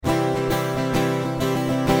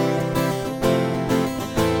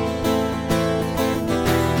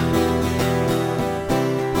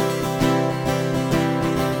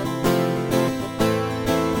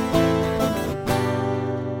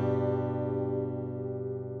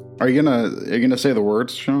Are you gonna say the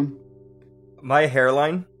words, Sean? My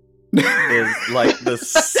hairline is like the Are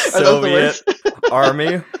those the Soviet words?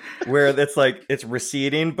 army, where it's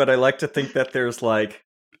receding, but I like to think that there's like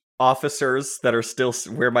officers that are still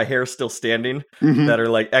where my hair's still standing Mhm. that are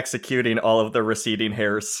like executing all of the receding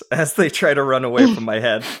hairs as they try to run away from my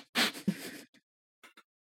head.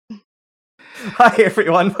 Hi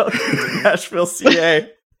everyone, welcome to Nashville,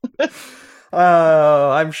 CA.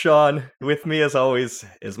 I'm Sean. With me, as always,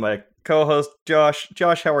 is my co-host Josh.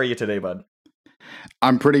 Josh, how are you today, bud?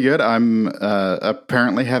 I'm pretty good. I'm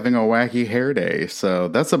apparently having a wacky hair day, so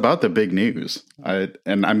that's about the big news.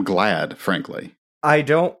 And I'm glad, frankly. I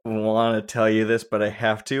don't want to tell you this, but I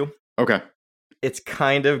have to. Okay. It's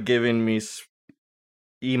kind of giving me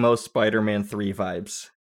emo Spider-Man 3 vibes.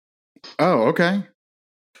 Oh, okay.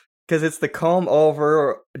 Because it's the comb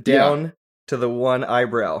over down to the one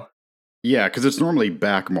eyebrow. Yeah, because it's normally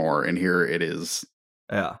back more, and here it is.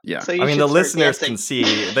 Yeah. Yeah. So I you mean, should the start listeners dancing. can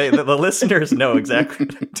see. The listeners know exactly.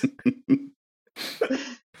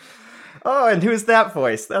 Oh, and who's that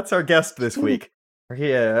voice? That's our guest this week.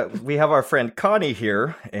 Yeah, we have our friend Connie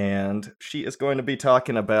here, and she is going to be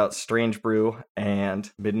talking about Strange Brew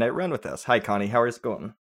and Midnight Run with us. Hi, Connie. How is it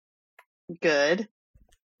going? Good.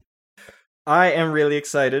 I am really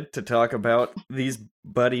excited to talk about these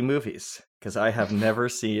buddy movies, because I have never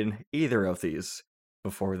seen either of these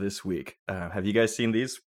before this week. Have you guys seen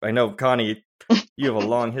these? I know, Connie, you have a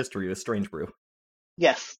long history with Strange Brew.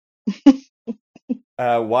 Yes.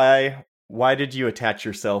 Why did you attach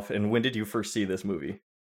yourself, and when did you first see this movie?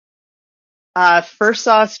 First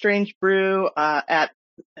saw Strange Brew at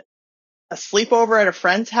a sleepover at a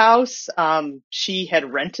friend's house. She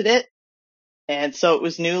had rented it, and so it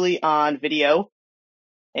was newly on video,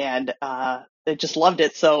 and I just loved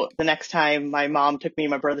it. So the next time my mom took me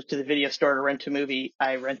and my brother to the video store to rent a movie,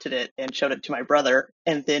 I rented it and showed it to my brother,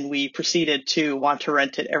 and then we proceeded to want to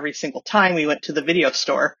rent it every single time we went to the video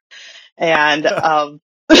store. And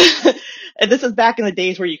and this is back in the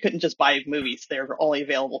days where you couldn't just buy movies. They were only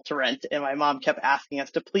available to rent. And my mom kept asking us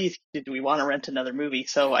to please, do we want to rent another movie?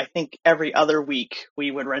 So I think every other week we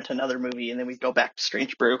would rent another movie and then we'd go back to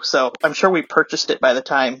Strange Brew. So I'm sure we purchased it by the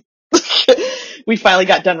time we finally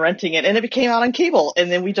got done renting it, and it became out on cable. And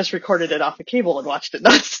then we just recorded it off of cable and watched it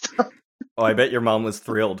nonstop. Oh, I bet your mom was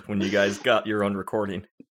thrilled when you guys got your own recording.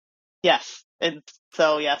 Yes. And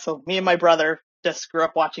so, so me and my brother just grew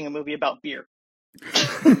up watching a movie about beer.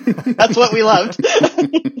 That's what we loved.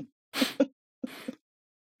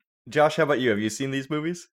 Josh, how about you? Have you seen these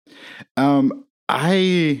movies?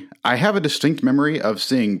 I have a distinct memory of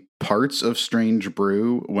seeing parts of Strange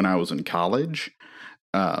Brew when I was in college.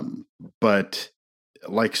 But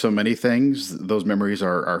like so many things, those memories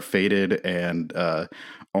are faded and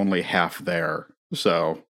only half there.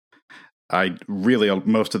 So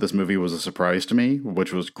most of this movie was a surprise to me,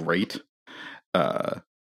 which was great.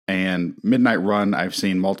 And Midnight Run I've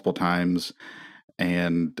seen multiple times,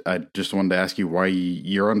 and I just wanted to ask you why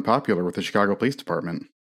you're unpopular with the Chicago Police Department.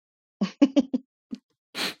 It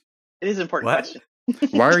is an important question.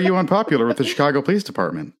 Why are you unpopular with the Chicago Police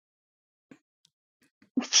Department?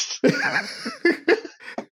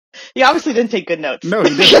 You obviously didn't take good notes. No,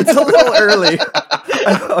 you didn't. It's a little early.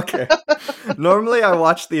 Okay. Normally I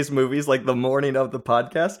watch these movies like the morning of the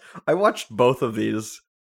podcast. I watched both of these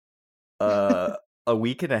a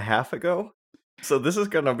week and a half ago. So this is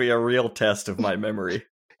going to be a real test of my memory.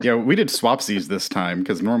 Yeah, we did swapsies this time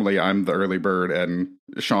because normally I'm the early bird and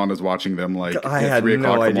Sean is watching them like I at had 3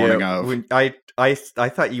 o'clock no the morning idea. of. When I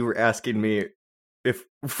thought you were asking me if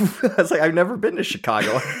I was like, I've never been to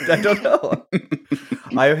Chicago. I don't know.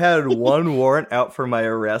 I've had one warrant out for my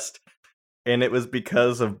arrest, and it was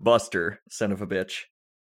because of Buster, son of a bitch.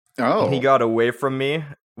 Oh. And he got away from me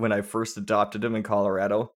when I first adopted him in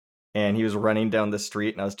Colorado. And he was running down the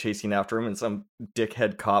street, and I was chasing after him, and some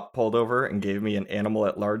dickhead cop pulled over and gave me an animal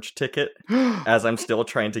at large ticket as I'm still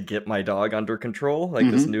trying to get my dog under control, like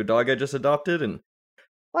this new dog I just adopted. And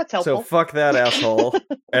Well, that's helpful. so fuck that asshole.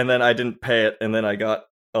 And then I didn't pay it, and then I got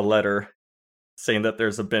a letter saying that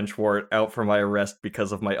there's a bench warrant out for my arrest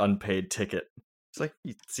because of my unpaid ticket. It's like,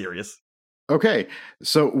 you serious? Okay,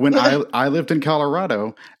 so when I lived in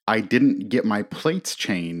Colorado, I didn't get my plates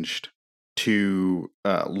changed to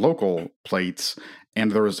local plates,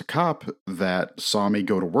 and there was a cop that saw me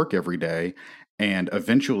go to work every day, and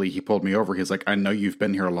eventually he pulled me over. He's like, I know you've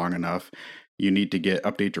been here long enough. You need to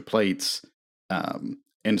update your plates.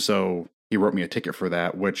 And so he wrote me a ticket for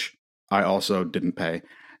that, which I also didn't pay.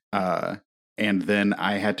 And then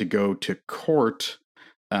I had to go to court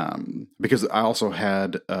because I also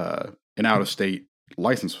had an out-of-state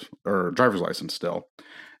license or driver's license still.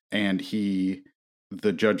 And he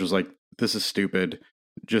the judge was like, "This is stupid.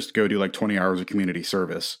 Just go do like 20 hours of community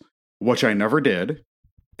service," which I never did.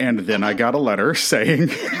 And then I got a letter saying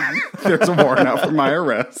there's a warrant out for my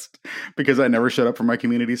arrest because I never showed up for my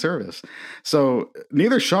community service. So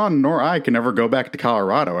neither Sean nor I can ever go back to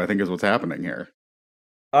Colorado, I think is what's happening here.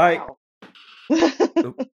 I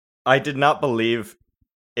did not believe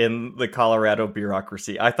in the Colorado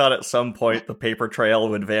bureaucracy. I thought at some point the paper trail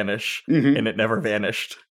would vanish, and it never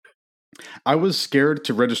vanished. I was scared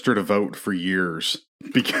to register to vote for years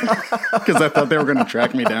because I thought they were going to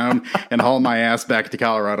track me down and haul my ass back to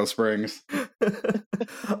Colorado Springs.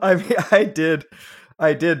 I mean, I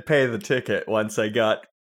did pay the ticket once I got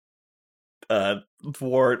a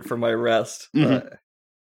warrant for my arrest.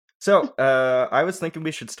 So, I was thinking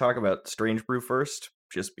we should talk about Strange Brew first,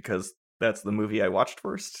 just because that's the movie I watched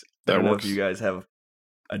first. I don't know if you guys have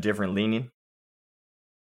a different leaning.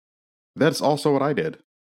 That's also what I did.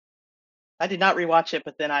 I did not rewatch it,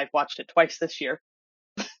 but then I've watched it twice this year.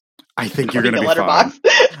 I think you're going to be fine.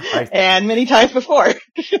 And many times before.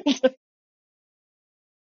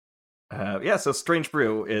 So Strange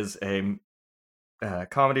Brew is a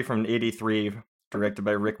comedy from '83, directed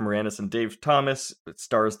by Rick Moranis and Dave Thomas. It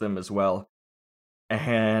stars them as well.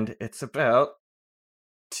 And it's about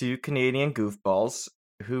two Canadian goofballs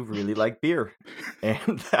who really like beer.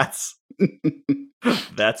 And that's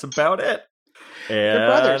about it. And they're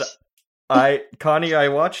brothers. Connie, I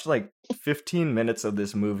watched like 15 minutes of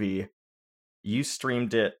this movie. You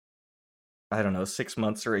streamed it, I don't know, 6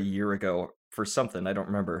 months or a year ago for something, I don't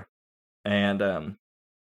remember. And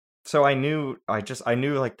so I knew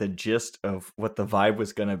like the gist of what the vibe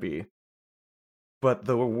was gonna be. But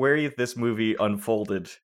the way this movie unfolded,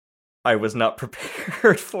 I was not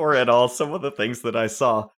prepared for at all. Some of the things that I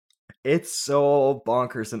saw, it's so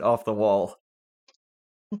bonkers and off the wall.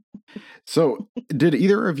 So, have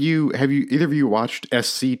either of you watched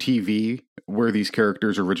SCTV, where these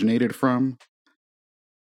characters originated from?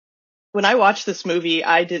 When I watched this movie,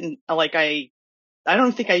 I didn't I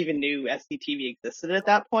don't think I even knew SCTV existed at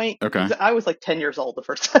that point. Okay. I was like 10 years old the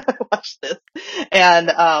first time I watched this. And,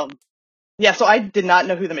 so I did not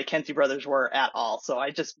know who the McKenzie brothers were at all. So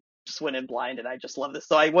I just went in blind and I just love this.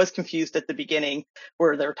 So I was confused at the beginning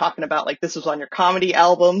where they were talking about like, this was on your comedy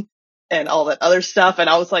album and all that other stuff. And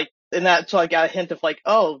I was like, so I got a hint of like,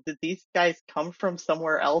 oh, did these guys come from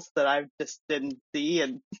somewhere else that I just didn't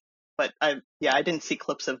see? But I didn't see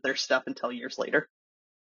clips of their stuff until years later.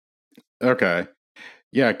 Okay.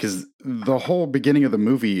 Yeah, because the whole beginning of the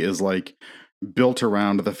movie is like built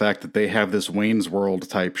around the fact that they have this Wayne's World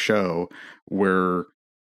type show where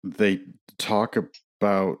they talk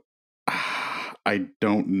about, I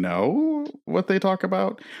don't know what they talk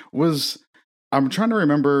about. I'm trying to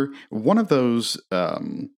remember one of those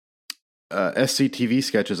SCTV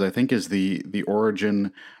sketches, I think, is the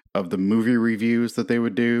origin of the movie reviews that they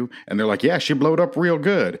would do. And they're like, yeah, she blowed up real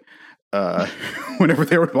good. Whenever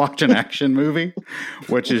they would watch an action movie,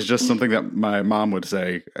 which is just something that my mom would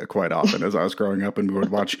say quite often as I was growing up, and we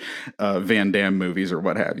would watch Van Damme movies or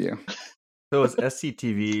what have you. So is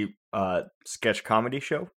SCTV sketch comedy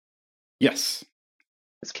show? Yes.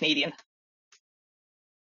 It's Canadian.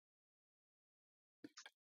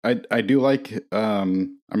 I do like,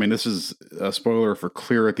 this is a spoiler for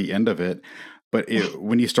Clear at the end of it, but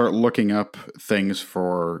when you start looking up things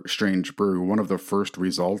for Strange Brew, one of the first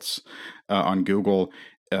results on Google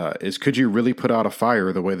is, could you really put out a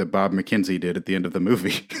fire the way that Bob McKenzie did at the end of the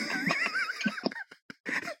movie?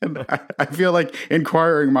 And I feel like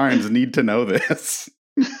inquiring minds need to know this.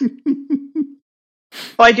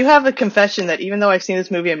 Well, I do have a confession that even though I've seen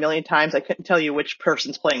this movie a million times, I couldn't tell you which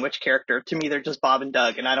person's playing which character. To me, they're just Bob and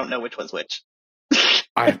Doug, and I don't know which one's which.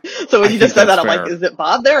 So when you just said that, I'm like, is it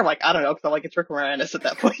Bob there? I'm like, I don't know, because I'm like, it's Rick Moranis at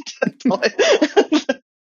that point.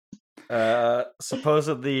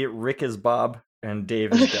 Supposedly, Rick is Bob and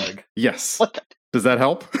Dave is Doug. Yes. Does that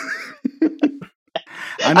help?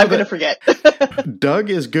 I'm going to forget. Doug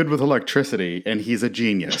is good with electricity, and he's a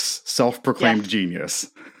genius. Self-proclaimed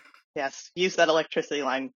genius. Yes, use that electricity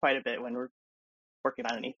line quite a bit when we're working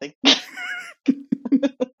on anything.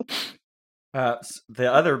 The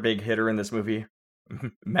other big hitter in this movie,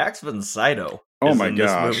 Max von Sydow. Oh my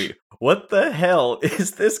gosh. This movie. What the hell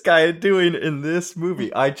is this guy doing in this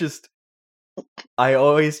movie? I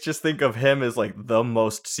always just think of him as like the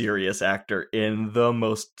most serious actor in the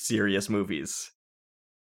most serious movies.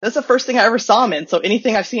 That's the first thing I ever saw him in, so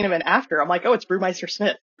anything I've seen him in after, I'm like, oh, it's Brewmeister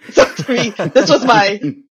Smith. So to me,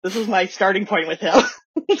 this was my starting point with him.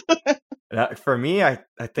 For me, I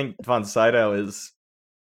think von Sydow it's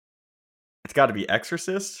got to be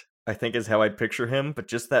Exorcist, I think is how I picture him, but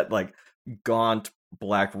just that like gaunt,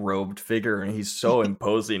 black robed figure, and he's so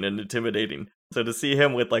imposing and intimidating. So to see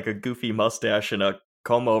him with like a goofy mustache and a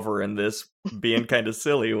comb over and this being kind of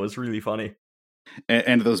silly was really funny.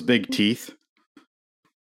 And those big teeth.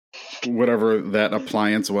 Whatever that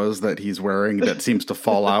appliance was that he's wearing that seems to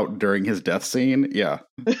fall out during his death scene. Yeah.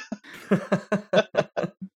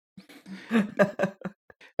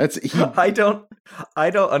 I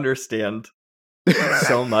don't understand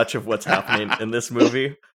so much of what's happening in this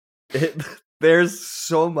movie. There's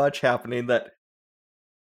so much happening that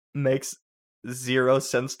makes zero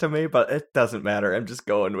sense to me, but it doesn't matter. I'm just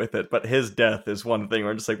going with it. But his death is one thing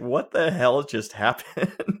where I'm just like, what the hell just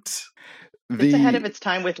happened? It's ahead of its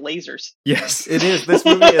time with lasers. Yes, it is. This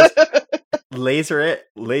movie is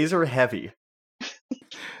laser heavy.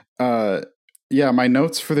 Yeah, my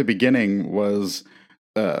notes for the beginning was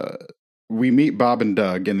we meet Bob and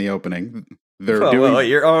Doug in the opening. Well,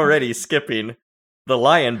 you're already skipping the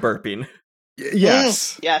lion burping.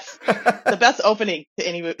 Yes. Yes. The best opening to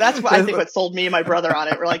any movie. That's what I think what sold me and my brother on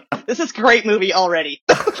it. We're like, this is a great movie already.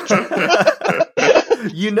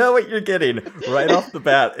 You know what you're getting right off the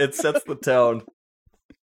bat. It sets the tone.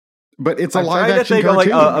 But it's a live action action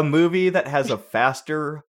cartoon. cartoon. Like a movie that has a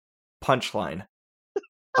faster punchline.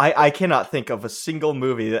 I cannot think of a single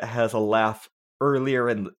movie that has a laugh earlier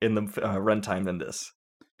in the runtime than this.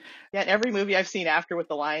 Yeah, and every movie I've seen after with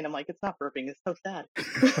the lion, I'm like, it's not burping. It's so sad.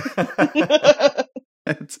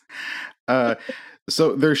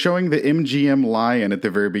 So they're showing the MGM lion at the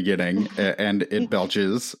very beginning, and it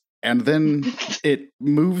belches. And then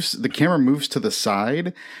the camera moves to the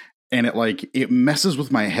side, and it messes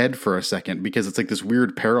with my head for a second because it's like this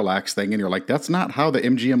weird parallax thing, and you're like, that's not how the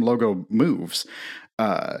MGM logo moves.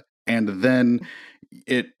 And then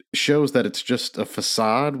it shows that it's just a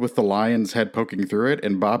facade with the lion's head poking through it,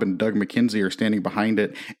 and Bob and Doug McKenzie are standing behind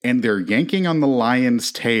it, and they're yanking on the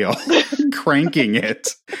lion's tail, cranking it.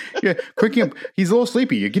 Yeah, cranking him. He's a little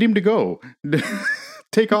sleepy. You get him to go.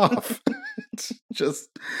 Take off. It's just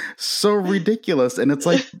so ridiculous. And it's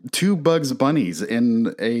like two Bugs Bunnies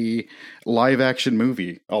in a live action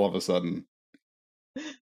movie all of a sudden.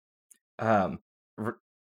 I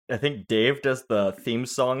think Dave does the theme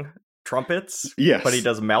song trumpets. Yes. But he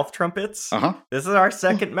does mouth trumpets. Uh-huh. This is our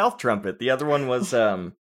second mouth trumpet. The other one was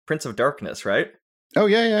Prince of Darkness, right? Oh,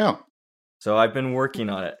 yeah. So I've been working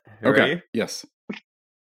on it. Okay. Ready? Yes.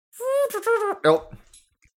 Nope.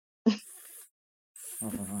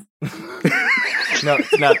 No,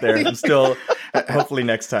 it's not there. I'm still. Hopefully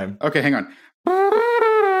next time. Okay, hang on.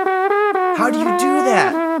 How do you do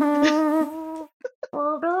that?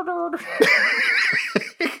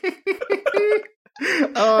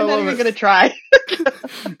 I'm not even gonna try.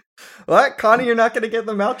 What, Connie? You're not gonna get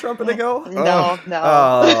the mouth trumpet to go? No.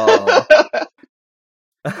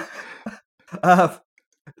 I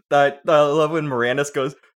love when Moranis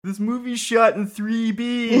goes, "This movie's shot in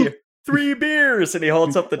 3B. 3 beers," and he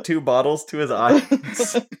holds up the 2 bottles to his eyes.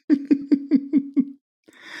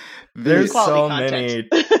 There's so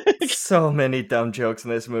many dumb jokes in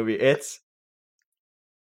this movie. It's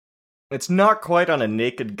not quite on a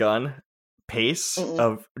Naked Gun pace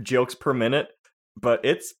of jokes per minute, but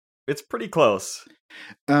it's pretty close.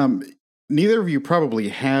 Neither of you probably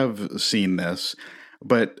have seen this,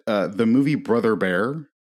 but the movie Brother Bear,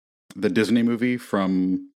 the Disney movie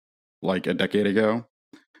from like a decade ago,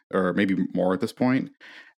 or maybe more at this point,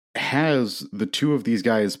 has the two of these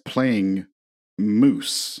guys playing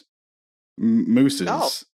mooses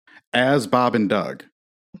as Bob and Doug.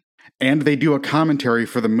 And they do a commentary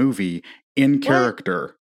for the movie in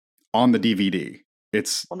character on the DVD.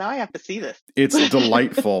 Well, now I have to see this. It's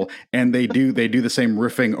delightful, and they do the same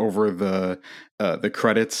riffing over the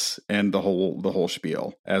credits and the whole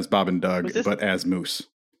spiel as Bob and Doug, but as Moose.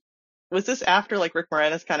 Was this after like Rick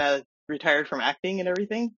Moranis kind of retired from acting and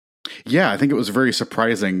everything? Yeah, I think it was very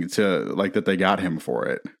surprising to like that they got him for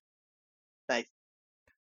it. Nice.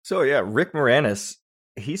 So yeah, Rick Moranis,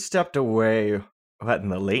 he stepped away in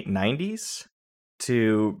the late 90s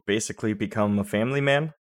to basically become a family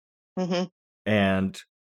man. Mm-hmm. And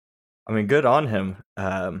I mean, good on him.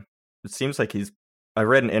 It seems like I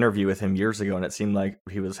read an interview with him years ago, and it seemed like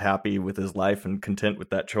he was happy with his life and content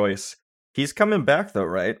with that choice. He's coming back though,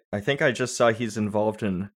 right? I think I just saw he's involved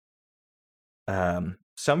in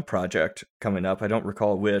some project coming up. I don't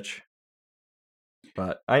recall which,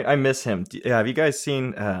 but I miss him. Have you guys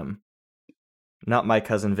seen not My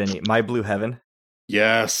Cousin Vinny, My Blue Heaven?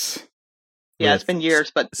 Yes. Yeah, it's been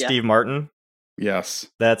years, but yeah. Steve Martin? Yes.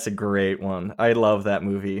 That's a great one. I love that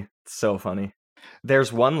movie. It's so funny.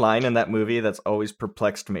 There's one line in that movie that's always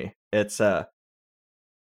perplexed me. It's at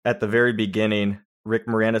the very beginning, Rick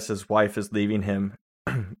Moranis' wife is leaving him,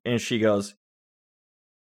 and she goes,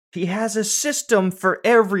 he has a system for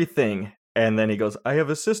everything. And then he goes, I have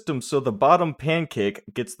a system so the bottom pancake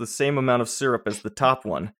gets the same amount of syrup as the top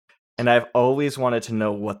one. And I've always wanted to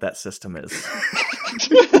know what that system is.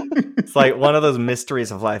 It's like one of those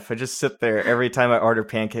mysteries of life. I just sit there every time I order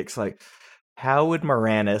pancakes like, how would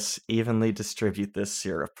Moranis evenly distribute this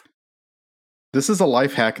syrup? This is a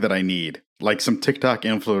life hack that I need. Like, some TikTok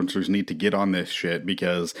influencers need to get on this shit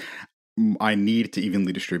because I need to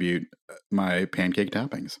evenly distribute my pancake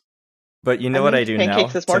toppings. But you know what I do now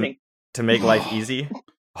this morning. to make life easy?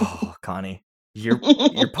 Oh, Connie, you're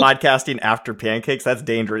podcasting after pancakes? That's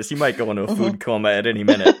dangerous. You might go into a food coma at any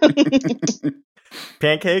minute.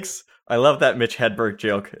 Pancakes? I love that Mitch Hedberg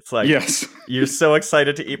joke. It's like, yes, you're so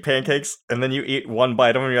excited to eat pancakes, and then you eat one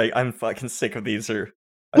bite of them, and you're like, I'm fucking sick of these, or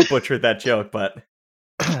I butchered that joke, but...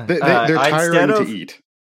 they're tiring to eat.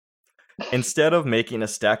 Instead of making a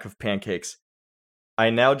stack of pancakes, I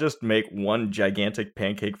now just make one gigantic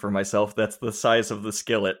pancake for myself that's the size of the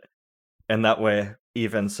skillet, and that way,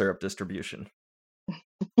 even syrup distribution.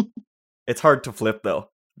 It's hard to flip, though.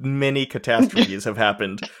 Many catastrophes have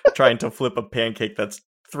happened trying to flip a pancake that's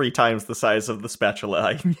 3 times the size of the spatula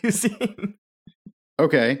I'm using.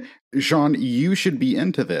 Okay, Sean, you should be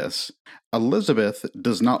into this. Elizabeth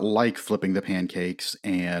does not like flipping the pancakes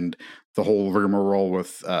and the whole rigmarole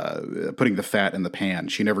with putting the fat in the pan.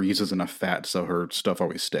 She never uses enough fat, so her stuff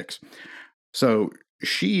always sticks. So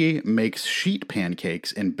she makes sheet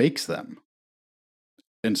pancakes and bakes them.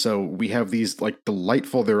 And so we have these like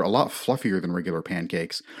delightful, they're a lot fluffier than regular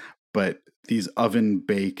pancakes, but these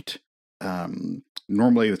oven-baked,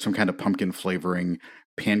 normally with some kind of pumpkin flavoring,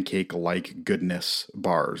 pancake-like goodness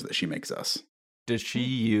bars that she makes us. Does she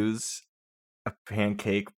use a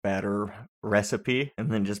pancake batter recipe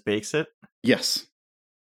and then just bakes it? Yes.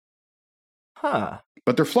 Huh.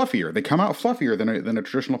 But they're fluffier. They come out fluffier than a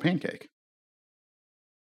traditional pancake.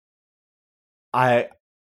 I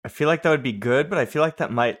feel like that would be good, but I feel like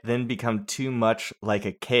that might then become too much like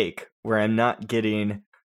a cake, where I'm not getting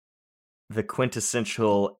the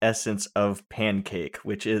quintessential essence of pancake,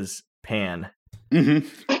 which is pan.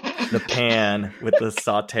 Mm-hmm. The pan with the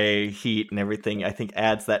saute heat and everything, I think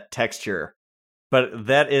adds that texture. But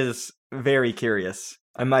that is very curious.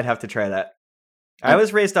 I might have to try that. I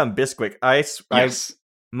was raised on Bisquick. Yes.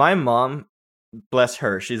 My mom, bless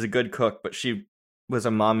her, she's a good cook, but she was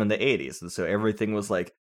a mom in the 80s, and so everything was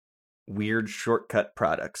like weird shortcut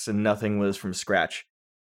products, and nothing was from scratch.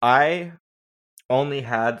 I only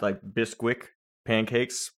had like Bisquick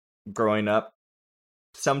pancakes growing up.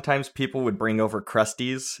 Sometimes people would bring over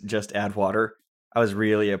Krusties, just add water. I was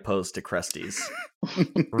really opposed to Krusties.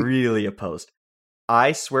 Really opposed.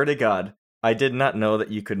 I swear to God, I did not know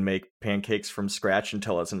that you could make pancakes from scratch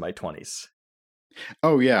until I was in my 20s.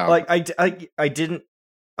 Oh, yeah. Like, I didn't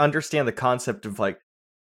understand the concept of, like,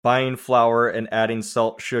 buying flour and adding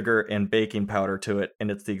salt, sugar, and baking powder to it,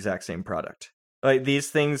 and it's the exact same product. Like, these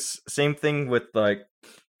things, same thing with, like,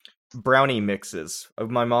 brownie mixes.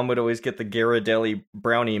 My mom would always get the Ghirardelli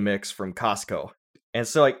brownie mix from Costco. And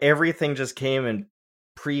so, like, everything just came in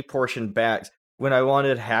pre-portioned bags. When I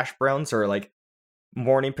wanted hash browns or, like,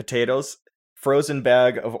 morning potatoes, frozen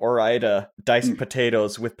bag of Ore-Ida diced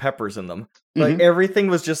potatoes with peppers in them. Like, everything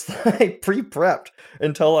was just, like, pre-prepped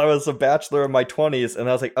until I was a bachelor in my 20s, and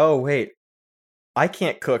I was like, oh, wait, I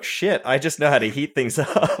can't cook shit. I just know how to heat things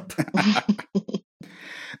up.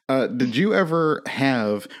 Did you ever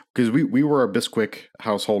have, because we were a Bisquick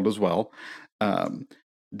household as well,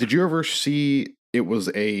 did you ever see it was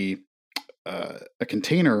a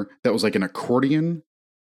container that was like an accordion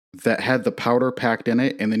that had the powder packed in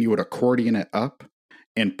it, and then you would accordion it up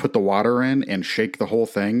and put the water in and shake the whole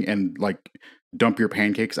thing and like dump your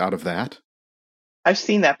pancakes out of that? I've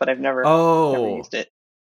seen that, but I've never used it.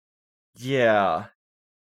 Yeah.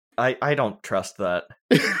 I don't trust that.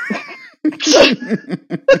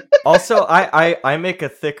 Also, I make a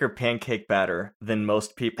thicker pancake batter than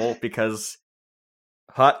most people because,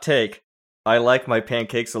 hot take, I like my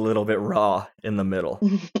pancakes a little bit raw in the middle.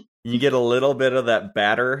 You get a little bit of that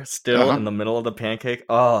batter still in the middle of the pancake.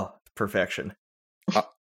 Oh, perfection.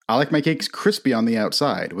 I like my cakes crispy on the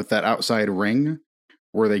outside with that outside ring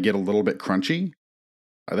where they get a little bit crunchy.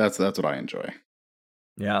 That's what I enjoy.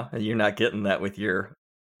 Yeah, you're not getting that with your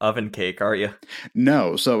oven cake, are you?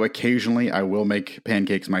 No, so occasionally I will make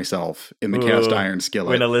pancakes myself in the cast iron skillet.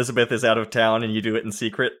 When Elizabeth is out of town and you do it in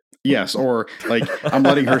secret? Yes, or like I'm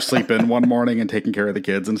letting her sleep in one morning and taking care of the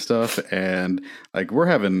kids and stuff, and like we're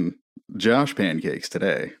having Josh pancakes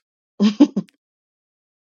today. I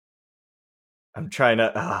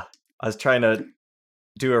was trying to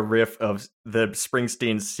do a riff of the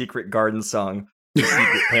Springsteen Secret Garden song,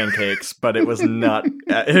 secret pancakes, but it was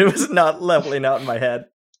not leveling out in my head.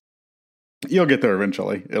 You'll get there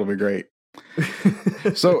eventually. It'll be great.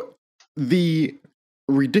 So the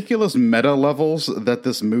ridiculous meta levels that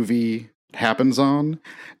this movie happens on,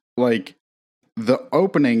 like the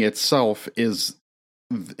opening itself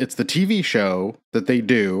it's the TV show that they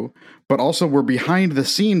do, but also we're behind the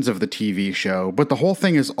scenes of the TV show. But the whole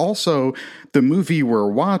thing is also the movie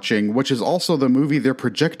we're watching, which is also the movie they're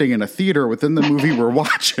projecting in a theater within the movie we're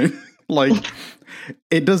watching. Like,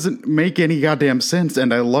 it doesn't make any goddamn sense,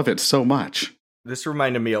 and I love it so much. This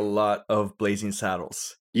reminded me a lot of Blazing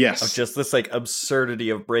Saddles. Yes. Of just this, like, absurdity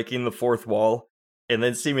of breaking the fourth wall, and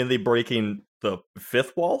then seemingly breaking the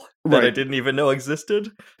fifth wall that I didn't even know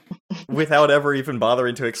existed, without ever even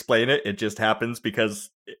bothering to explain it. It just happens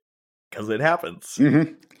because it happens.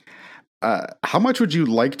 Mm-hmm. How much would you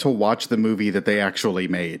like to watch the movie that they actually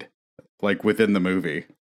made? Like, within the movie?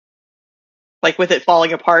 Like, with it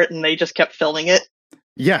falling apart and they just kept filming it?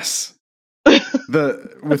 Yes.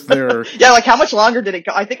 With their... Yeah, like, how much longer did it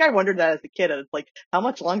go? I think I wondered that as a kid. It's like, how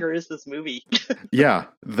much longer is this movie? Yeah.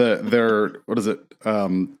 Their, what is it?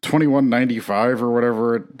 2195 or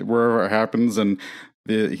whatever, wherever it happens, and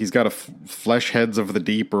he's got a Flesh Heads of the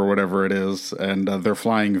Deep or whatever it is, and they're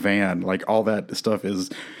flying van. Like, all that stuff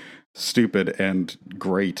is stupid and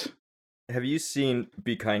great. Have you seen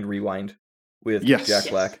Be Kind Rewind with Yes. Jack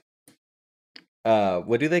Black?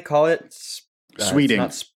 What do they call it? Sweeting.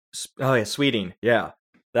 Oh yeah, Sweeting. Yeah,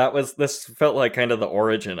 this felt like kind of the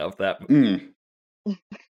origin of that.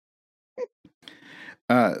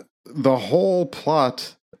 The whole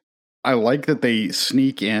plot, I like that they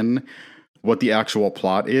sneak in what the actual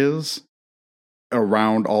plot is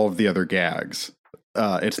around all of the other gags.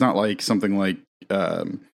 It's not like something like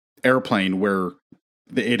Airplane where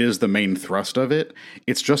it is the main thrust of it.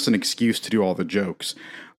 It's just an excuse to do all the jokes.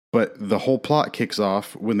 But the whole plot kicks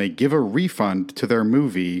off when they give a refund to their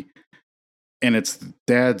movie, and it's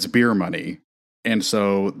Dad's beer money. And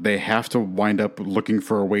so they have to wind up looking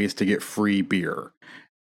for ways to get free beer.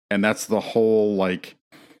 And that's the whole, like,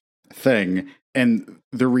 thing. And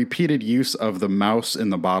the repeated use of the mouse in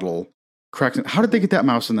the bottle cracks. How did they get that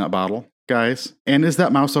mouse in that bottle, guys? And is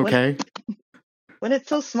that mouse okay? When it's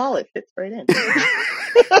so small, it fits right in.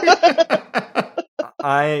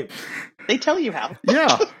 They tell you how.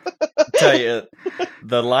 Yeah. Tell you,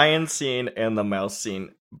 the lion scene and the mouse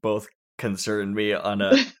scene both concern me on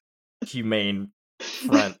a humane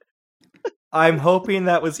front. I'm hoping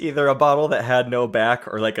that was either a bottle that had no back,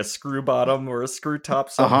 or like a screw bottom or a screw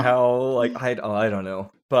top somehow. Like, I don't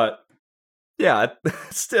know. But yeah,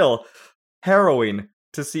 still harrowing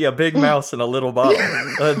to see a big mouse in a little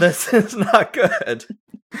bottle. This is not good.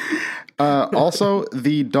 Also,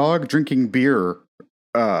 the dog drinking beer,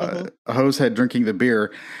 Hosehead drinking the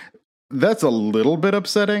beer, that's a little bit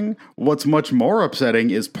upsetting. What's much more upsetting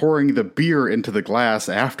is pouring the beer into the glass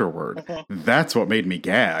afterward. That's what made me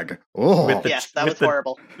gag. Oh. Yes, that was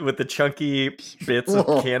horrible. With the chunky bits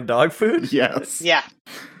of canned dog food? Yes. Yeah.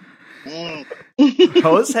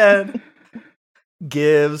 Hosehead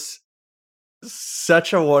gives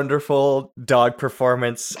such a wonderful dog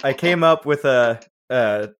performance. I came up with a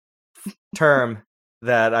term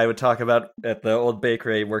that I would talk about at the old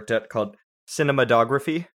bakery I worked at called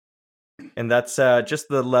cinematography. And that's just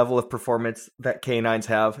the level of performance that canines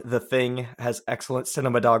have. The Thing has excellent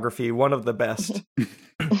cinematography, one of the best.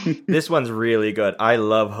 This one's really good. I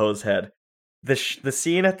love Hosehead. The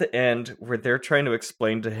scene at the end where they're trying to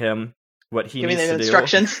explain to him what he needs to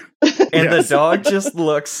instructions. do. And the dog just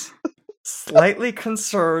looks slightly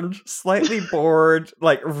concerned, slightly bored,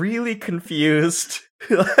 like really confused.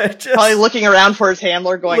 Probably looking around for his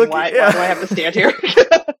handler going, why do I have to stand here?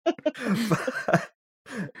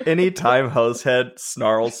 Anytime Hosehead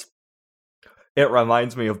snarls, it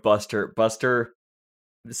reminds me of Buster. Buster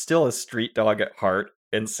is still a street dog at heart,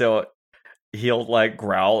 and so he'll like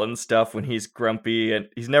growl and stuff when he's grumpy, and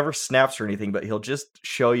he never snaps or anything, but he'll just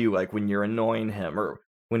show you like when you're annoying him or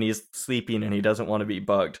when he's sleeping and he doesn't want to be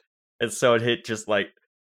bugged. And so it just like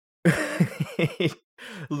with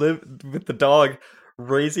the dog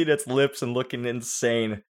raising its lips and looking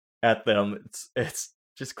insane at them. It's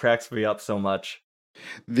just cracks me up so much.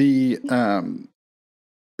 The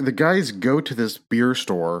guys go to this beer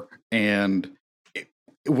store, and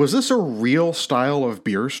was this a real style of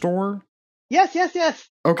beer store? Yes.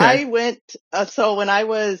 Okay. I went, so when I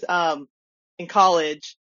was in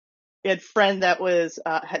college, we had a friend that was,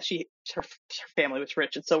 her family was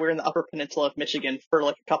rich, and so we were in the Upper Peninsula of Michigan for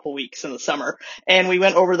like a couple weeks in the summer, and we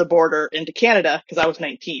went over the border into Canada, because I was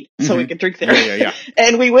 19, so we could drink there. Yeah.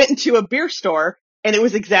 And we went into a beer store, and it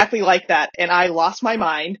was exactly like that, and I lost my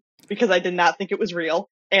mind, because I did not think it was real.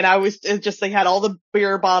 And they had all the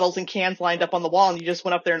beer bottles and cans lined up on the wall, and you just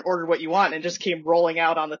went up there and ordered what you want, and it just came rolling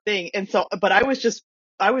out on the thing. And so, but I was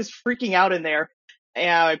freaking out in there. And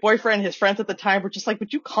my boyfriend, his friends at the time were just like,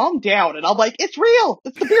 would you calm down? And I'm like, it's real.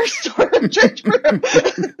 It's the beer store.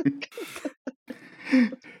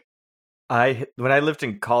 When I lived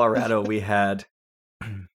in Colorado,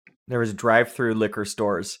 there was drive-through liquor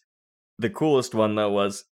stores. The coolest one, though,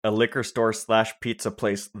 was a liquor store / pizza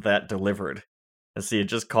place that delivered. And so you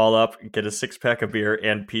just call up, get a 6-pack of beer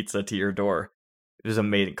and pizza to your door. It was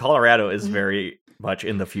amazing. Colorado is very much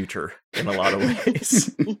in the future in a lot of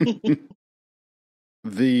ways.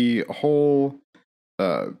 The whole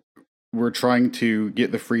we're trying to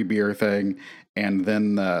get the free beer thing, and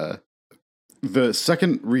then the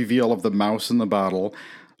second reveal of the mouse in the bottle,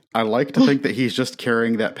 I like to think that he's just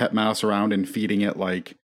carrying that pet mouse around and feeding it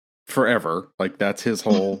like forever. Like that's his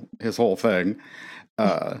whole thing.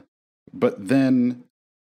 But then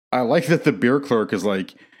I like that the beer clerk is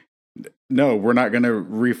like, no, we're not going to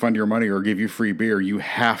refund your money or give you free beer. You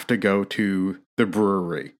have to go to the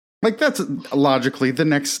brewery. Like, that's logically the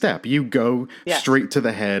next step. You go straight to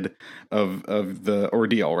the head of the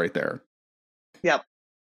ordeal right there. Yep.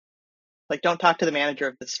 Like, don't talk to the manager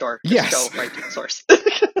of the store. Just go right to the source.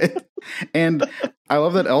 And I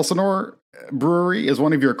love that Elsinore Brewery is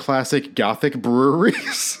one of your classic Gothic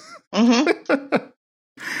breweries. Mm-hmm.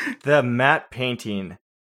 The matte painting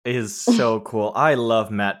is so cool. I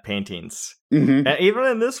love matte paintings. Mm-hmm. And even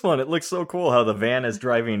in this one, it looks so cool how the van is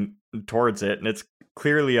driving towards it, and it's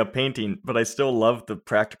clearly a painting, but I still love the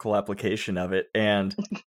practical application of it, and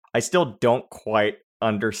I still don't quite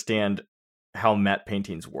understand how matte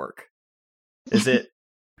paintings work. It's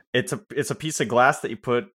a piece of glass that you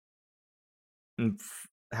put in,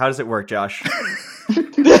 how does it work, Josh?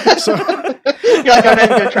 So go ahead and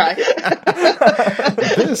go try.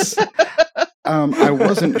 This I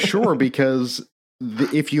wasn't sure because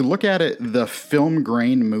if you look at it, the film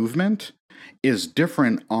grain movement is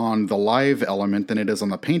different on the live element than it is on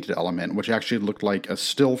the painted element, which actually looked like a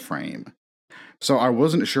still frame. So I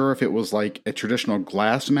wasn't sure if it was like a traditional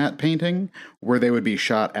glass matte painting where they would be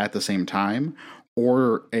shot at the same time,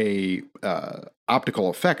 or a optical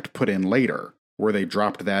effect put in later where they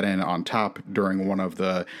dropped that in on top during one of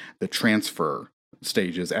the transfer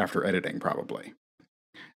stages after editing, probably.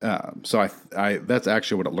 So I that's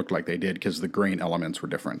actually what it looked like they did, because the grain elements were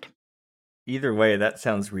different. Either way, that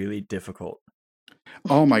sounds really difficult.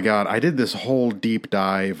 Oh my god, I did this whole deep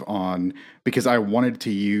dive on, because I wanted to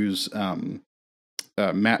use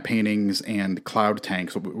matte paintings and cloud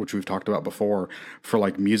tanks, which we've talked about before, for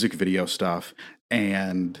like music video stuff,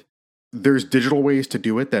 and there's digital ways to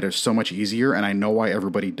do it that are so much easier, and I know why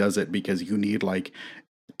everybody does it, because you need like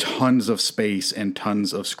tons of space and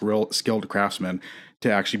tons of skilled craftsmen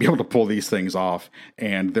to actually be able to pull these things off,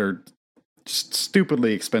 and they're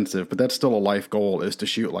stupidly expensive, but that's still a life goal, is to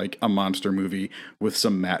shoot like a monster movie with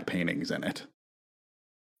some matte paintings in it.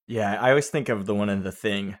 Yeah, I always think of the one in The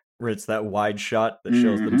Thing, where it's that wide shot that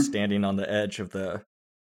shows them standing on the edge of the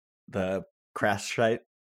crash site.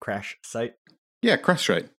 Yeah, crash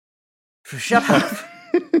site. Shut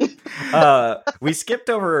up. We skipped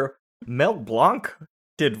over Mel Blanc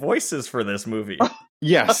did voices for this movie.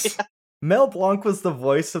 Yes. Oh, yeah. Mel Blanc was the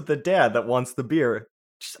voice of the dad that wants the beer.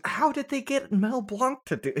 Just, how did they get Mel Blanc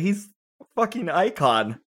to do? He's a fucking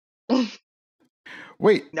icon.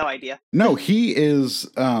 Wait. No idea. No, he is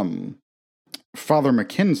Father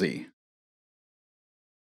Mackenzie.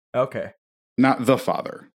 Okay. Not the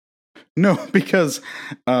father. No, because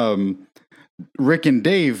Rick and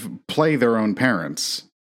Dave play their own parents.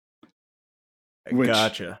 Which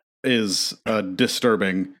gotcha. is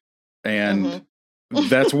disturbing. And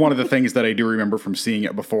that's one of the things that I do remember from seeing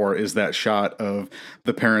it before, is that shot of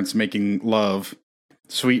the parents making love,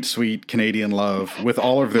 sweet, sweet Canadian love, with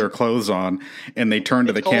all of their clothes on, and they turn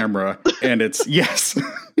to the camera, and it's, yes,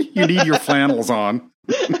 you need your flannels on.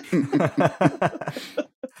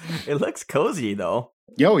 It looks cozy, though.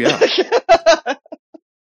 Oh, yeah.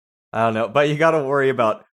 I don't know, but you gotta worry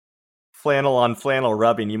about flannel on flannel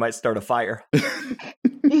rubbing. You might start a fire.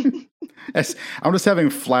 I'm just having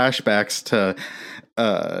flashbacks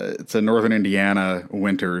to Northern Indiana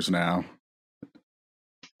winters now.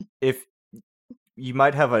 If you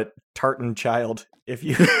might have a tartan child if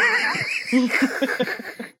you.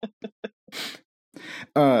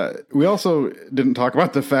 We also didn't talk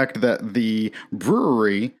about the fact that the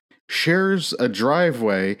brewery shares a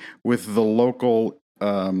driveway with the local.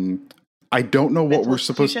 I don't know what we're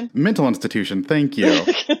supposed to... Mental institution, thank you.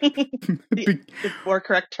 The more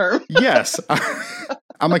correct term. Yes.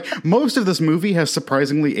 I'm like, most of this movie has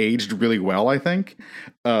surprisingly aged really well, I think.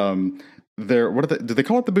 Did they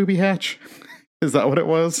call it the booby hatch? Is that what it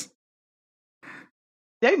was?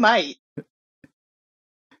 They might.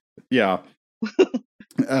 Yeah.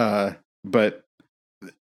 But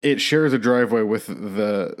it shares a driveway with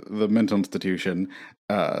the mental institution,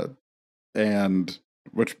 and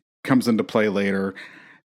which comes into play later.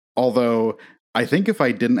 Although I think if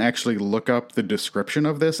I didn't actually look up the description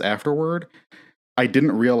of this afterward, I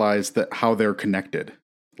didn't realize that how they're connected.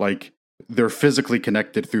 Like, they're physically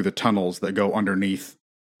connected through the tunnels that go underneath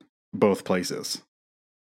both places.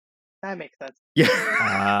 That makes sense.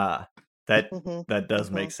 Yeah. That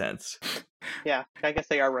does make sense. Yeah, I guess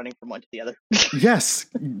they are running from one to the other. Yes,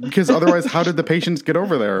 because otherwise, how did the patients get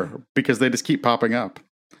over there? Because they just keep popping up.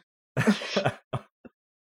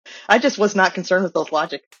 I just was not concerned with those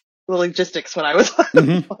logistics when I was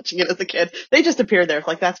watching it as a kid. They just appeared there.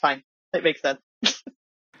 Like, that's fine. That makes sense.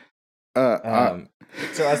 So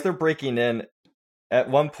as they're breaking in, at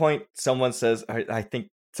one point, someone says, I think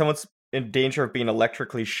someone's in danger of being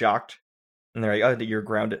electrically shocked. And they're like, oh, you're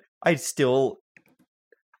grounded. I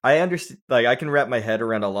understand, like, I can wrap my head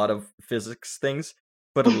around a lot of physics things,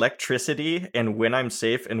 but electricity and when I'm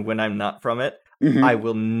safe and when I'm not from it, I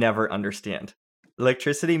will never understand.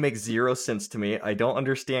 Electricity makes zero sense to me. I don't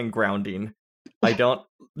understand grounding.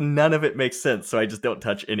 None of it makes sense, so I just don't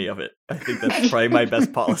touch any of it. I think that's probably my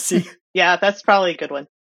best policy. Yeah, that's probably a good one.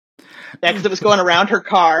 Yeah, because it was going around her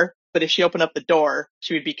car, but if she opened up the door,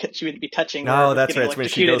 she would be touching. Oh, that's right. When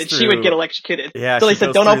she goes through, she would get electrocuted. Yeah. So they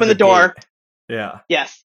said, "Don't open the door." Gate. Yeah.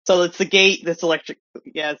 Yes. So it's the gate that's electric.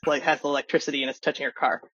 Yeah, it's like has the electricity and it's touching her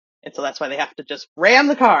car, and so that's why they have to just ram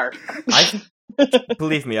the car.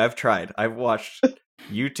 Believe me, I've tried. I've watched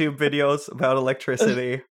YouTube videos about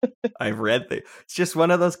electricity. I've read things. It's just one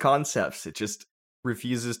of those concepts. It just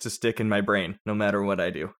refuses to stick in my brain, no matter what I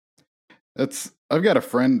do. I've got a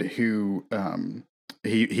friend who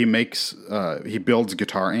he builds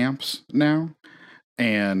guitar amps now,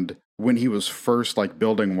 and when he was first like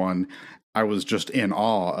building one, I was just in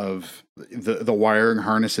awe of the wiring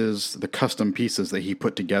harnesses, the custom pieces that he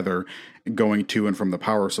put together going to and from the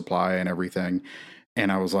power supply and everything. And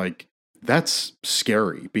I was like, that's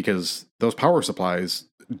scary because those power supplies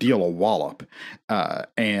deal a wallop.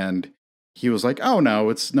 And he was like, oh no,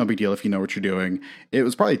 it's no big deal if you know what you're doing. It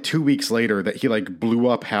was probably 2 weeks later that he like blew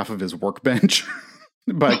up half of his workbench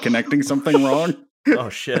by connecting something wrong. Oh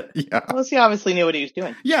shit. Yeah. Well, he obviously knew what he was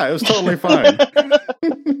doing. Yeah, it was totally fine.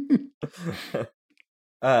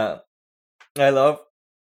 I love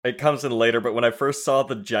it comes in later, but when I first saw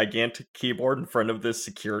the gigantic keyboard in front of this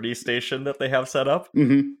security station that they have set up,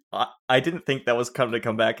 I didn't think that was going to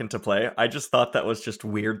come back into play. I just thought that was just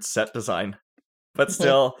weird set design. But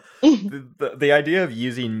still, the idea of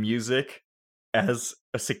using music as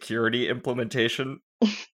a security implementation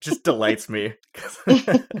just delights me.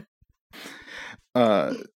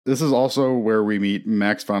 This is also where we meet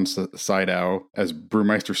Max von Sydow as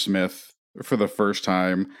Brewmeister Smith for the first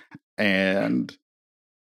time, and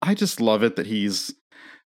I just love it that he's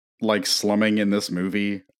like slumming in this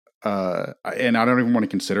movie. And I don't even want to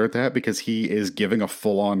consider it that because he is giving a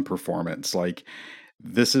full-on performance. Like,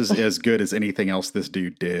 this is as good as anything else this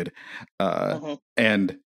dude did.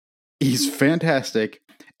 And he's fantastic.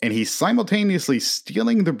 And he's simultaneously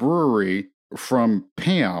stealing the brewery from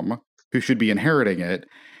Pam, who should be inheriting it,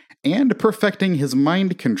 and perfecting his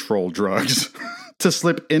mind control drugs to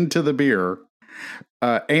slip into the beer.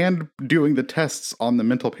 And doing the tests on the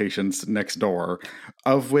mental patients next door,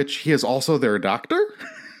 of which he is also their doctor.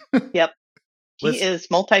 Yep. He is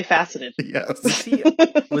multifaceted. Yes.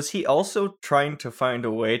 Was he also trying to find a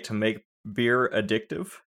way to make beer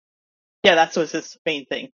addictive? Yeah, that was his main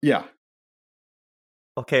thing. Yeah.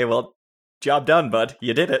 Okay, well, job done, bud.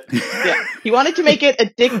 You did it. Yeah. He wanted to make it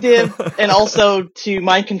addictive and also to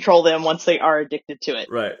mind control them once they are addicted to it.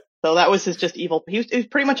 Right. So that was his just evil. He was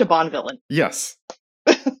pretty much a Bond villain. Yes.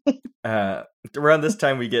 Around this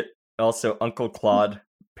time, we get also Uncle Claude,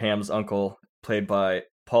 Pam's uncle, played by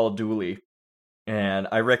Paul Dooley. And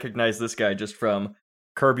I recognize this guy just from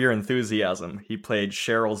Curb Your Enthusiasm. He played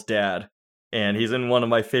Cheryl's dad. And he's in one of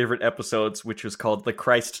my favorite episodes, which was called The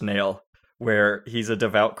Christ Nail, where he's a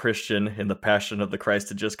devout Christian and the Passion of the Christ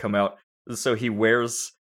had just come out. So he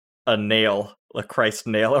wears a Christ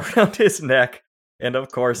nail around his neck. And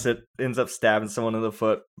of course, it ends up stabbing someone in the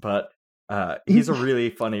foot. But he's a really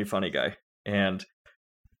funny guy. And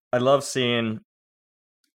I love seeing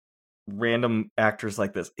random actors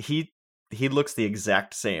like this. He looks the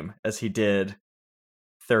exact same as he did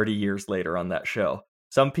 30 years later on that show.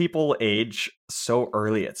 some people age so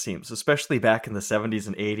early, it seems, especially back in the 70s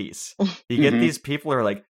and 80s. You get these people who are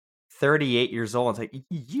like 38 years old. It's like,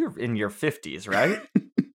 you're in your 50s, right?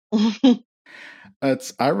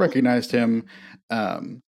 I recognized him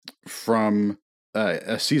from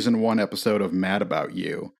a season 1 episode of Mad About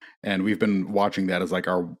You, and we've been watching that as like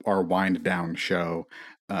our wind down show.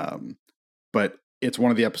 But it's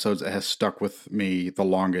one of the episodes that has stuck with me the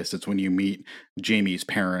longest. It's when you meet Jamie's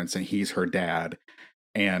parents and he's her dad,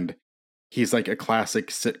 and he's like a classic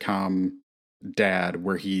sitcom dad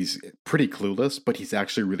where he's pretty clueless, but he's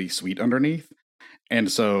actually really sweet underneath.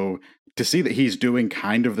 And so to see that he's doing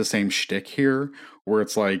kind of the same shtick here, where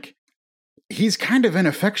it's like he's kind of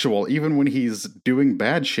ineffectual even when he's doing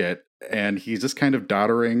bad shit, and he's just kind of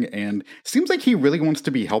doddering, and seems like he really wants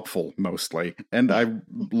to be helpful mostly. And I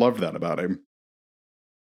love that about him.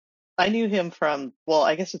 I knew him from, well,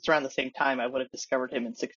 I guess it's around the same time I would have discovered him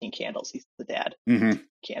in 16 Candles. He's the dad.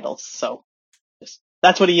 Candles. So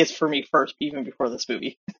that's what he is for me first, even before this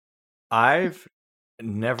movie. I've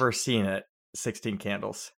never seen it, 16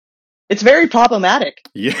 Candles. It's very problematic.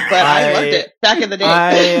 Yeah. But I loved it back in the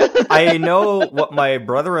day. I know what my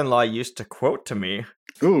brother-in-law used to quote to me.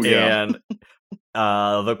 Ooh, yeah. And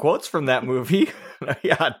the quotes from that movie,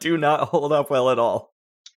 do not hold up well at all.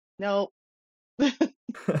 No.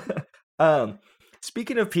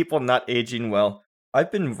 Speaking of people not aging well,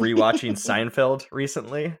 I've been rewatching Seinfeld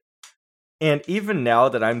recently, and even now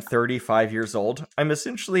that I'm 35 years old, I'm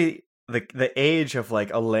essentially the age of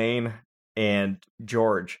like Elaine and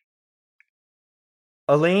George.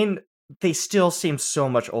 Elaine, they still seem so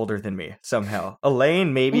much older than me somehow.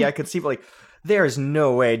 Elaine, maybe I could see, but like, there is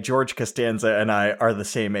no way George Costanza and I are the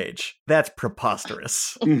same age. That's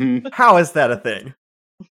preposterous. How is that a thing?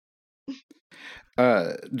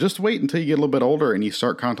 Just wait until you get a little bit older and you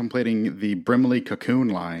start contemplating the Brimley Cocoon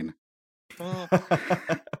line.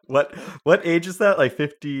 What age is that? Like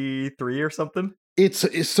 53 or something? It's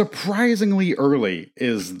surprisingly early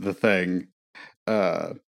is the thing.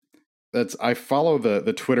 I follow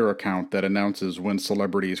the Twitter account that announces when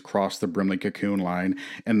celebrities cross the Brimley Cocoon line,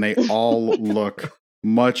 and they all look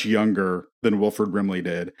much younger than Wilford Brimley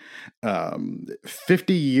did.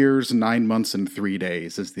 50 years, 9 months, and 3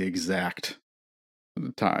 days is the exact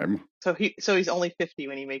time. So he's only 50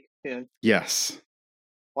 when he makes Cocoon. Yes.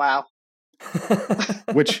 Wow.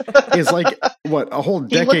 Which is like, what, a whole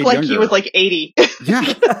decade younger. He looked like he was like 80.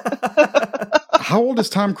 Yeah. How old is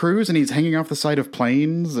Tom Cruise? And he's hanging off the side of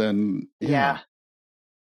planes, and yeah.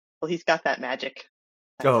 Well, he's got that magic.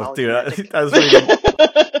 Oh, dude, I was reading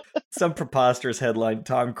some preposterous headline: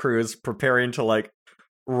 Tom Cruise preparing to like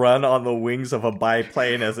run on the wings of a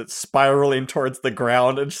biplane as it's spiraling towards the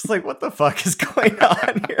ground, and just like, what the fuck is going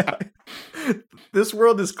on here? This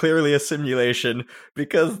world is clearly a simulation,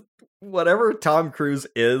 because whatever Tom Cruise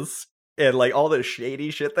is, and like all the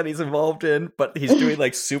shady shit that he's involved in, but he's doing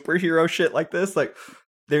like superhero shit like this, like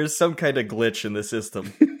there's some kind of glitch in the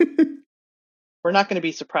system. We're not going to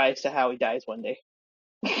be surprised to how he dies one day.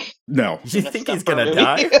 No. You think he's gonna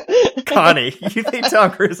die? Connie, you think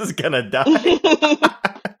Tom Cruise is gonna die?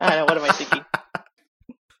 I don't know, what am I thinking?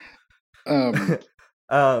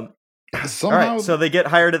 Somehow, all right, so they get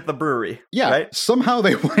hired at the brewery. Yeah, right? Somehow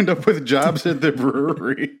they wind up with jobs at the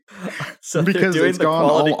brewery. So because they're doing it's the gone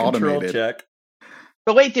quality all control automated. check.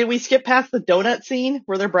 But wait, did we skip past the donut scene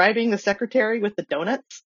where they're bribing the secretary with the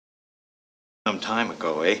donuts? Some time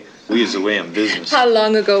ago, eh? We was away on business. How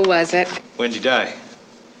long ago was it? When'd you die?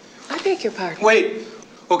 I beg your pardon. Wait.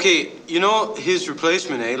 Okay, you know his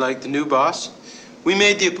replacement, eh? Like the new boss? We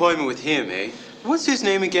made the appointment with him, eh? What's his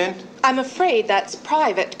name again? I'm afraid that's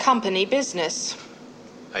private company business.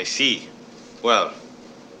 I see. Well,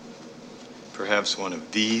 perhaps one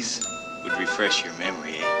of these would refresh your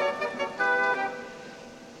memory, eh?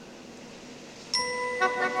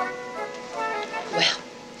 Well,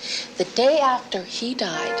 the day after he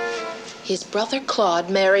died, his brother Claude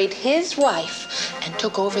married his wife and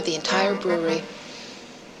took over the entire brewery.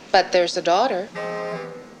 But there's a daughter.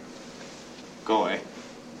 Go, eh?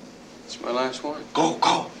 It's my last one. Go,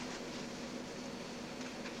 go!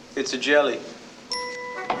 It's a jelly.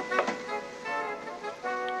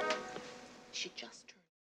 She just turned.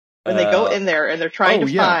 When they go in there and they're trying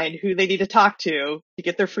to yeah. find who they need to talk to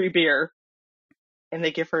get their free beer, and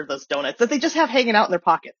they give her those donuts that they just have hanging out in their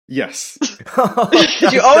pocket. Yes.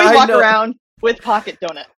 Because you always walk around with pocket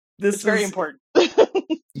donut. It's very important.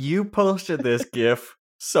 You posted this GIF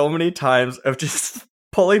so many times of just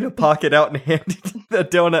pulling a pocket out and handing the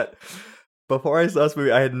donut. Before I saw this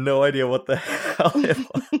movie, I had no idea what the hell it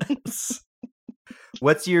was.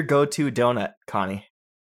 What's your go-to donut, Connie?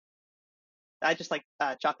 I just like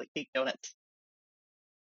chocolate cake donuts.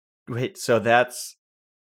 Wait, so that's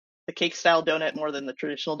The cake style donut more than the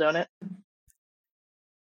traditional donut.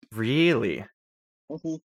 really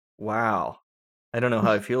Hmm wow. I don't know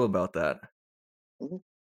how I feel about that. Mhm.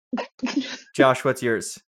 Josh, what's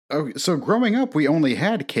yours? Oh, so growing up, we only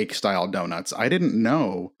had cake style donuts. I didn't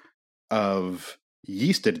know of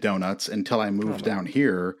yeasted donuts until I moved down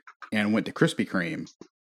here and went to Krispy Kreme.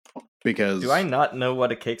 Because Do I not know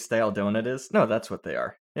what a cake style donut is? No, that's what they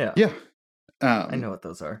are. Yeah, yeah, I know what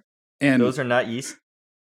those are. and Those are not yeast.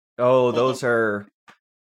 Oh, those are.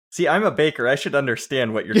 See, I'm a baker. I should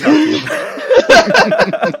understand what you're talking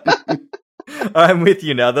about. I'm with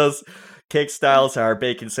you now. Those cake styles are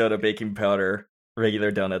baking soda, baking powder.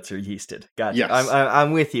 Regular donuts are yeasted. Gotcha. Yes.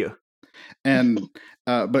 I'm with you. And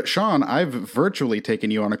but Sean, I've virtually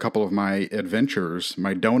taken you on a couple of my adventures,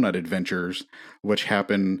 my donut adventures, which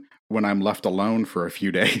happen when I'm left alone for a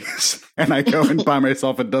few days, and I go and buy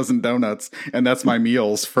myself a dozen donuts, and that's my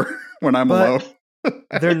meals for when I'm alone.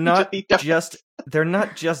 They're not eat donuts. they're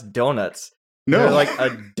not just donuts. No, They're like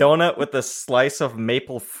a donut with a slice of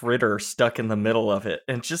maple fritter stuck in the middle of it,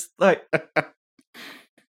 and just like,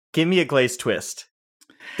 give me a glazed twist.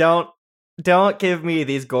 Don't give me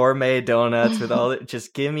these gourmet donuts with all it.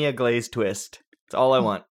 Just give me a glazed twist. That's all I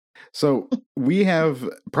want. So we have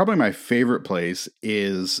probably my favorite place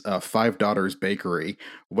is Five Daughters Bakery,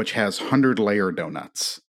 which has 100-layer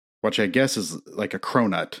donuts, which I guess is like a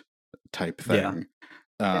cronut type thing.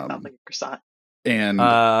 It sounds like a croissant. And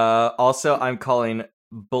Also, I'm calling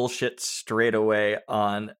bullshit straight away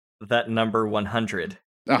on that number 100.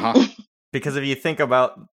 Because if you think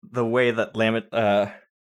about the way that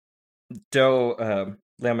dough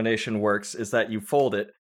lamination works, is that you fold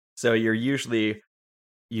it. So you're usually,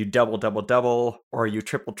 you double, or you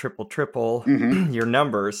triple your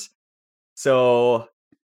numbers. So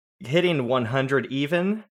hitting 100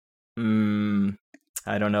 even,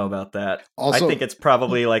 I don't know about that. Also, I think it's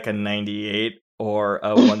probably like a 98 or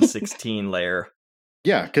a 116 layer.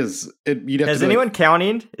 Yeah, because you'd have Is to anyone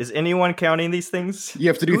counting? Is anyone counting these things? You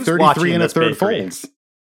have to do Who's 33 and a third bakery? folds.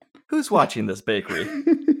 Who's watching this bakery?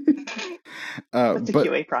 That's a but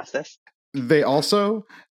QA process.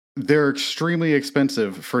 they're extremely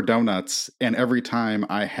expensive for donuts, and every time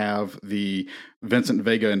I have the Vincent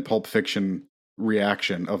Vega and Pulp Fiction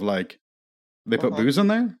reaction of like, they put booze in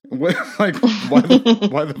there? Like, why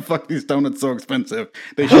the fuck these donuts so expensive?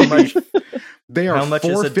 They should be. They are How much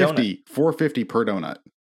is a $4.50 $4.50 per donut.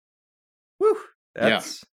 Woo!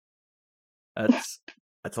 That's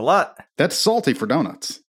a lot. That's salty for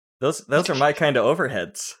donuts. Those are my kind of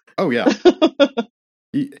overheads. Oh yeah.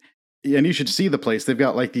 And you should see the place. They've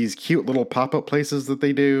got like these cute little pop-up places that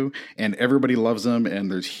they do, and everybody loves them, and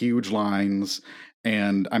there's huge lines.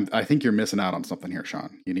 And I think you're missing out on something here,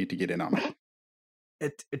 Sean. You need to get in on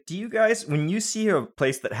it. Do you guys, when you see a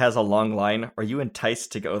place that has a long line, are you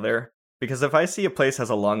enticed to go there? Because if I see a place has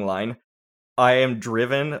a long line, I am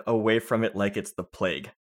driven away from it like it's the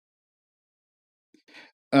plague.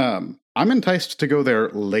 I'm enticed to go there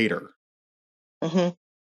later. I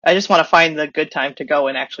just want to find the good time to go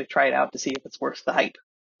and actually try it out to see if it's worth the hype.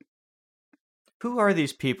 Who are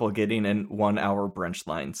these people getting in 1 hour brunch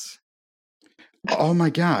lines? Oh my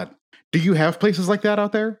god. Do you have places like that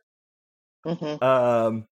out there?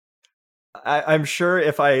 I'm sure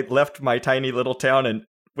if I left my tiny little town and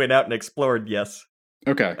went out and explored, yes.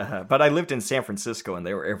 Okay. But I lived in San Francisco and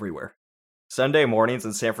they were everywhere. Sunday mornings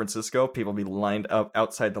in San Francisco, people be lined up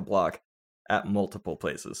outside the block at multiple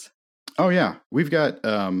places. Oh yeah. We've got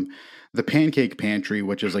the Pancake Pantry,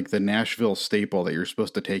 which is like the Nashville staple that you're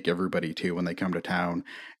supposed to take everybody to when they come to town.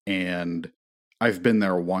 And I've been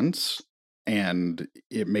there once, and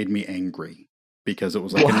it made me angry because it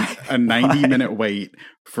was like a 90-minute wait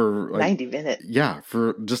for like, 90 minutes. Yeah,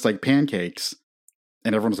 for just like pancakes.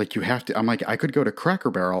 And everyone's like, you have to. I'm like, I could go to Cracker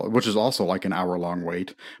Barrel, which is also like an hour-long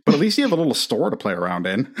wait. But at least you have a little store to play around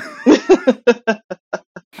in.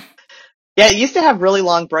 Yeah, it used to have really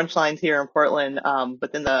long brunch lines here in Portland,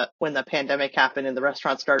 but then when the pandemic happened and the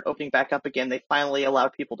restaurants started opening back up again, they finally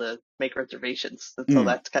allowed people to make reservations. And so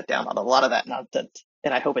that's cut down on a lot of that nonsense,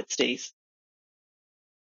 and I hope it stays.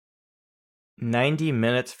 90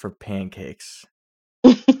 minutes for pancakes.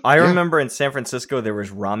 I remember in San Francisco there was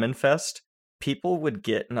Ramen Fest. People would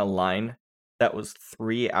get in a line that was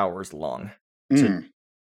 3 hours long to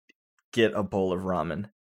get a bowl of ramen.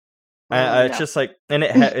 It's just like, and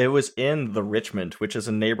it was in the Richmond, which is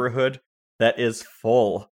a neighborhood that is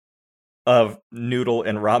full of noodle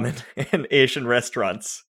and ramen and Asian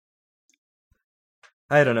restaurants.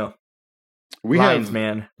 I don't know. We have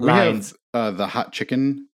the Hot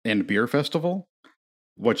Chicken and Beer Festival,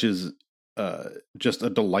 which is just a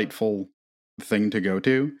delightful thing to go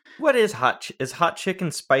to. What is is hot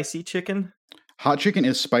chicken spicy chicken? Hot chicken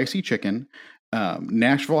is spicy chicken.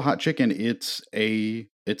 Nashville hot chicken, it's a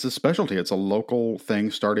specialty. It's a local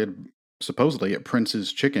thing started supposedly at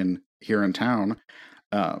Prince's Chicken here in town,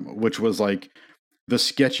 which was like the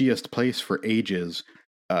sketchiest place for ages,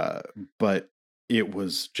 but it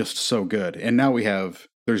was just so good. And now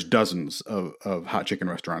there's dozens of hot chicken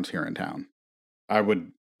restaurants here in town. I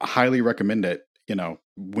would highly recommend it,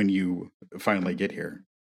 when you finally get here.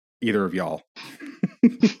 Either of y'all.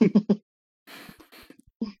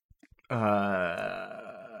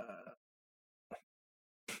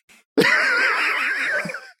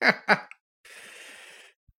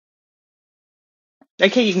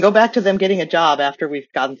 Okay, you can go back to them getting a job after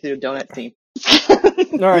we've gotten through the donut scene.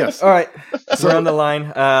 All right, Yes. all right. We're on the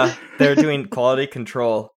line. They're doing quality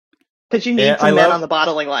control. Because you need Yeah, some men on the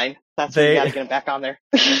bottling line. That's when you They- gotta get them back on there.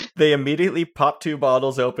 They immediately pop 2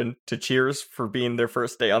 bottles open to cheers for being their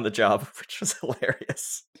first day on the job, which was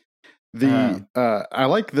hilarious. I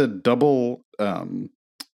like the double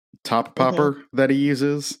top popper that he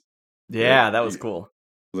uses. Yeah, that was cool.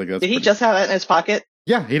 Like, that's Did he pretty- just have it in his pocket?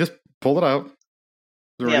 Yeah, he just pulled it out.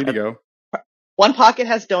 It's ready to go. One pocket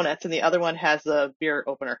has donuts and the other one has a beer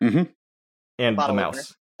opener. And the Bottle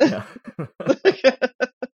mouse. Yeah.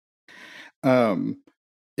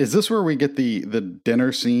 Is this where we get the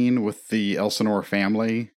dinner scene with the Elsinore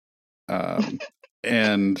family?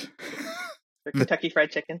 And Or Kentucky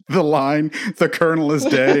Fried Chicken. the line, "The Colonel is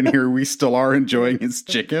dead, and here we still are enjoying his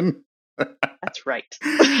chicken." That's right.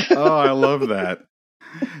 Oh, I love that.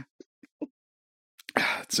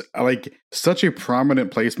 It's like such a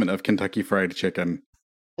prominent placement of Kentucky Fried Chicken.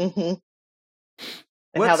 Mm-hmm.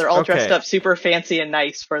 And how they're all dressed up super fancy and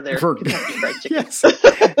nice for their Kentucky Fried Chicken. Yes.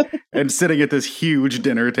 And sitting at this huge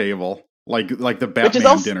dinner table, like the Batman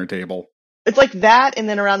also- dinner table. It's like that, and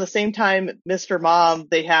then around the same time, Mr. Mom,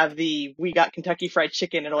 they have we got Kentucky Fried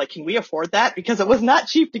Chicken, and they're like, can we afford that? Because it was not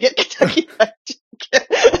cheap to get Kentucky Fried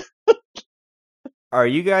Chicken. Are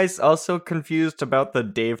you guys also confused about the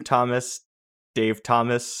Dave Thomas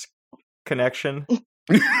connection?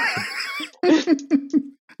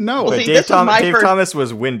 No. Well, But see, Dave this was my first- Thomas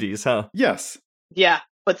was Wendy's, huh? Yes. Yeah,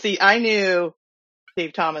 but see, I knew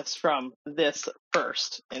Dave Thomas from this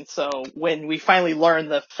first, and so when we finally learned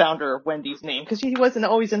the founder of Wendy's name, because he wasn't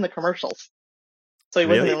always in the commercials, so he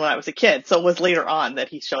wasn't Really? in when I was a kid, so it was later on that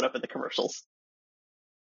he showed up in the commercials.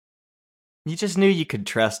 You just knew you could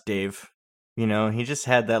trust Dave. He just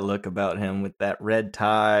had that look about him with that red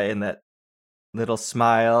tie and that little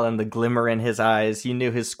smile and the glimmer in his eyes. You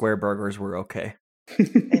knew his square burgers were okay.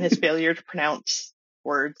 And his failure to pronounce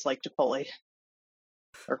words like Chipotle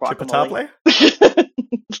or guacamole.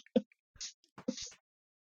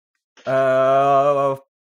 Chipotle?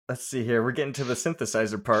 Let's see here. We're getting to the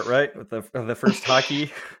synthesizer part, right? With the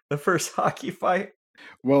first hockey fight.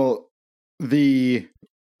 Well, we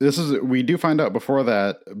do find out before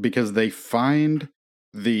that because they find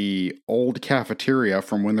the old cafeteria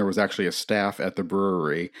from when there was actually a staff at the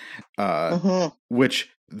brewery, which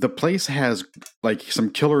the place has like some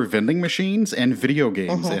killer vending machines and video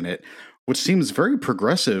games in it, which seems very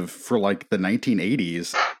progressive for like the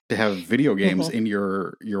 1980s to have video games in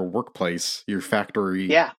your workplace, your factory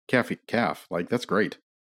calf. Like, that's great.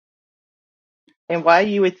 And why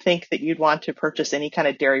you would think that you'd want to purchase any kind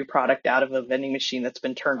of dairy product out of a vending machine that's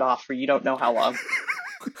been turned off for you don't know how long.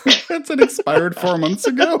 That's an expired 4 months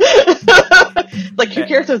ago. Like, who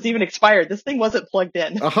cares if it's even expired? This thing wasn't plugged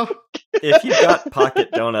in. If you've got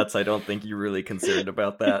pocket donuts, I don't think you're really concerned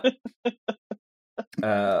about that.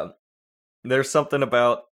 There's something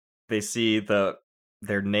about they see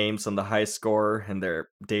their names on the high score and their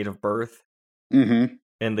date of birth in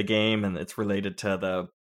the game, and it's related to the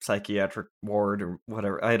psychiatric ward or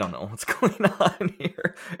whatever. I don't know what's going on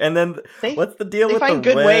here. And then what's the deal with the red? They find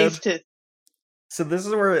good ways to. So this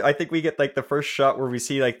is where I think we get like the first shot where we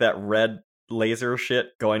see like that red laser shit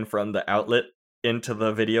going from the outlet into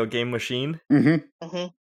the video game machine.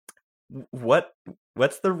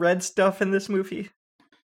 What's the red stuff in this movie?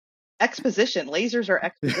 Exposition. Lasers are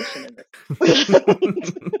exposition in this.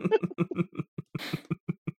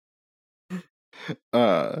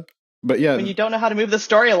 But yeah, when you don't know how to move the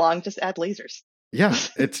story along, just add lasers. Yeah,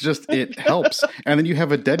 it's just, it helps. And then you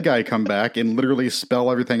have a dead guy come back and literally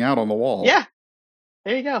spell everything out on the wall. Yeah.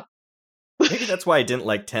 There you go. Maybe that's why I didn't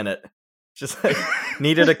like Tenet. Just like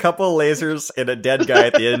needed a couple of lasers and a dead guy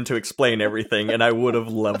at the end to explain everything, and I would have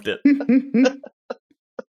loved it.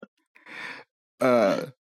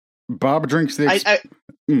 Bob drinks the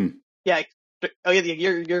Yeah. Oh yeah,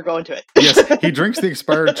 you're going to it. Yes, he drinks the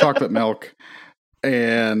expired chocolate milk,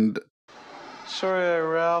 and Sorry I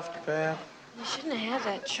Ralphed, pal. You shouldn't have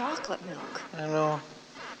had that chocolate milk. I know.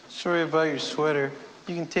 Sorry about your sweater.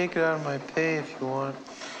 You can take it out of my pay if you want.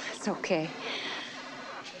 It's okay.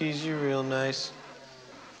 Geez, you're real nice.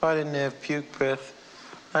 If I didn't have puke breath,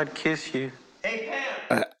 I'd kiss you.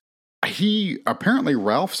 Apparently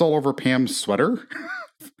Ralph's all over Pam's sweater.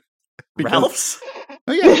 Ralph's?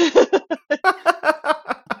 Oh yeah.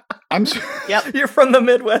 Yep. You're from the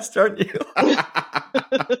Midwest, aren't you?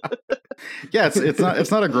 Yeah,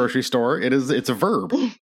 it's not a grocery store. It's a verb.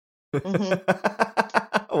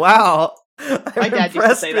 Wow. My I'm dad used to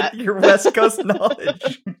impressed say with that. your West Coast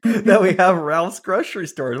knowledge that we have Ralph's grocery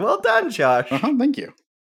stores. Well done, Josh. Thank you.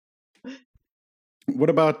 What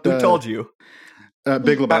about Who told you?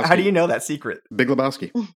 Big Lebowski? How do you know that secret? Big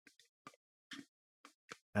Lebowski.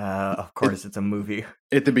 Of course, it's a movie.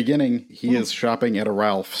 At the beginning, he is shopping at a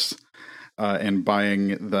Ralph's and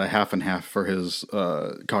buying the half and half for his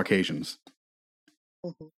Caucasians.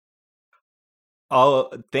 Oh,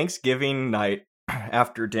 Thanksgiving night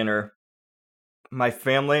after dinner, my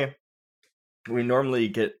family, we normally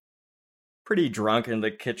get pretty drunk in the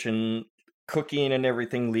kitchen, cooking and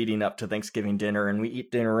everything leading up to Thanksgiving dinner, and we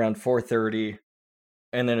eat dinner around 4:30,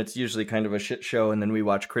 and then it's usually kind of a shit show, and then we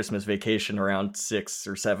watch Christmas Vacation around 6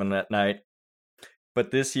 or 7 at night. But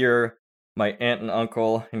this year, my aunt and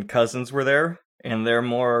uncle and cousins were there, and they're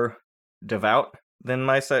more devout than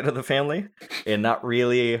my side of the family, and not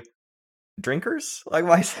really drinkers like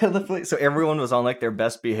my side of the family. So everyone was on like their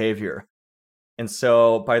best behavior. And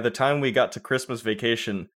so by the time we got to Christmas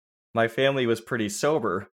Vacation, my family was pretty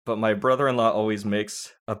sober, but my brother-in-law always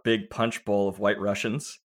makes a big punch bowl of White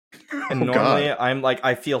Russians. And normally God. I'm like,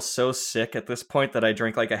 I feel so sick at this point that I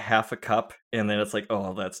drink like a half a cup, and then it's like,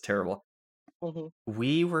 oh, that's terrible.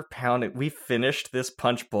 We were pounding. We finished this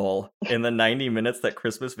punch bowl in the 90 minutes that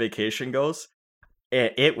Christmas Vacation goes.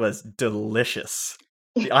 It was delicious.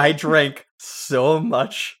 I drank so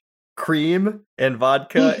much cream and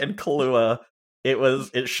vodka and Kahlua.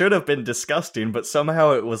 It should have been disgusting, but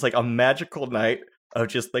somehow it was like a magical night of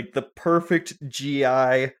just like the perfect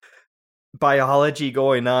GI biology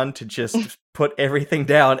going on to just put everything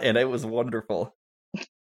down, and it was wonderful.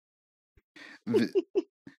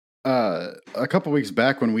 A couple weeks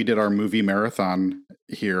back when we did our movie marathon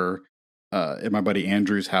here at my buddy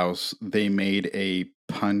Andrew's house, they made a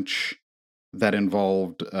punch that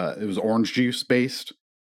involved it was orange juice based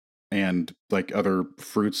and like other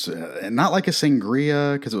fruits, and not like a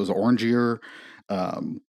sangria because it was orangier,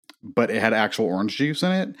 but it had actual orange juice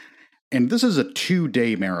in it. And this is a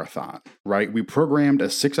 2-day marathon, right? We programmed a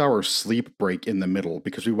 6-hour sleep break in the middle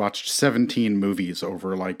because we watched 17 movies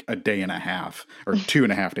over like a day and a half or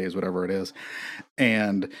 2.5 days, whatever it is.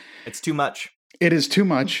 And it's too much. It is too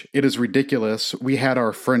much. It is ridiculous. We had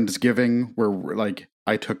our Friendsgiving where like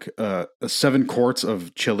I took 7 quarts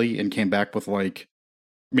of chili and came back with like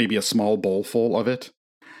maybe a small bowl full of it.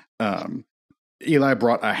 Eli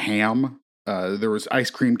brought a ham. There was ice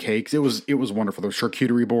cream cakes. It was wonderful. Those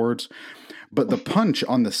charcuterie boards. But the punch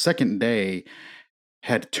on the second day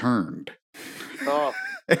had turned. Oh,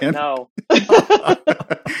 and, no.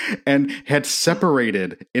 and had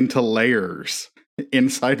separated into layers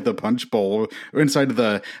inside the punch bowl, inside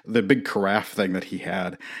the big carafe thing that he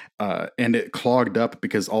had. And it clogged up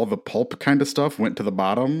because all the pulp kind of stuff went to the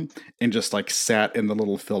bottom and just like sat in the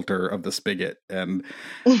little filter of the spigot. And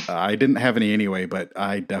I didn't have any anyway, but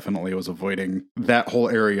I definitely was avoiding that whole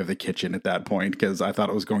area of the kitchen at that point because I thought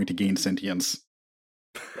it was going to gain sentience.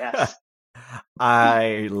 Yes.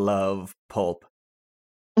 I love pulp.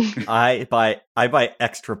 I buy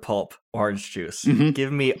extra pulp orange juice. Mm-hmm.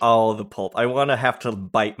 Give me all the pulp. I want to have to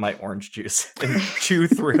bite my orange juice and chew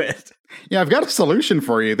through it. Yeah, I've got a solution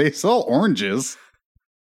for you. They sell oranges.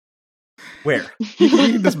 Where? You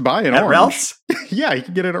can just buy an At orange. Ralph's? Yeah, you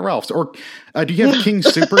can get it at Ralph's. Or do you have King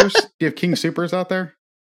Supers? Do you have King Supers out there?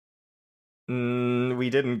 We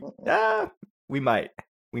didn't. We might.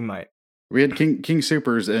 We had King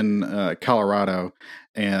Supers in Colorado,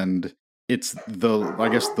 and it's the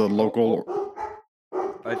local.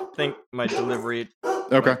 I think my delivery.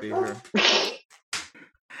 Okay. Might be here.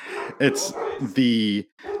 It's the,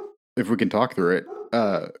 if we can talk through it,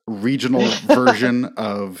 regional version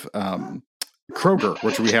of Kroger,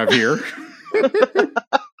 which we have here.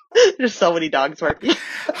 There's so many dogs barking.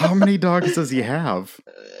 How many dogs does he have?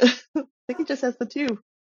 I think he just has the 2.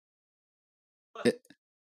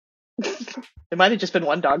 It might have just been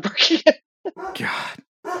one dog barking. God.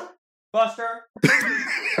 Buster.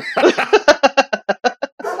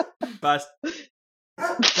 Bust.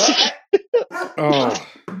 Oh.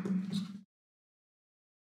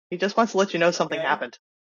 He just wants to let you know something Okay. happened.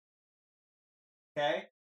 Okay.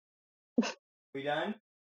 We done?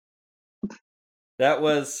 That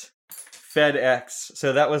was FedEx.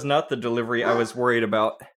 So that was not the delivery I was worried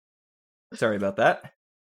about. Sorry about that.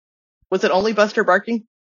 Was it only Buster barking?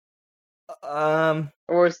 Um,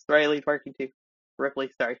 Or was Riley barking too?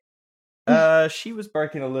 Ripley, sorry. she was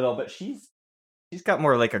barking a little, but she's got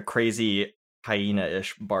more like a crazy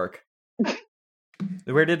hyena-ish bark.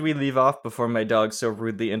 Where did we leave off before my dog so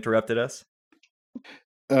rudely interrupted us?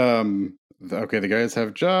 Okay, the guys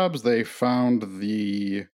have jobs. They found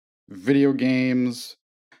the video games.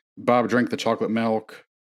 Bob drank the chocolate milk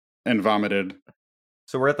and vomited.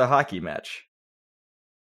 So we're at the hockey match.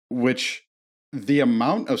 Which, the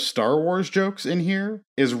amount of Star Wars jokes in here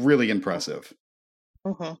is really impressive.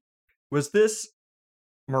 Mm-hmm. Was this...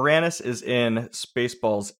 Moranis is in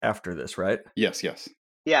Spaceballs after this, right? Yes.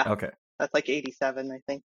 Yeah, Okay. that's like 87, I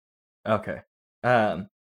think. Okay.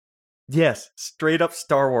 Yes, straight up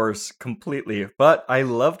Star Wars completely. But I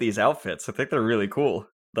love these outfits. I think they're really cool.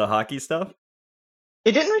 The hockey stuff.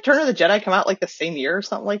 It didn't Return of the Jedi come out like the same year or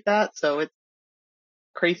something like that, so it's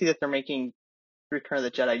crazy that they're making Return of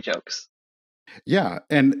the Jedi jokes. Yeah,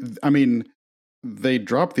 and I mean, they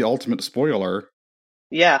dropped the ultimate spoiler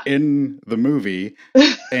Yeah. in the movie,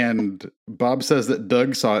 and Bob says that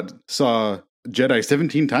Doug saw Jedi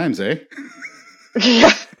 17 times, eh?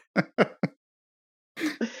 Yeah.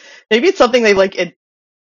 Maybe it's something they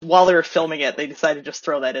while they were filming it, they decided to just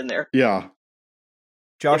throw that in there. Yeah.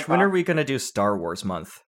 Josh, when are we going to do Star Wars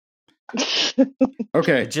month?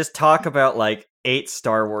 Okay. Just talk about like 8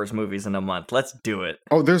 Star Wars movies in a month. Let's do it.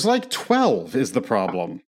 Oh, there's like 12 is the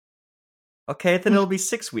problem. Okay, then it'll be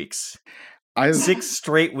 6 weeks. 6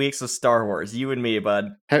 straight weeks of Star Wars. You and me,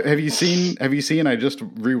 bud. Have you seen? I just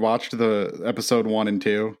rewatched the episode 1 and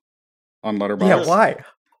 2 on Letterboxd. Yeah, why?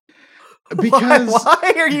 Because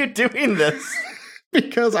why are you doing this?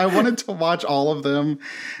 Because I wanted to watch all of them,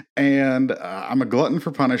 and I'm a glutton for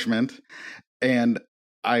punishment. And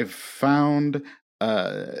I've found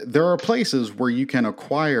there are places where you can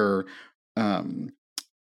acquire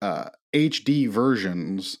HD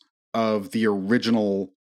versions of the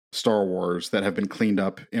original Star Wars that have been cleaned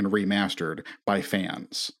up and remastered by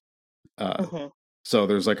fans. So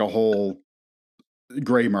there's like a whole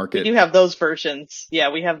gray market. You have those versions.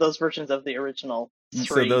 Yeah, we have those versions of the original 3.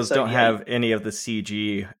 So those don't have any of the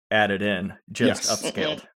CG added in, just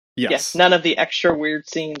upscaled. Yes. None of the extra weird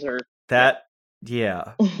scenes or that.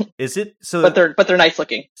 Yeah. Is it so? But they're nice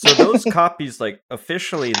looking. So those copies, like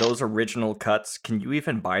officially, those original cuts, can you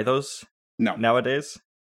even buy those? No. Nowadays?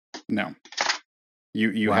 No.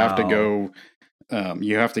 You have to go.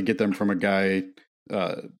 You have to get them from a guy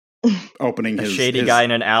opening a his shady guy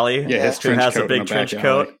in an alley. Yeah, his who trench has coat a big in trench back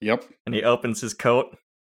coat. alley. Yep. And he opens his coat.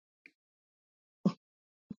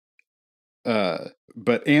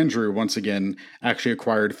 But Andrew once again actually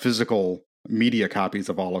acquired physical media copies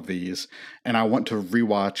of all of these, and I want to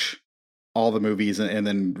rewatch all the movies and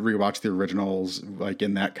then rewatch the originals like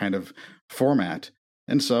in that kind of format.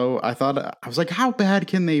 And so I was like, how bad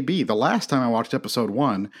can they be? The last time I watched episode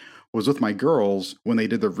 1 was with my girls when they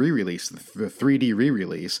did the re-release, the 3D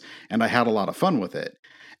re-release, and I had a lot of fun with it.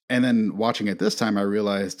 And then watching it this time, I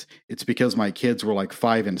realized it's because my kids were like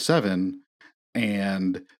 5 and 7,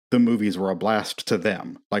 and the movies were a blast to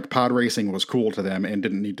them. Like pod racing was cool to them and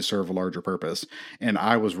didn't need to serve a larger purpose. And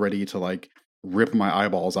I was ready to like rip my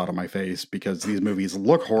eyeballs out of my face because these movies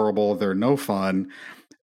look horrible. They're no fun.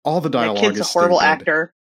 All the dialogue is My kid's a horrible stupid.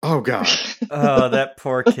 actor. Oh God. Oh, that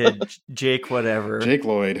poor kid, Jake whatever. Jake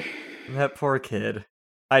Lloyd. That poor kid.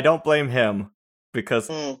 I don't blame him because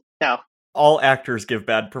no. All actors give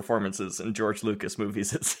bad performances in George Lucas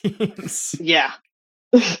movies, it seems. Yeah.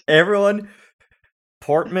 Everyone,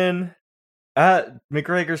 Portman,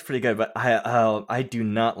 McGregor's pretty good, but I do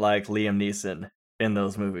not like Liam Neeson in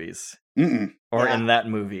those movies. Or in that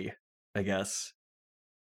movie, I guess.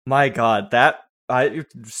 My God,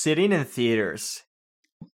 sitting in theaters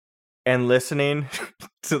and listening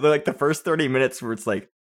to the first 30 minutes where it's like,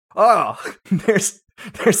 oh, there's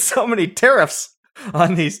so many tariffs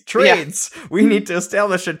on these trades. Yeah. We need to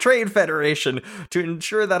establish a trade federation to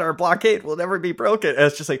ensure that our blockade will never be broken. And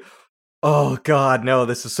it's just like, oh God, no,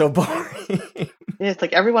 this is so boring. It's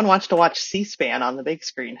like everyone wants to watch C-SPAN on the big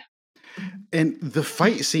screen. And the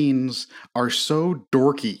fight scenes are so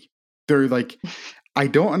dorky. They're like, I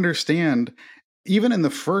don't understand. Even in the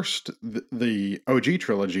first, the OG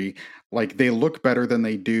trilogy, like they look better than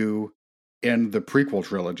they do in the prequel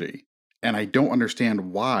trilogy. And I don't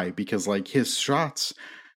understand why, because like his shots,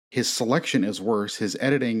 his selection is worse, his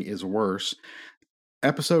editing is worse.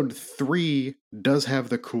 Episode 3 does have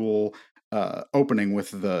the cool opening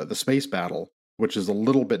with the space battle, which is a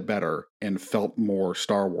little bit better and felt more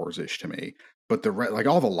Star Wars-ish to me. but like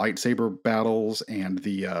all the lightsaber battles and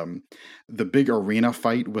the big arena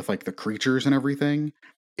fight with like the creatures and everything,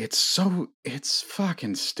 it's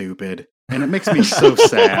fucking stupid, and it makes me so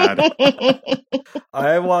sad.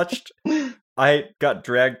 I got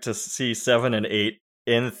dragged to see 7 and 8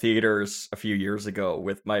 in theaters a few years ago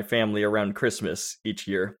with my family around Christmas each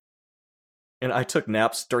year. And I took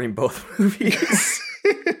naps during both movies.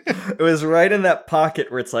 It was right in that pocket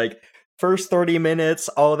where it's like, first 30 minutes,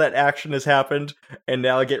 all that action has happened, and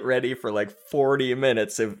now get ready for like 40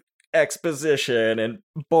 minutes of exposition and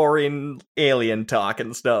boring alien talk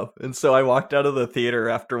and stuff. And so I walked out of the theater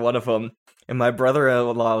after one of them, and my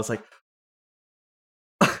brother-in-law was like,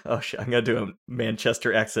 oh shit, I'm gonna do a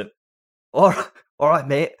Manchester accent. All right,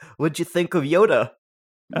 mate, what'd you think of Yoda?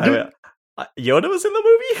 Yoda was in the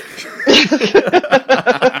movie?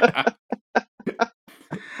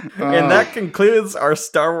 And that concludes our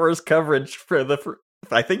Star Wars coverage for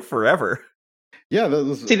I think forever.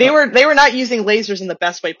 Yeah. See, they were not using lasers in the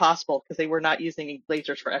best way possible, because they were not using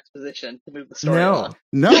lasers for exposition to move the story along.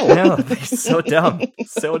 No, they're so dumb.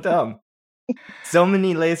 So dumb. So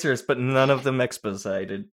many lasers, but none of them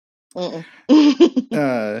exposited.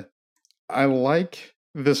 I like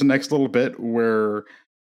this next little bit where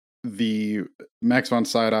the Max von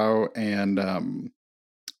Sydow and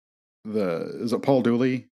is it Paul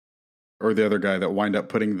Dooley or the other guy that wind up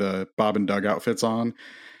putting the Bob and Doug outfits on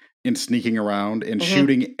and sneaking around and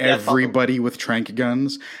shooting everybody with trank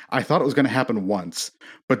guns. I thought it was going to happen once,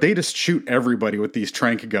 but they just shoot everybody with these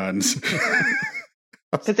trank guns.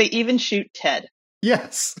 Because they even shoot Ted.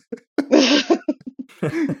 Yes.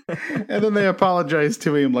 And then they apologize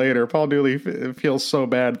to him later. Paul Dooley feels so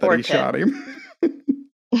bad that he shot him.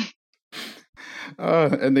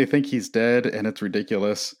 And they think he's dead, and it's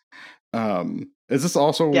ridiculous. Is this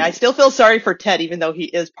also... Yeah, I still feel sorry for Ted, even though he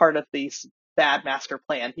is part of this bad master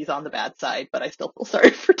plan. He's on the bad side, but I still feel sorry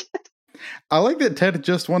for Ted. I like that Ted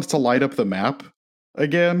just wants to light up the map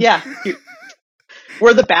again. Yeah.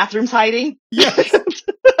 Where the bathroom's hiding. Yes.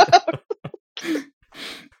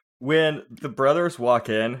 When the brothers walk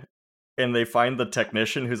in and they find the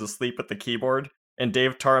technician who's asleep at the keyboard, and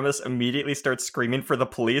Dave Tarmas immediately starts screaming for the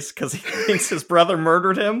police because he thinks his brother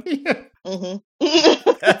murdered him. Yeah.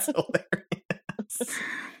 That's hilarious.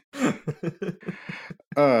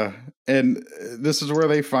 And this is where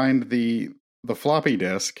they find the floppy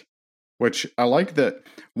disk, which I like that.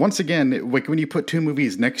 Once again, like when you put two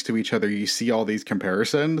movies next to each other, you see all these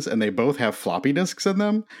comparisons, and they both have floppy disks in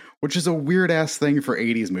them, which is a weird ass thing for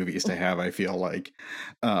 80s movies to have, I feel like.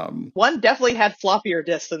 One definitely had floppier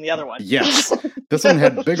disks than the other one. Yes. This one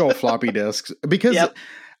had big old floppy disks. Because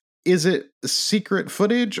is it secret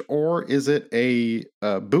footage, or is it a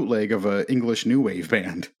bootleg of an English new wave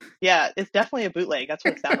band? Yeah, it's definitely a bootleg. That's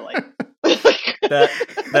what it sounded like.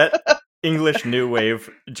 that English new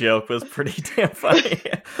wave joke was pretty damn funny.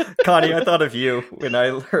 Connie, I thought of you when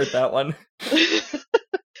I heard that one.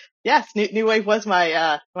 Yes, new wave was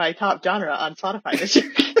my my top genre on Spotify this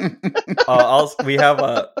year. We have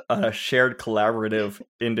a shared collaborative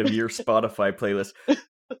end of year Spotify playlist.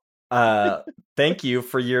 Thank you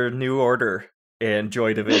for your new order and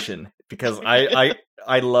Joy Division, because I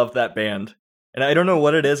love that band, and I don't know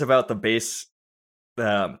what it is about the bass.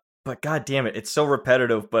 But god damn it, it's so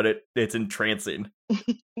repetitive, but it's entrancing.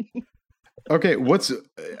 Okay,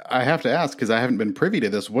 I have to ask, because I haven't been privy to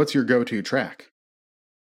this, what's your go-to track?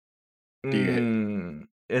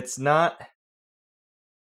 It's not...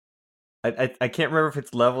 I can't remember if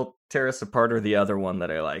it's Level Tear Us Apart or the other one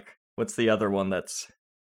that I like. What's the other one that's...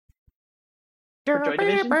 For Joy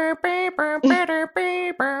Division?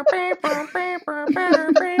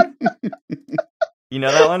 You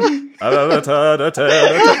know that one?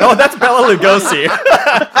 Oh, that's Bela Lugosi.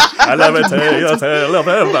 I love it.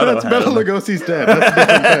 That's Bela Lugosi's dead. That's a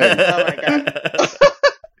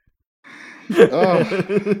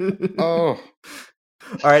different thing. Oh.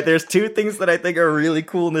 All right, there's two things that I think are really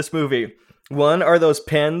cool in this movie. One are those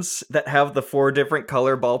pens that have the 4 different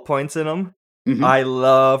color ballpoints in them. Mm-hmm. I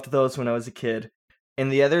loved those when I was a kid.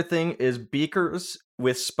 And the other thing is beakers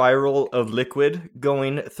with spiral of liquid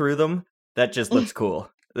going through them. That just looks cool.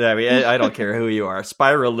 I mean, I don't care who you are.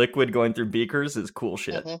 Spiral liquid going through beakers is cool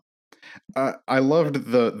shit. I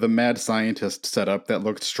loved the mad scientist setup that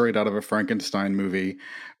looked straight out of a Frankenstein movie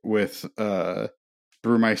with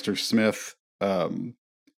Brewmeister Smith,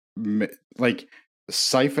 like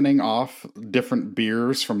siphoning off different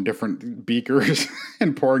beers from different beakers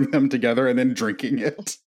and pouring them together and then drinking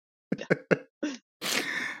it.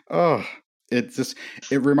 Oh. It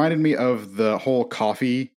reminded me of the whole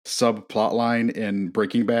coffee subplot line in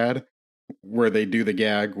Breaking Bad, where they do the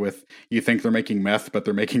gag with, you think they're making meth, but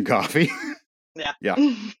they're making coffee. Yeah. Yeah.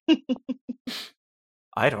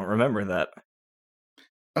 I don't remember that.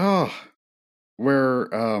 Oh, where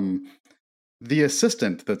the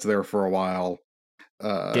assistant that's there for a while,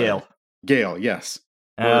 Gail. Gail, yes.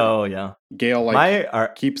 Oh, yeah. Gail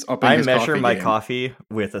keeps upping I his measure coffee my game. coffee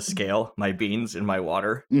with a scale, my beans and my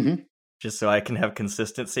water, just so I can have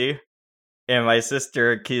consistency. And my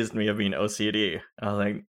sister accused me of being OCD. I was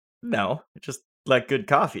like, no, just like good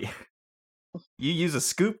coffee. You use a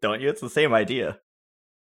scoop, don't you? It's the same idea.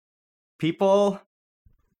 People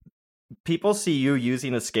see you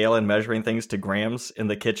using a scale and measuring things to grams in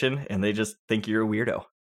the kitchen, and they just think you're a weirdo.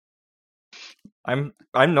 I'm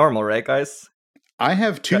normal, right, guys? I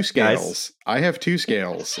have two scales. Guys. I have two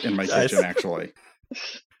scales in my Guys. kitchen, actually.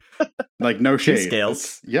 Like, no shade. Two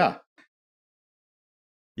scales. Yeah.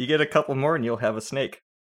 You get a couple more and you'll have a snake.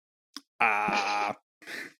 That's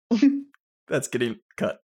getting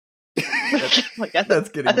cut. That's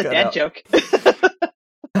getting a cut dad out. joke.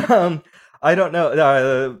 I don't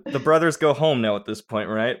know. The brothers go home now at this point,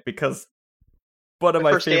 right? Because one of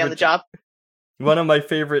my First day on the job. One of my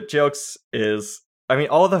favorite jokes is, I mean,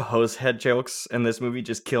 all the Hosehead jokes in this movie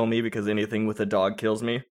just kill me because anything with a dog kills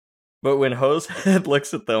me. But when Hosehead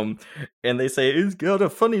looks at them and they say, he's got a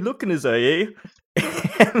funny look in his eye, eh?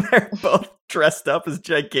 And they're both dressed up as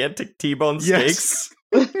gigantic T-bone steaks.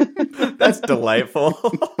 That's delightful.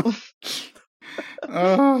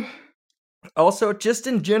 Also, just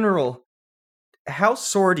in general, how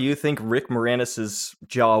sore do you think Rick Moranis'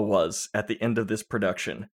 jaw was at the end of this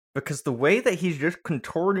production? Because the way that he's just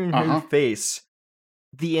contorting his face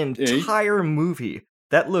the entire movie,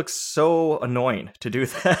 that looks so annoying to do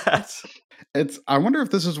that. I wonder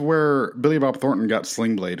if this is where Billy Bob Thornton got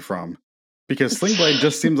Sling Blade from. Because Sling Blade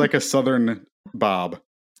just seems like a southern Bob.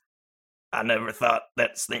 I never thought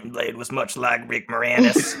that Sling Blade was much like Rick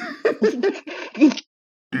Moranis.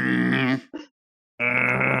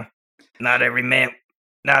 Not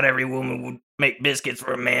every woman would make biscuits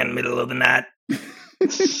for a man in the middle of the night.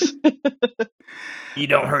 You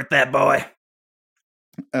don't hurt that boy.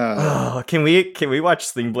 Can we watch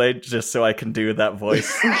Sling Blade just so I can do that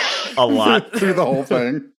voice a lot through the whole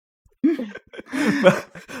thing?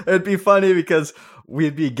 It'd be funny because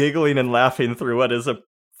we'd be giggling and laughing through what is a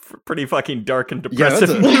pretty fucking dark and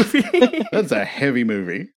depressive movie. That's a heavy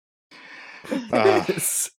movie.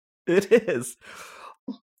 It is.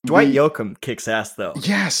 Dwight Yoakam kicks ass, though.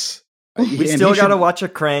 Yes. We still gotta watch a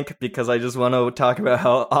Crank because I just want to talk about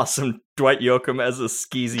how awesome Dwight Yoakam as a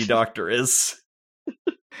skeezy doctor is.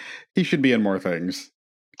 He should be in more things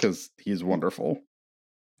because he's wonderful.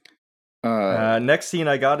 Next scene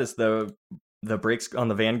I got is the brakes on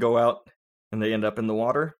the van go out and they end up in the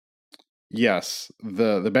water. Yes,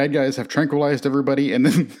 the bad guys have tranquilized everybody, and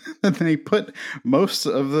then they put most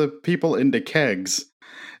of the people into kegs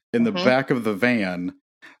in the back of the van,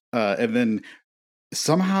 and then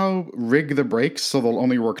somehow rig the brakes so they'll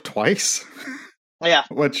only work twice. Yeah,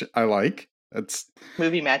 which I like. That's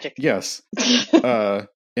movie magic. Yes, and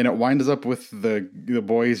it winds up with the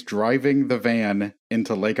boys driving the van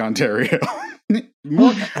into Lake Ontario.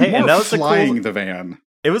 more and that was flying the van.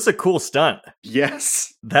 It was a cool stunt.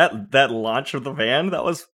 Yes. That launch of the van, that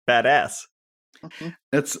was badass.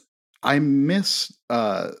 I miss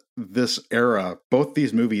this era. Both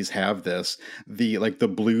these movies have this.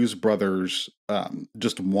 The Blues Brothers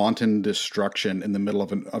just wanton destruction in the middle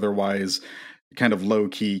of an otherwise kind of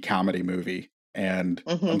low-key comedy movie. And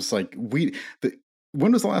I'm just like,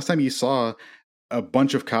 when was the last time you saw a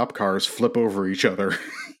bunch of cop cars flip over each other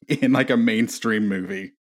in like a mainstream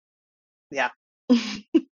movie? Yeah.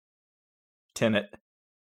 Tenet.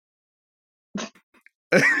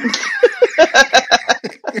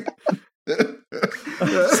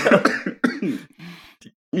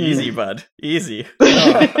 Easy, bud. Easy.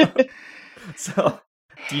 So,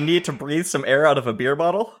 do you need to breathe some air out of a beer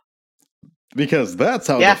bottle? Because that's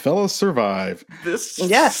how the fellas survive. This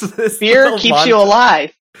beer keeps you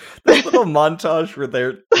alive. This little montage where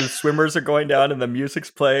the swimmers are going down and the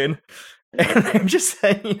music's playing, and they're just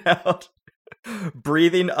hanging out,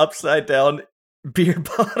 breathing upside down beer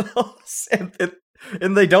bottles,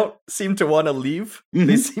 and they don't seem to want to leave.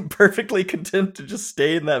 They seem perfectly content to just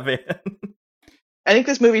stay in that van. I think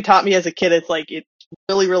this movie taught me as a kid, it's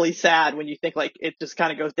really, really sad when you think it just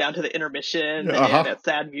kind of goes down to the intermission and that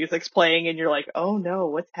sad music's playing and you're like, oh no,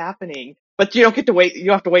 what's happening? But you don't get to wait,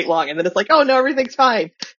 you have to wait long, and then it's like, oh no, everything's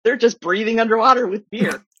fine. They're just breathing underwater with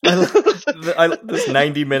beer. This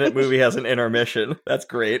 90-minute movie has an intermission. That's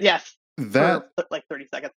great. Yes. That for 30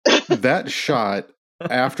 seconds. That shot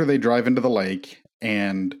after they drive into the lake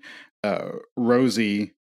and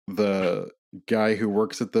Rosie, the guy who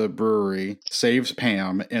works at the brewery saves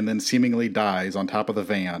Pam and then seemingly dies on top of the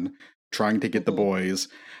van trying to get the boys.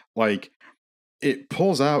 Like, it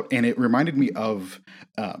pulls out, and it reminded me of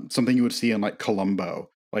something you would see in like Columbo,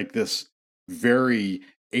 like this very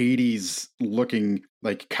 80s looking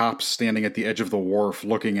like cops standing at the edge of the wharf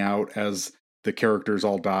looking out as the characters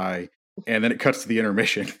all die. And then it cuts to the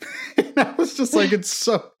intermission. And I was just like, it's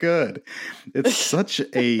so good. It's such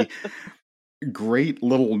a great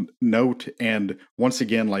little note. And once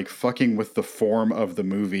again, like fucking with the form of the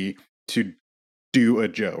movie to do a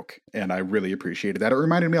joke. And I really appreciated that. It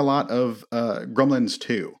reminded me a lot of Gremlins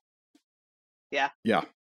 2. Yeah. Yeah.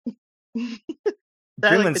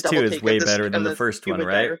 Gremlins 2 is way better than the first one,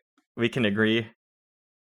 right? Better. We can agree.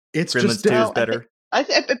 It's Gremlins just 2 is better.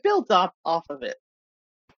 It builds off of it.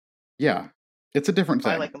 Yeah, it's a different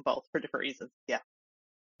thing. I like them both for different reasons. Yeah.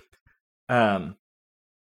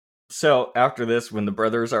 So after this, when the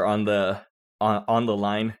brothers are on the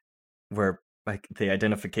line, where like the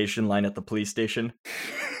identification line at the police station,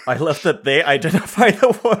 I love that they identify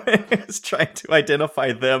the woman as trying to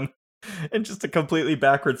identify them in just a completely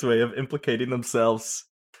backwards way of implicating themselves.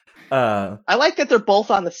 I like that they're both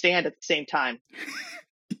on the stand at the same time.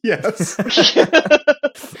 Yes.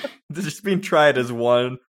 They're just being tried as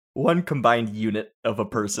one combined unit of a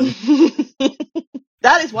person.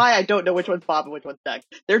 That is why I don't know which one's Bob and which one's Doug.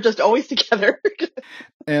 They're just always together.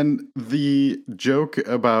 And the joke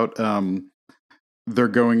about they're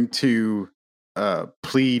going to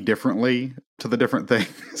plead differently to the different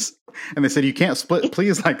things. And they said, you can't split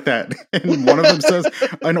pleas like that. And one of them says,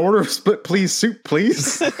 an order of split please soup,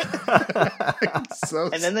 please. So,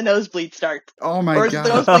 and then the nosebleed starts. Oh my God. Or the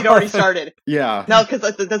nosebleed already started. Yeah. No,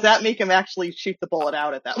 because does that make him actually shoot the bullet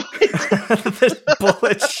out at that point? The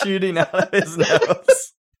bullet shooting out of his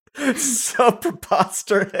nose. So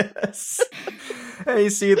preposterous. And you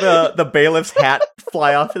see the bailiff's hat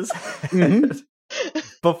fly off his head. Mm-hmm.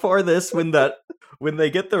 Before this, when they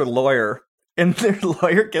get their lawyer, and their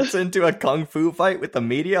lawyer gets into a kung fu fight with the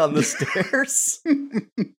media on the stairs.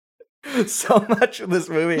 So much of this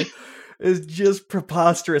movie is just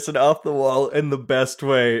preposterous and off the wall in the best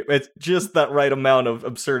way. It's just that right amount of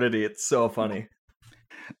absurdity. It's so funny.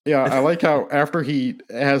 Yeah, I like how after he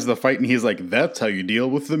has the fight and he's like, that's how you deal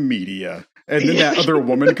with the media. And then that other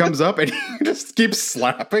woman comes up and he just keeps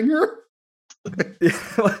slapping her.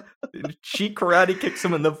 She karate kicks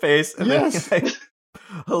him in the face and yes. then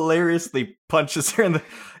hilariously punches her in the...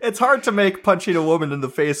 It's hard to make punching a woman in the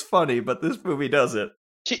face funny, but this movie does it.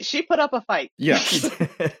 She put up a fight. Yes.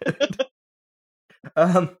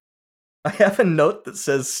 I have a note that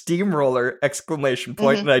says steamroller !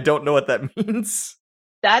 And I don't know what that means.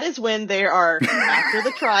 That is when they are, after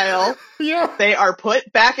the trial, yeah. They are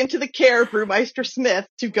put back into the care of Brewmeister Smith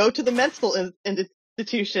to go to the mental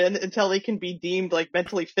institution until they can be deemed like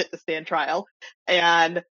mentally fit to stand trial.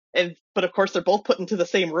 But of course they're both put into the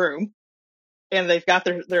same room. And they've got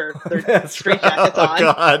their straight jackets on.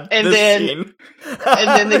 God, and then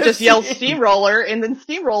they just yell steamroller, and then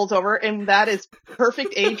steamrolls over, and that is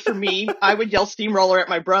perfect age for me. I would yell steamroller at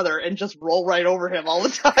my brother and just roll right over him all the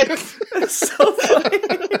time. It's so funny.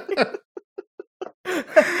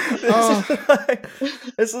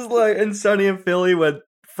 This is like in Sunny in Philly when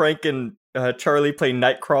Frank and Charlie play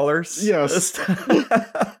Nightcrawlers. Yes.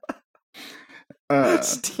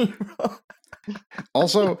 Steamroller.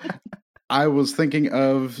 Also, I was thinking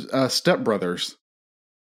of Step Brothers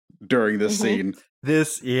during this scene.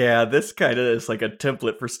 This kind of is like a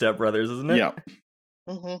template for Step Brothers, isn't it? Yeah.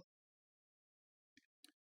 Mm-hmm.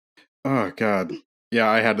 Oh, God. Yeah,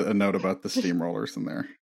 I had a note about the steamrollers in there.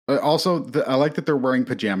 Also, I like that they're wearing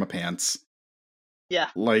pajama pants. Yeah.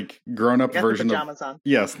 Like, grown-up version pajamas of... on.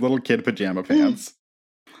 Yes, little kid pajama pants.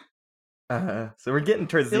 So we're getting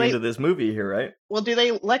towards the end of this movie here, right? Well, do they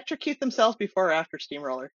electrocute themselves before or after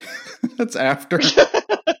Steamroller? That's after. They're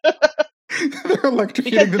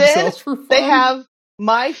electrocuting themselves for fun. They have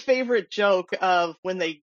my favorite joke of when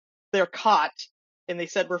they're caught and they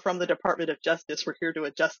said, we're from the Department of Justice, we're here to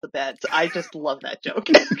adjust the beds. I just love that joke.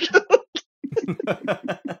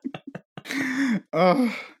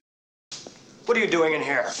 What are you doing in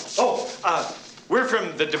here? We're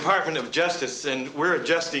from the Department of Justice, and we're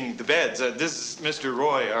adjusting the beds. This is Mr.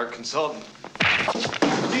 Roy, our consultant.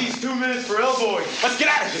 Please, 2 minutes for elbowing. Let's get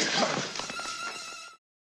out of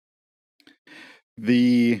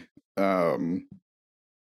here.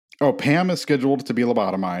 Pam is scheduled to be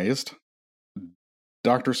lobotomized.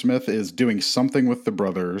 Dr. Smith is doing something with the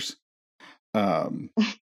brothers. And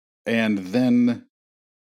then,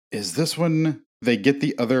 is this when they get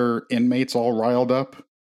the other inmates all riled up?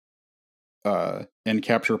 And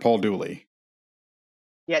capture Paul Dooley.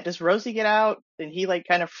 does Rosie get out? And he like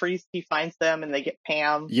kind of frees, he finds them and they get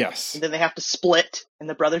Pam. Yes. And then they have to split and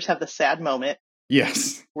the brothers have the sad moment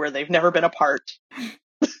Yes. where they've never been apart.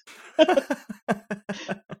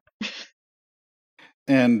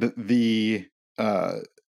 And the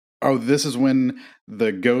this is when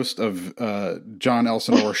the ghost of John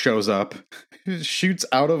Elsinore shows up, shoots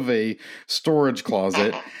out of a storage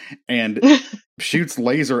closet, and shoots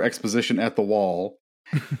laser exposition at the wall,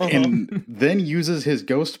 and then uses his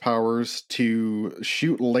ghost powers to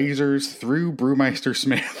shoot lasers through Brewmeister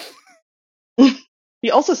Smith.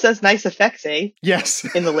 He also says nice effects, Yes.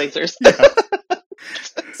 in the lasers.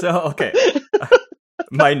 So, okay.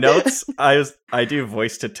 My notes, I do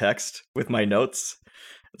voice to text with my notes,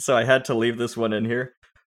 so I had to leave this one in here.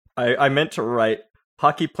 I meant to write,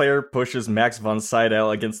 hockey player pushes Max von Sydow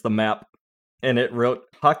against the map, and it wrote,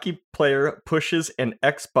 hockey player pushes an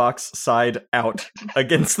Xbox side out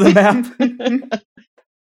against the map.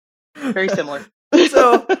 Very similar.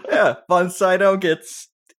 So, yeah, von Sydow gets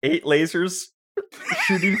 8 lasers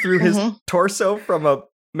shooting through his torso from a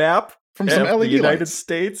map From some of LED the United lights.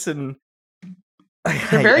 States, and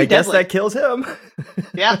very I guess deadly. that kills him.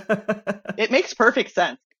 Yeah. It makes perfect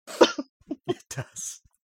sense. It does.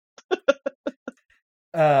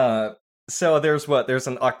 So there's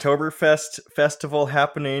an Oktoberfest festival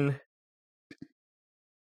happening,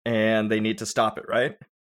 and they need to stop it, right?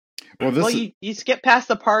 Well, this Well, you skip past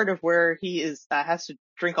the part of where he is has to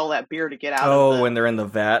drink all that beer to get out Oh, of when they're in the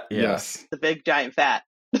vat? Yeah. yes. the big giant vat.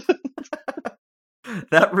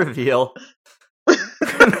 That reveal.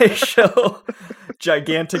 They show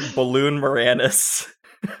gigantic balloon Moranis.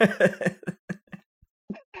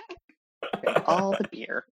 All the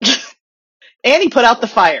beer. And he put out the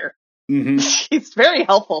fire. hmm He's very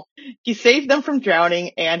helpful. He saved them from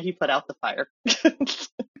drowning and he put out the fire.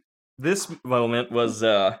 This moment was,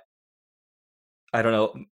 I don't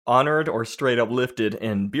know, honored or straight up lifted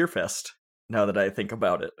in Beerfest, now that I think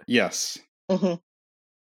about it. Yes. Mhm.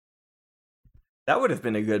 That would have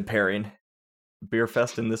been a good pairing.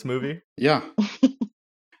 Beerfest in this movie. Yeah.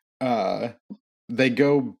 They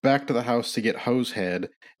go back to the house to get Hosehead,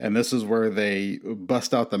 and this is where they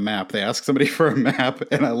bust out the map. They ask somebody for a map,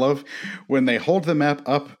 and I love when they hold the map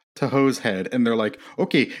up to Hosehead, and they're like,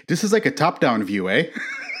 okay, this is like a top-down view, eh?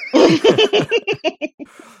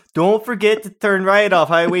 Don't forget to turn right off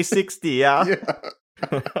Highway 60, yeah?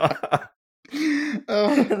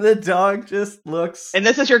 The dog just looks... And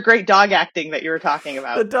this is your great dog acting that you were talking The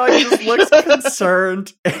about. dog just looks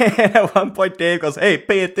concerned. And at one point, Dave goes, hey,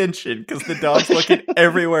 pay attention, because the dog's looking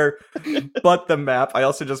everywhere but the map. I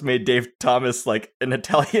also just made Dave Thomas like an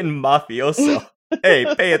Italian mafioso.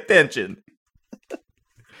 Hey, pay attention.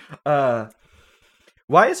 Why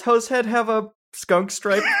does Hosehead have a skunk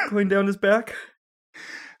stripe going down his back?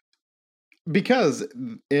 Because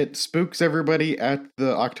it spooks everybody at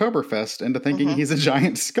the Oktoberfest into thinking Mhm. he's a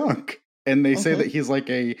giant skunk. And they say Mhm. that he's like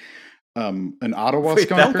an Ottawa Wait,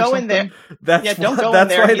 skunk Don't or go something. in there. That's Yeah, don't go in that's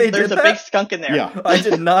there. why they There's did a big that? skunk in there. Yeah. I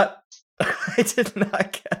did not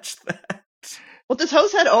catch that. Well, does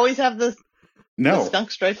Hosehead always have the No. skunk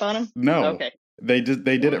stripe on him? No. Okay. They did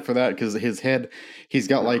it for that because his head, he's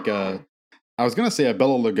got like I was going to say a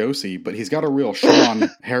Bela Lugosi, but he's got a real Sean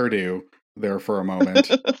hairdo there for a moment.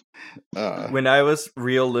 When I was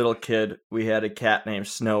real little kid, we had a cat named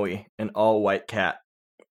Snowy, an all-white cat.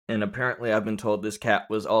 And apparently I've been told this cat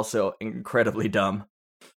was also incredibly dumb.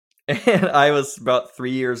 And I was about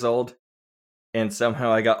 3 years old, and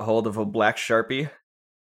somehow I got hold of a black Sharpie.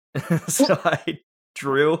 So I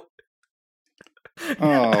drew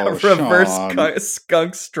a reverse Sean.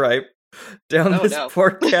 skunk stripe down Oh, this no.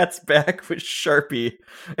 poor cat's back with Sharpie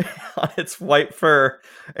on its white fur.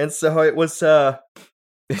 And so it was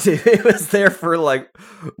it was there for like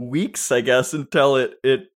weeks, I guess, until it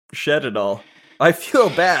shed it all. I feel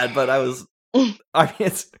bad, but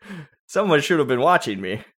someone should have been watching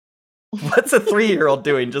me. What's a 3-year-old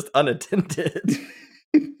doing just unattended?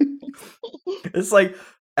 It's like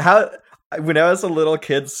when I was a little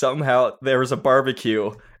kid, somehow there was a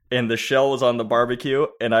barbecue and the shell was on the barbecue,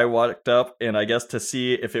 and I walked up and I guess to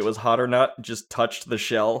see if it was hot or not, just touched the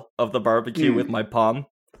shell of the barbecue with my palm.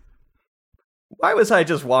 Why was I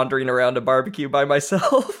just wandering around a barbecue by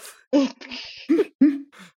myself?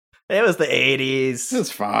 It was the 80s.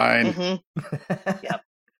 It's fine. Mhm.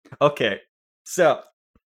 Okay, so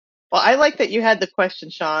Well, I like that you had the question,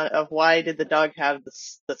 Sean, of why did the dog have the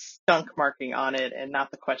skunk marking on it, and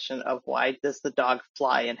not the question of why does the dog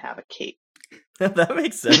fly and have a cape. that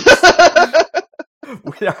makes sense.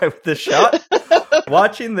 The shot,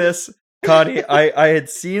 watching this, Connie, I had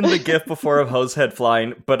seen the GIF before of Hosehead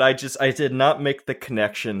flying, but I did not make the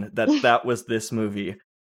connection that was this movie.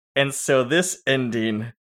 And so this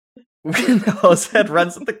ending, when Househead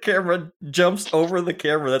runs at the camera, jumps over the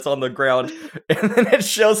camera that's on the ground, and then it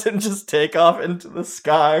shows him just take off into the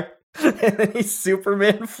sky. And then he's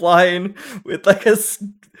Superman flying with like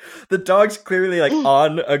the dog's clearly like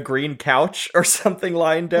on a green couch or something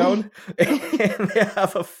lying down, and they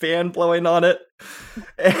have a fan blowing on it.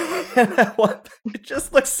 And it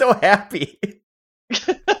just looks so happy.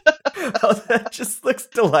 That just looks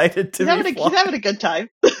delighted to be He's having a good time.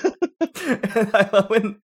 And I love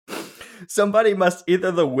when somebody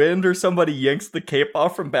either the wind or somebody yanks the cape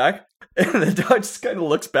off from back, and the dog just kind of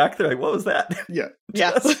looks back. They're like, "What was that?" Yeah.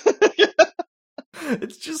 Yeah.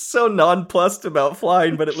 It's just so nonplussed about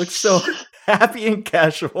flying, but it looks so happy and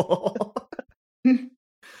casual. I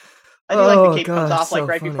do like the cape comes off like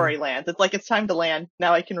right before he lands. It's like it's time to land.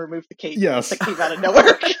 Now I can remove the cape. Yes. That came out of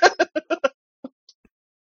nowhere.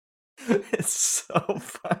 It's so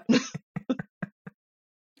funny.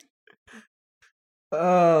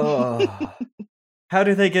 Oh. How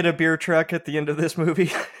do they get a beer truck at the end of this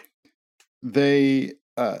movie? They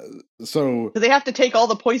so they have to take all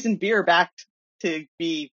the poisoned beer back to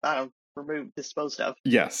be removed, disposed of.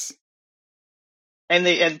 Yes.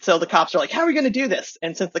 And so the cops are like, how are we going to do this?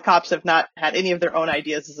 And since the cops have not had any of their own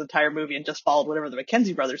ideas this entire movie and just followed whatever the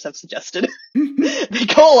Mackenzie brothers have suggested, they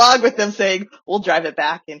go along with them saying, we'll drive it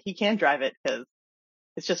back, and he can drive it because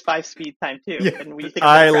it's just 5-speed time 2. Yeah. And when you think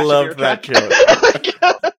I about love that truck,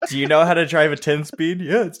 joke. Do you know how to drive a 10-speed?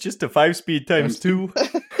 Yeah, it's just a 5-speed times 2.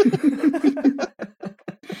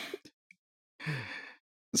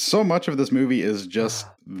 So much of this movie is just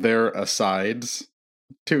their asides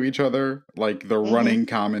to each other, like the running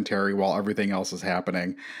commentary while everything else is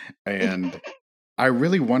happening. And I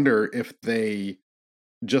really wonder if they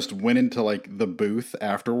just went into like the booth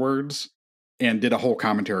afterwards and did a whole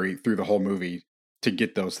commentary through the whole movie to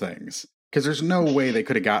get those things. Because there's no way they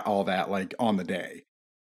could have got all that like on the day.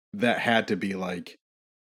 That had to be like,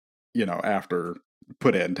 after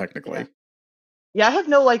put in technically. Yeah,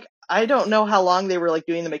 I don't know how long they were like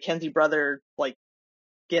doing the Mackenzie brother like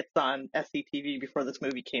skits on SCTV before this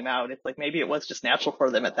movie came out. It's like maybe it was just natural for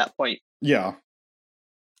them at that point. Yeah.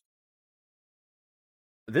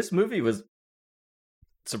 This movie was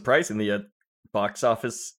surprisingly a box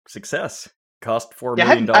office success. Cost $4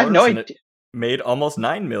 million. I have no and idea. It made almost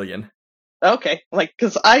 $9 million. Okay, like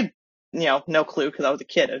because I, no clue because I was a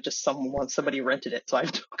kid. I just somebody rented it, so I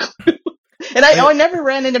have no clue. And I never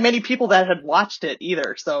ran into many people that had watched it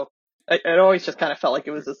either. So it always just kind of felt like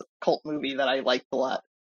it was this cult movie that I liked a lot.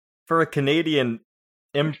 For a Canadian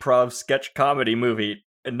improv sketch comedy movie,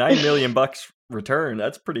 $9 million return.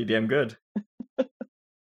 That's pretty damn good.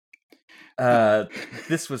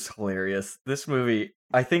 This was hilarious. This movie,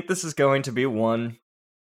 I think this is going to be one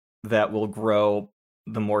that will grow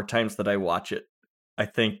the more times that I watch it. I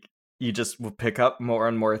think you just will pick up more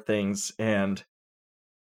and more things, and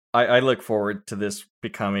I look forward to this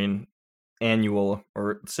becoming annual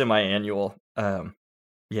or semi-annual.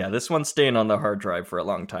 Yeah, this one's staying on the hard drive for a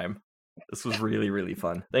long time. This was really, really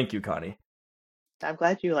fun. Thank you, Connie. I'm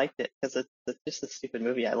glad you liked it, because it's just a stupid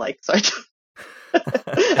movie I like, so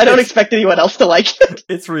I don't expect anyone else to like it.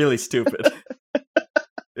 It's really stupid.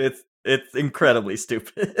 It's incredibly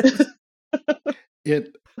stupid.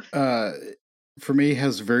 It, for me,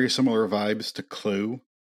 has very similar vibes to Clue,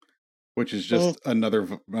 which is just another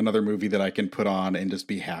movie that I can put on and just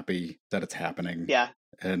be happy that it's happening. Yeah.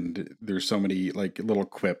 And there's so many like little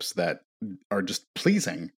quips that are just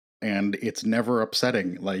pleasing, and it's never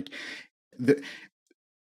upsetting. Like,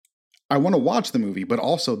 I want to watch the movie, but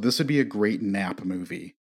also this would be a great nap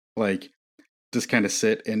movie. Like, just kind of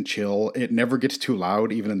sit and chill. It never gets too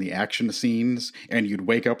loud, even in the action scenes. And you'd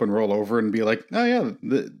wake up and roll over and be like, "Oh yeah,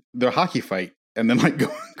 the hockey fight," and then like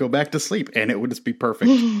go back to sleep, and it would just be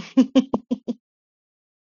perfect.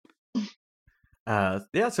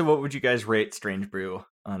 Yeah. So, what would you guys rate Strange Brew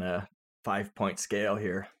on a 5-point scale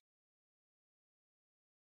here?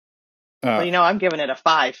 Well, I'm giving it a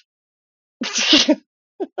 5.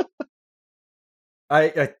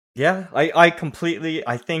 I completely.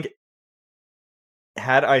 I think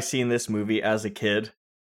had I seen this movie as a kid,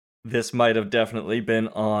 this might have definitely been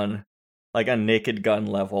on like a Naked Gun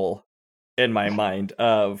level in my mind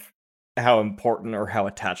of how important or how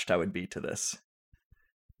attached I would be to this.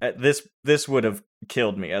 This would have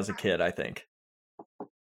killed me as a kid, I think.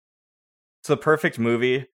 It's the perfect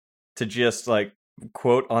movie to just like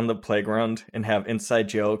quote on the playground and have inside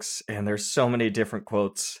jokes, and there's so many different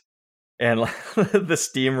quotes. And like, the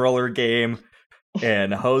steamroller game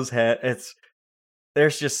and Househead,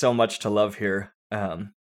 there's just so much to love here.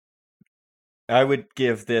 I would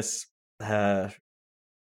give this I'm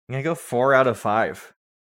gonna go 4 out of 5.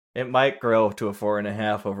 It might grow to a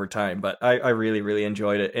 4.5 over time, but I really, really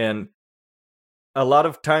enjoyed it. And a lot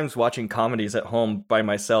of times watching comedies at home by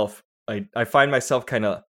myself, I find myself kind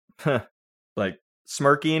of like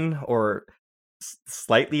smirking or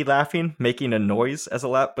slightly laughing, making a noise as a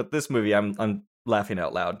laugh. But this movie, I'm laughing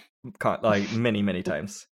out loud like many, many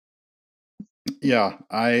times. Yeah,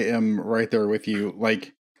 I am right there with you.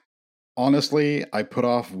 Like, honestly, I put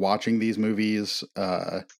off watching these movies.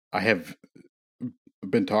 I have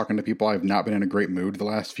been talking to people. I've not been in a great mood the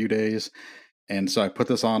last few days. And so I put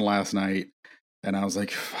this on last night and I was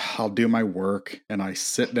like, I'll do my work. And I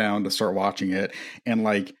sit down to start watching it. And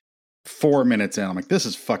like 4 minutes in, I'm like, this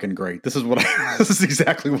is fucking great. This is this is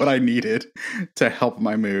exactly what I needed to help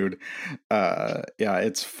my mood. Yeah,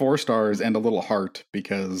 it's 4 stars and a little heart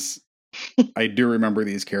because I do remember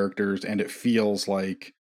these characters and it feels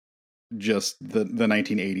like just the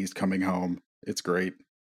 1980s coming home. It's great.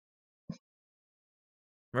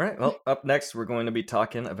 All right, well, up next, we're going to be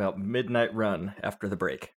talking about Midnight Run after the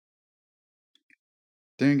break.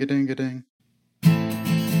 Ding-a-ding-a-ding.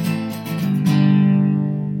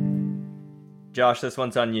 Josh, this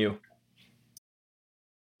one's on you.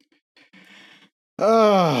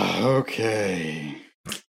 Oh, okay.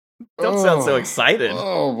 Don't sound so excited.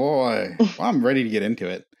 Oh, boy. Well, I'm ready to get into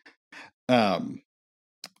it.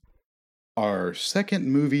 Our second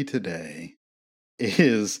movie today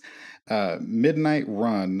is Midnight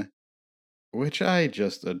Run, which I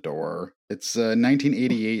just adore. It's a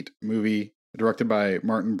 1988 movie directed by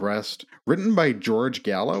Martin Brest, written by George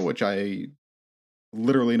Gallo, which I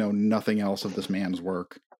literally know nothing else of this man's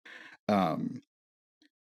work. And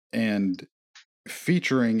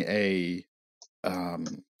featuring a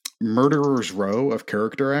murderer's row of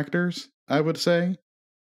character actors, I would say.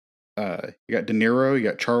 You got De Niro, you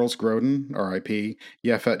got Charles Grodin, R.I.P.,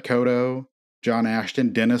 Yaphet Kotto, John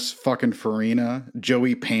Ashton, Dennis fucking Farina,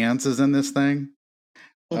 Joey Pants is in this thing.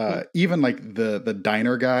 Even like the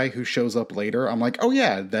diner guy who shows up later, I'm like, oh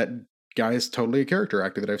yeah, that guy's totally a character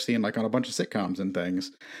actor that I've seen like on a bunch of sitcoms and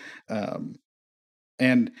things.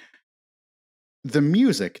 And the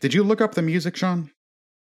music, did you look up the music, Sean?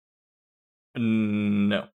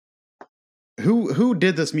 No. Who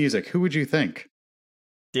did this music? Who would you think?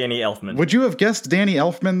 Danny Elfman. Would you have guessed Danny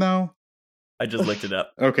Elfman though? I just looked it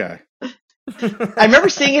up. Okay. I remember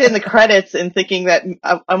seeing it in the credits and thinking that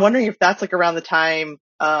I'm wondering if that's like around the time,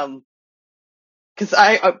 because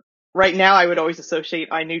right now I would always associate.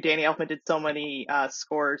 I knew Danny Elfman did so many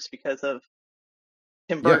scores because of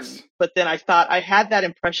Tim Burton, Yes. but then I thought I had that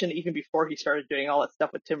impression even before he started doing all that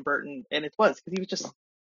stuff with Tim Burton, and it was because he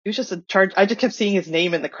was just in charge. I just kept seeing his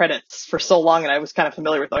name in the credits for so long, and I was kind of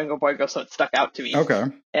familiar with Oingo Boingo, so it stuck out to me. Okay.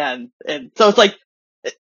 And so it's like,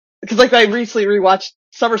 because like I recently rewatched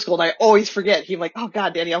Summer School, and I always forget. I'm like, oh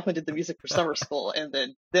god, Danny Elfman did the music for Summer School, and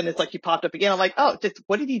then it's like he popped up again. I'm like, oh,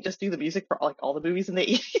 what did he just do the music for? Like all the movies in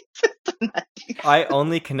the 80s? I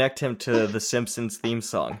only connect him to the Simpsons theme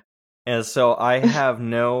song, and so I have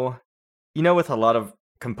no. You know, with a lot of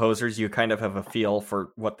composers, you kind of have a feel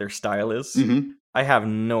for what their style is. Mm-hmm. I have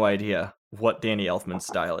no idea what Danny Elfman's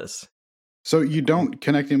style is. So you don't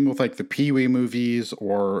connect him with like the Pee-wee movies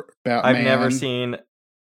or Batman? I've never seen.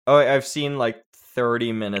 Oh, I've seen like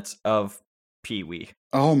 30 minutes of Pee-wee.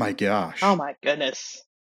 Oh my gosh. Oh my goodness.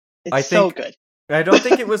 It's I so think- good. I don't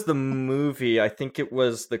think it was the movie. I think it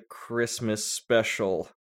was the Christmas special.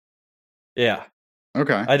 Yeah,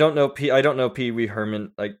 Okay. I don't know Pee-wee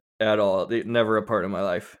Herman like at all. Never a part of my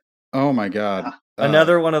life. Oh my god.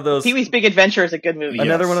 Another one of those. Pee-wee's Big Adventure is a good movie. Yeah.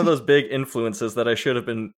 Another Yes. one of those big influences that I should have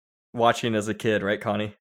been watching as a kid, right,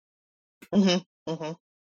 Connie? Mm-hmm.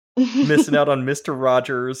 Mm-hmm. Missing out on Mr.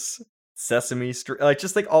 Rogers, Sesame Street, like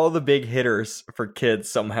just like all the big hitters for kids.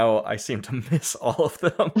 Somehow I seem to miss all of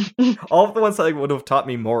them. All of the ones that like, would have taught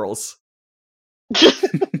me morals.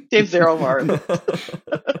 Dave Zero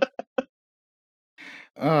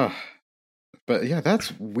But yeah,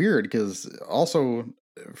 that's weird because also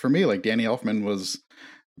for me, like Danny Elfman was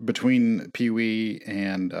between Pee-wee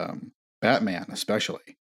and Batman,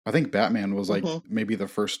 especially. I think Batman was like maybe the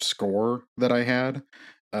first score that I had,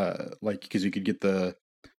 like because you could get the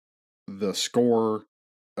score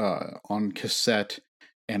on cassette,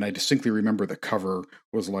 and I distinctly remember the cover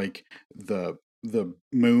was like the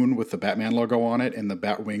moon with the Batman logo on it and the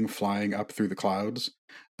Batwing flying up through the clouds,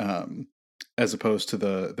 as opposed to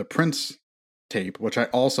the Prince tape, which I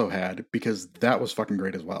also had because that was fucking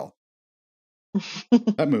great as well.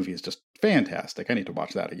 That movie is just fantastic. I need to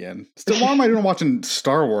watch that again. Still, why am I doing watching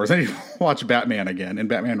Star Wars? I need to watch Batman again and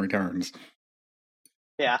Batman Returns.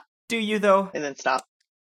 Yeah, Do you though? and then stop.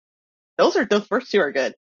 Those first two are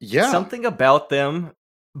good. Yeah. Something about them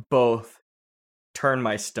both turn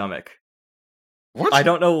my stomach. What? I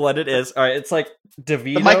don't know what it is. All right, it's like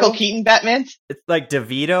DeVito. The Michael Keaton Batman? It's like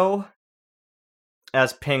DeVito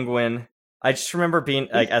as Penguin. I just remember being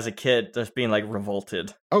like, as a kid, just being like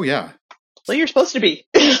revolted. Oh yeah. Well, you're supposed to be.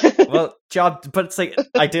 Well, but it's like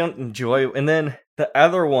I don't enjoy. And then the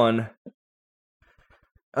other one,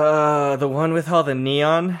 the one with all the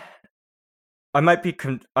neon. I might be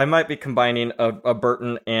combining a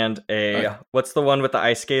Burton and a what's the one with the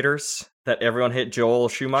ice skaters that everyone hit? Joel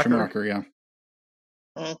Schumacher. Schumacher, yeah.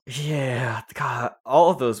 Yeah, God, all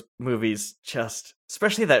of those movies just,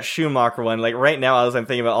 especially that Schumacher one. Like right now, as I'm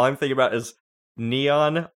thinking about, all I'm thinking about is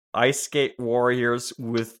neon ice skate warriors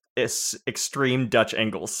with extreme Dutch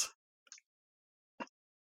angles.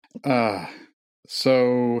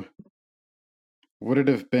 So would it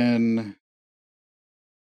have been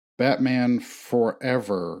Batman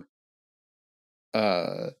Forever?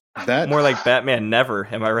 That More like Batman Never,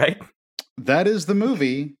 am I right? That is the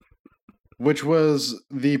movie, which was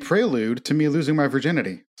the prelude to me losing my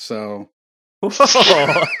virginity. So,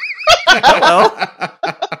 Hello.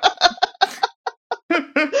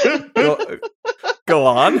 Go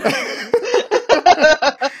on.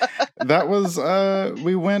 That was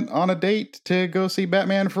we went on a date to go see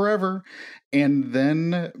Batman Forever, and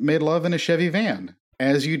then made love in a Chevy van,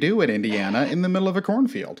 as you do in Indiana, in the middle of a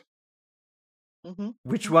cornfield. Mm-hmm.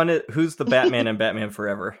 Which one? Who's the Batman in Batman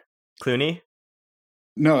Forever? Clooney?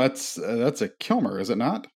 No, that's a Kilmer, is it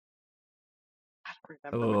not? I don't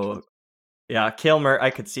remember. Oh, yeah, Kilmer. I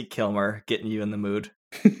could see Kilmer getting you in the mood.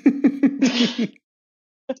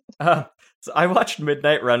 So I watched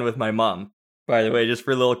Midnight Run with my mom. By the way, just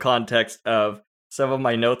for a little context of some of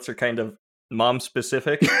my notes are kind of mom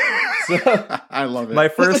specific. So I love it. My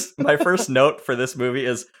first note for this movie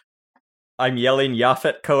is I'm yelling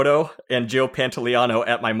Yaphet Kotto and Joe Pantoliano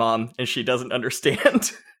at my mom, and she doesn't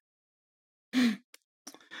understand.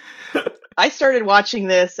 I started watching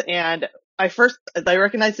this, and I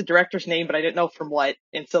recognized the director's name, but I didn't know from what.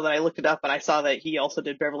 And so then I looked it up, and I saw that he also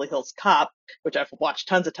did Beverly Hills Cop, which I've watched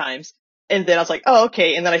tons of times. And then I was like, oh,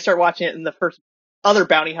 okay. And then I started watching it, and the first other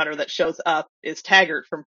bounty hunter that shows up is Taggart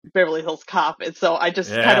from Beverly Hills Cop. And so I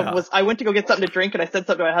just I went to go get something to drink, and I said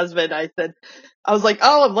something to my husband. I was like,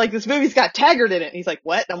 this movie's got Taggart in it. And he's like,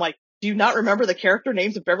 what? And I'm like, do you not remember the character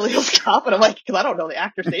names of Beverly Hills Cop? And I'm like, because I don't know the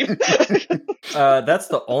actor's name. That's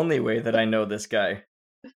the only way that I know this guy.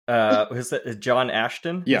 Is that John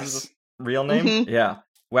Ashton? Yes. Is his real name? Mm-hmm. Yeah.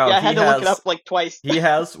 Wow. Yeah, I had to look it up like twice. He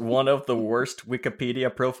has one of the worst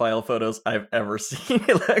Wikipedia profile photos I've ever seen.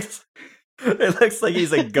 It looks like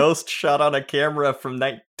he's a ghost shot on a camera from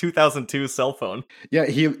 2002 cell phone. Yeah,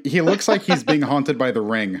 he looks like he's being haunted by the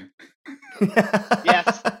Ring.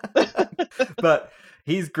 Yes. But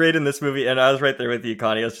he's great in this movie, and I was right there with you,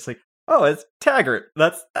 Connie. I was just like, oh, it's Taggart.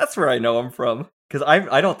 That's where I know him from. Because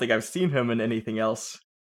I don't think I've seen him in anything else.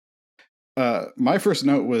 My first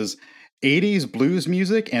note was 80s blues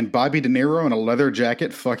music and Bobby De Niro in a leather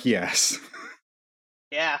jacket. Fuck yes.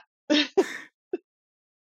 Yeah.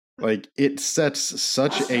 Like, it sets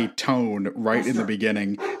such Buster. a tone right Buster. in the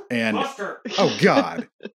beginning. And, Buster. oh God.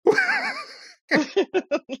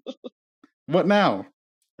 What now?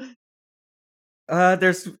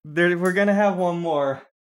 We're gonna have one more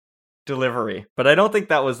delivery, but I don't think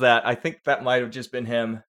that was that. I think that might have just been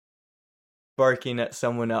him barking at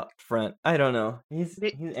someone out front. I don't know. He's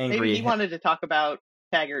angry. Maybe he wanted to talk about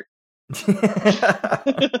Taggart.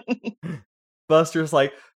 Buster's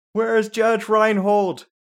like, where's Judge Reinhold?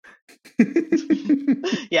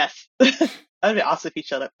 Yes. That'd be awesome if he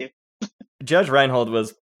showed up too. Judge Reinhold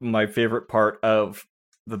was my favorite part of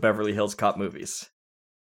the Beverly Hills Cop movies.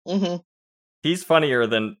 Mm-hmm. He's funnier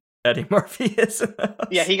than Eddie Murphy is.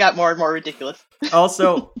 Yeah, he got more and more ridiculous.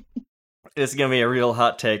 Also, this is gonna be a real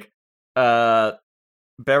hot take.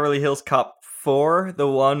 Beverly Hills Cop 4, the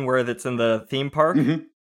one where it's in the theme park,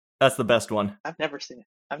 that's the best one. I've never seen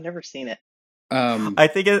it. I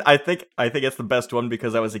think it's the best one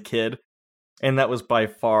because I was a kid, and that was by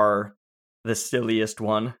far the silliest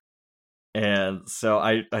one, and so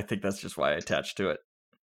I think that's just why I attached to it.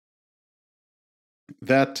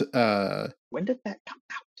 That When did that come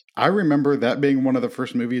out? I remember that being one of the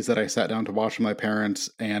first movies that I sat down to watch with my parents,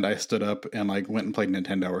 and I stood up and like went and played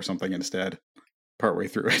Nintendo or something instead, partway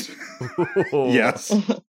through it. Yes.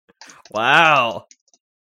 Wow.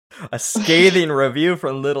 A scathing review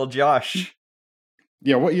from little Josh.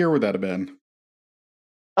 Yeah, what year would that have been?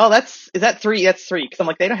 Oh, is that 3? That's 3, because I'm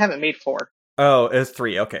like, they haven't made 4. Oh, it's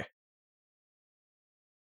 3, okay.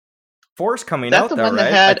 4's coming That's out the though, one that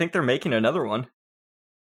right? had- I think they're making another one.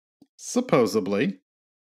 Supposedly.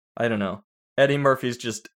 I don't know. Eddie Murphy's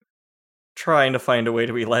just trying to find a way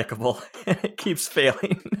to be likable, and it keeps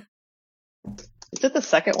failing. Is it the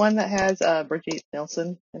second one that has Bridget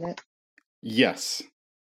Nielsen in it? Yes.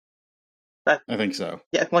 That- I think so.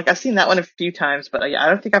 Yeah, like I've seen that one a few times, but I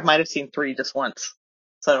don't think I might have seen 3 just once.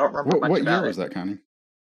 So I don't remember much What about year it. was that, Connie?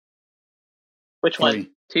 Which 3. one?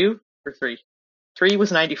 2 or 3? 3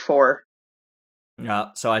 was 94. Yeah,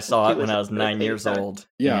 so I saw it He when was I was 9 years 87. old.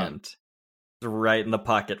 Yeah. And right in the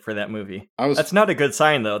pocket for that movie. I was That's not a good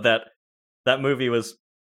sign, though, that movie was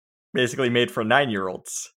basically made for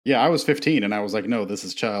 9-year-olds. I was 15 and I was like, no, this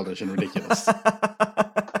is childish and ridiculous.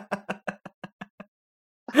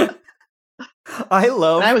 I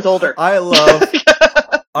love And I was older.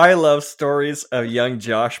 I love stories of young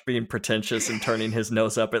Josh being pretentious and turning his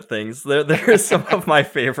nose up at things. They're some of my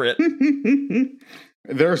favorite.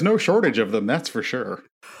 There's no shortage of them, that's for sure.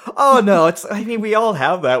 Oh no, I mean we all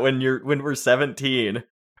have that when we're 17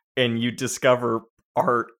 and you discover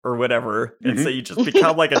art or whatever, and so you just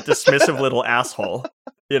become like a dismissive little asshole.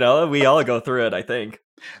 You know, we all go through it, I think.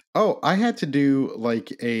 Oh, I had to do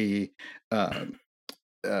like a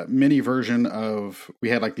mini version of, we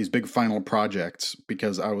had like these big final projects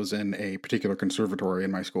because I was in a particular conservatory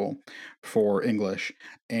in my school for English,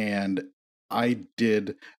 and I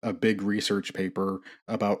did a big research paper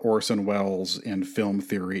about Orson Welles and film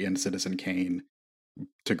theory and Citizen Kane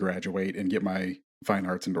to graduate and get my fine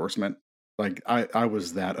arts endorsement. Like I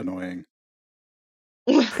was that annoying.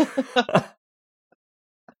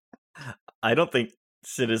 I don't think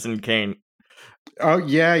Citizen Kane. Oh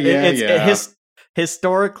yeah.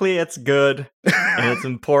 Historically, it's good and it's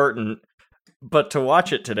important, but to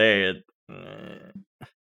watch it today,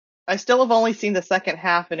 I still have only seen the second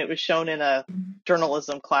half, and it was shown in a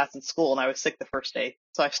journalism class in school, and I was sick the first day,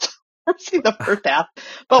 so I've still never seen the first half.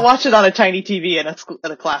 But watch it on a tiny TV in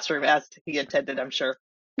a classroom, as he intended, I'm sure.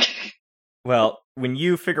 well, when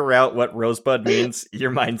you figure out what Rosebud means,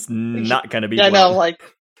 your mind's not going to be. Yeah, blown.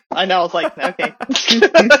 I know, it's like, okay.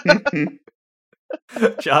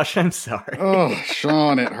 Josh, I'm sorry. Oh,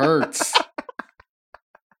 Sean, it hurts.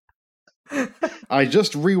 I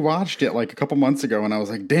just rewatched it like a couple months ago, and I was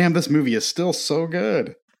like, damn, this movie is still so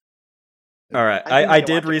good. All right, I I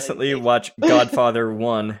did recently watch Godfather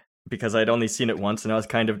 1 because I'd only seen it once, and I was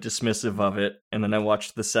kind of dismissive of it, and then I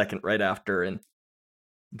watched the second right after, and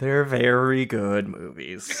they're very good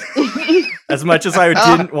movies. As much as I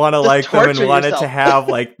didn't want to like them and wanted to have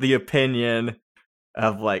like the opinion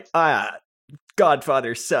of like,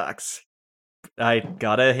 Godfather sucks, I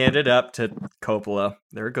gotta hand it up to Coppola.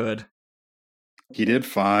 They're good. He did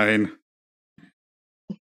fine.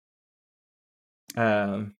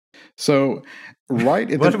 So,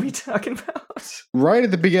 what are we talking about? Right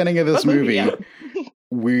at the beginning of this movie,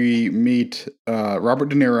 we meet Robert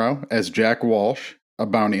De Niro as Jack Walsh, a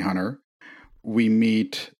bounty hunter. We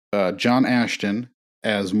meet John Ashton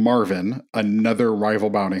as Marvin, another rival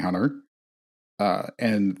bounty hunter.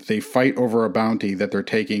 And they fight over a bounty that they're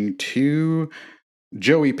taking to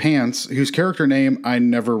Joey Pants, whose character name I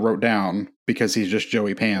never wrote down because he's just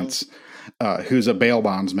Joey Pants, who's a bail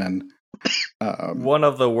bondsman. One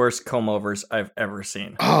of the worst comb-overs I've ever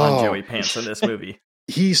seen on Joey Pants in this movie.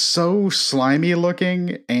 He's so slimy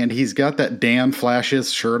looking, and he's got that Dan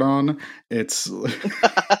Flashes shirt on. It's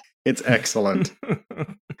excellent.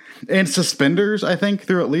 And suspenders, I think,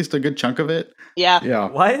 through at least a good chunk of it. Yeah.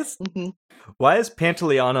 Why is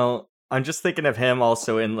Pantoliano? I'm just thinking of him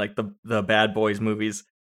also in like the Bad Boys movies.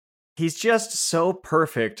 He's just so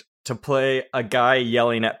perfect to play a guy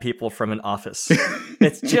yelling at people from an office.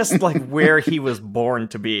 It's just like where he was born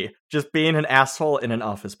to be, just being an asshole in an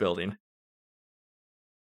office building.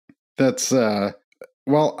 That's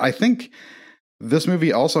well, I think this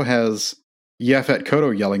movie also has Yaphet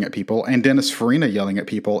Kotto yelling at people and Dennis Farina yelling at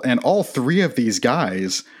people, and all three of these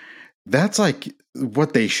guys, that's like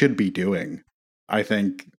what they should be doing, I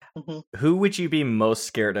think. Who would you be most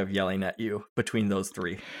scared of yelling at you between those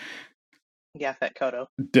three? Yaphet Kotto.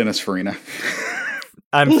 Dennis Farina.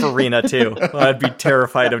 I'm Farina too. I'd be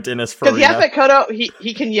terrified of Dennis Farina. Because Yaphet Kotto,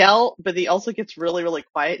 he can yell, but he also gets really, really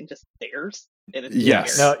quiet and just stares. And it's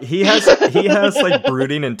yes. weird. No, he has like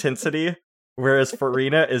brooding intensity, whereas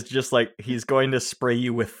Farina is just like he's going to spray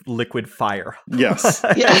you with liquid fire. Yes.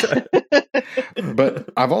 Yeah. But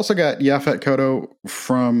I've also got Yaphet Kotto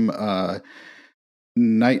from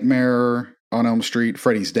Nightmare on Elm Street,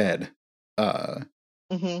 Freddy's Dead.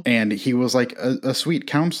 And he was like a sweet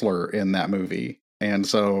counselor in that movie. And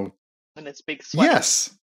so... And it's big sweat.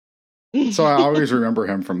 Yes! So I always remember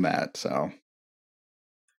him from that, so...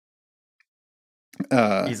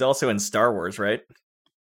 He's also in Star Wars, right?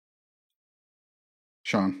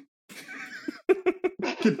 Sean.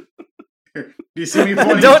 Do you see me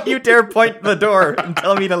pointing? Don't you dare point the door and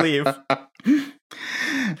tell me to leave.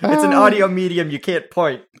 It's an audio medium. You can't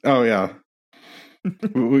point. Oh, yeah.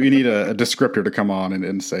 We need a descriptor to come on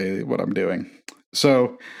and say what I'm doing.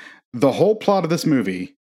 So, the whole plot of this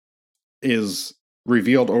movie is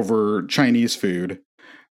revealed over Chinese food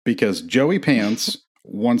because Joey Pants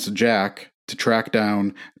wants Jack to track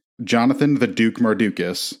down Jonathan the Duke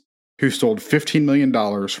Mardukas, who stole $15 million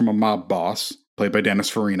from a mob boss, played by Dennis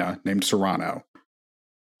Farina, named Serrano.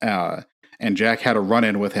 And Jack had a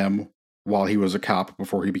run-in with him while he was a cop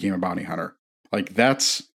before he became a bounty hunter. Like,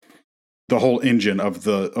 that's the whole engine of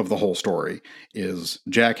the whole story, is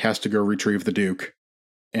Jack has to go retrieve the Duke,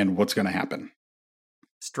 and what's going to happen.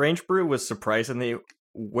 Strange Brew was surprisingly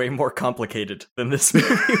way more complicated than this movie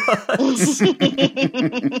was.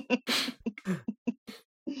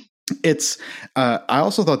 It's. I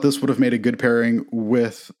also thought this would have made a good pairing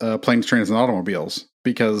with Planes, Trains, and Automobiles,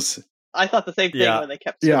 because I thought the same thing when they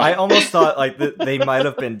kept. Yeah. I almost thought like they might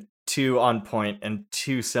have been too on point and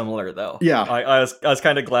too similar, though. Yeah. I was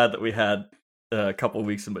kind of glad that we had a couple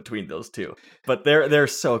weeks in between those two, but they're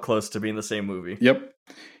so close to being the same movie. Yep.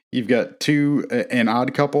 You've got an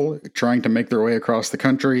odd couple trying to make their way across the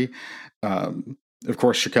country. Of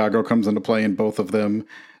course, Chicago comes into play in both of them.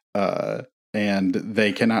 And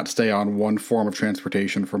they cannot stay on one form of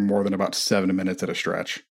transportation for more than about 7 minutes at a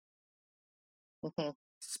stretch. Mm-hmm.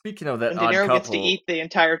 Speaking of that and odd De Niro couple, gets to eat the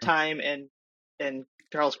entire time, and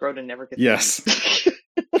Charles Grodin never gets Yes. to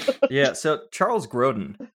eat. Yeah, so Charles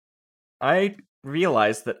Grodin, I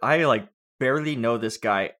realized that I barely know this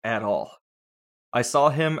guy at all. I saw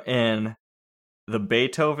him in the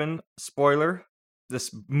Beethoven spoiler.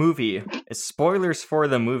 This movie is spoilers for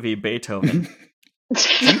the movie Beethoven.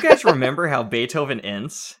 Do you guys remember how Beethoven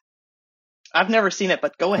ends? I've never seen it,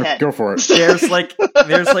 but go ahead. Go for it. There's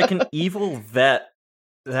an evil vet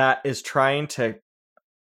that is trying to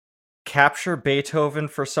capture Beethoven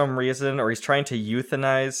for some reason, or he's trying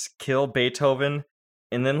to kill Beethoven,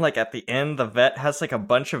 and then at the end the vet has a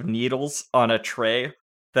bunch of needles on a tray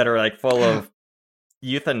that are full of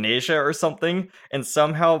euthanasia or something, and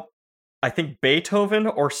somehow I think Beethoven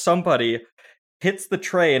or somebody hits the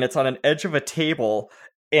tray and it's on an edge of a table,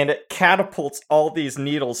 and it catapults all these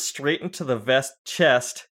needles straight into the vet's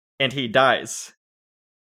chest, and he dies.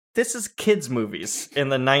 This is kids' movies in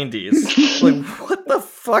the 90s. What the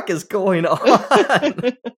fuck is going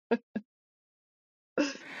on?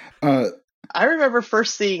 I remember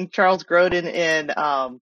first seeing Charles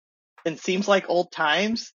Grodin in Seems Like Old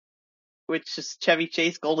Times, which is Chevy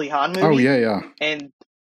Chase, Goldie Hawn movie. Oh, yeah.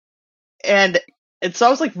 And so I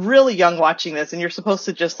was really young watching this, and you're supposed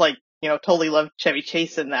to just totally love Chevy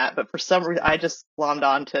Chase in that, but for some reason I just glommed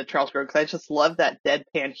on to Charles Grodin because I just love that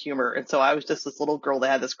deadpan humor, and so I was just this little girl that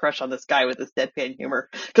had this crush on this guy with this deadpan humor,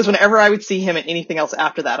 because whenever I would see him in anything else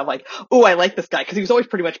after that, I'm like, oh, I like this guy, because he was always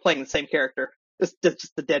pretty much playing the same character, just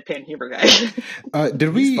the deadpan humor guy.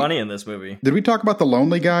 He's funny in this movie. Did we talk about The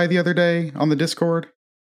Lonely Guy the other day on the Discord?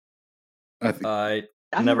 I've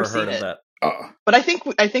never heard of that. But I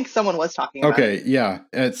think someone was talking about it. Okay, yeah.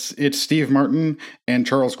 It's Steve Martin and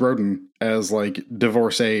Charles Grodin as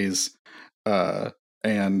divorcees.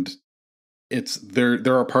 And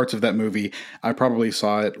there are parts of that movie, I probably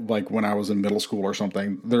saw it when I was in middle school or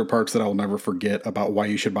something. There are parts that I'll never forget about why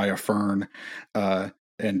you should buy a fern.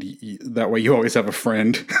 And that way you always have a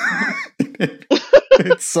friend.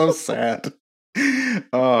 It's so sad.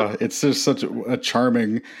 It's just such a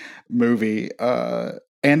charming movie.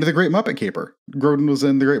 And The Great Muppet Caper. Grodin was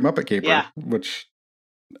in The Great Muppet Caper, which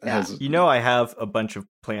has... I have a bunch of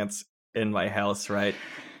plants in my house, right?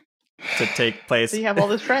 To take place. So you have all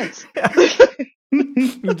those friends.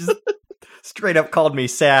 You just straight up called me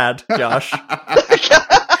sad, Josh.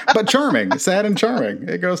 But charming. Sad and charming.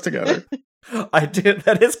 It goes together. I do.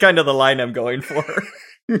 That is kind of the line I'm going for.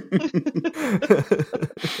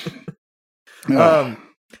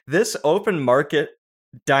 This open market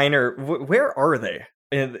diner, where are they?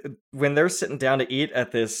 And when they're sitting down to eat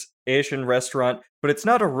at this Asian restaurant, but it's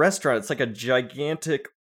not a restaurant, it's a gigantic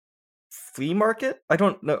flea market. I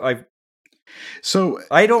don't know.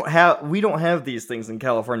 We don't have these things in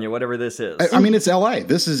California, whatever this is. I mean, it's LA.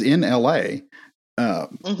 This is in LA.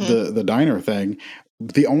 The diner thing.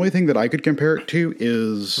 The only thing that I could compare it to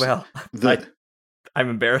is I'm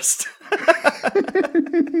embarrassed.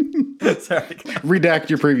 Sorry. Redact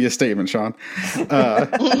your previous statement, Sean.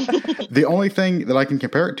 The only thing that I can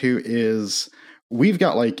compare it to is we've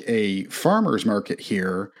got a farmer's market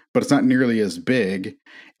here, but it's not nearly as big.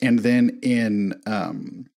 And then in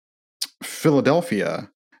Philadelphia,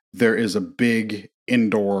 there is a big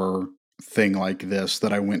indoor thing like this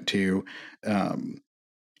that I went to.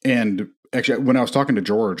 And actually, when I was talking to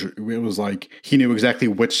George, it was like he knew exactly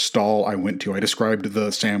which stall I went to. I described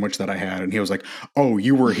the sandwich that I had, and he was like, "Oh,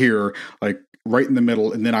 you were here, like right in the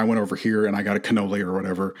middle," and then I went over here and I got a cannoli or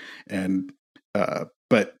whatever. And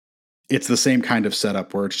but it's the same kind of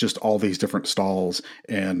setup where it's just all these different stalls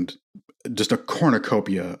and just a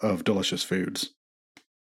cornucopia of delicious foods.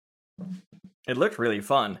 It looked really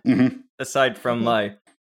fun. Mm-hmm. Aside from my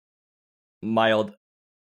mild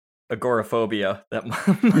agoraphobia that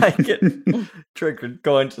might get triggered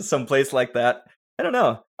going to some place like that. I don't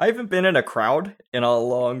know. I haven't been in a crowd in a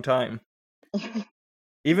long time.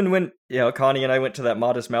 Even when, Connie and I went to that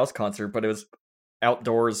Modest Mouse concert, but it was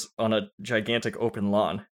outdoors on a gigantic open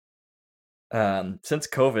lawn. Since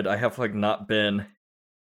COVID, I have not been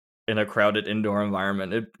in a crowded indoor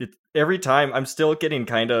environment. Every time I'm still getting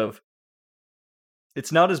kind of.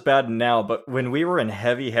 It's not as bad now, but when we were in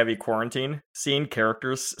heavy quarantine, seeing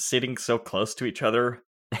characters sitting so close to each other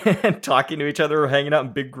and talking to each other, hanging out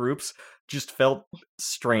in big groups, just felt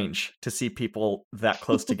strange to see people that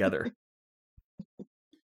close together.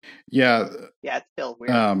 Yeah. Yeah, it's still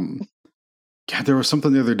weird. God, there was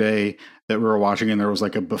something the other day that we were watching and there was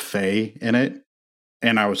like a buffet in it,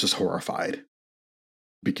 and I was just horrified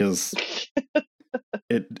because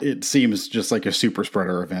it seems just like a super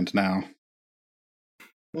spreader event now.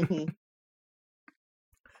 Mm-hmm.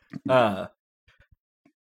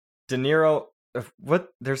 De Niro,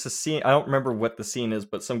 there's a scene, I don't remember what the scene is,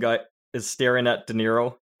 but some guy is staring at De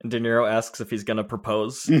Niro, and De Niro asks if he's gonna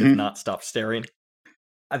propose, if not, stop staring.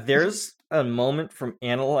 There's a moment from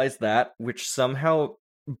Analyze That which somehow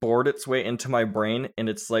bored its way into my brain, and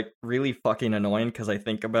it's really fucking annoying because I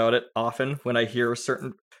think about it often when I hear it's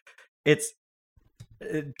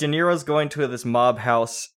De Niro's going to this mob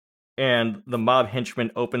house, and the mob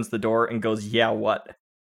henchman opens the door and goes, "Yeah, what?"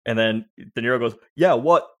 And then De Niro goes, "Yeah,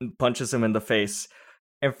 what?" and punches him in the face.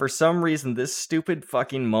 And for some reason, this stupid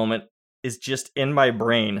fucking moment is just in my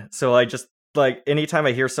brain. So I just, anytime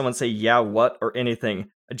I hear someone say, "Yeah, what?" or anything,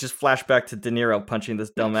 I just flash back to De Niro punching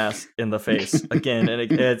this dumbass in the face again. And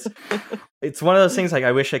it's one of those things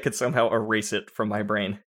I wish I could somehow erase it from my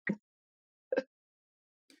brain.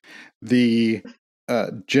 The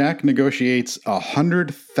Jack negotiates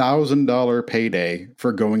 $100,000 payday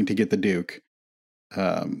for going to get the Duke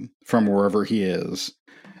from wherever he is.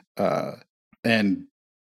 And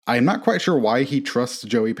I'm not quite sure why he trusts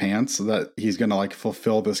Joey Pants that he's going to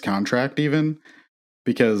fulfill this contract even,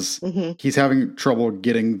 because he's having trouble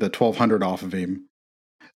getting the $1,200 off of him.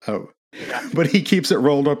 Oh, but he keeps it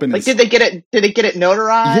rolled up in his... Did they get it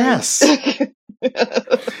notarized? Yes.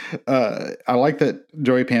 I like that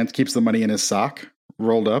Joey Pants keeps the money in his sock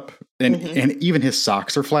rolled up, and even his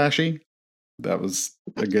socks are flashy. That was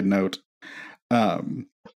a good note. Have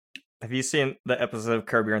you seen the episode of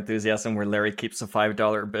Curb Your Enthusiasm where Larry keeps a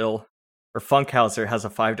 $5 bill, or Funkhauser has a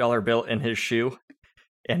 $5 bill in his shoe,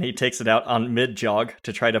 and he takes it out on mid-jog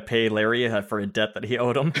to try to pay Larry for a debt that he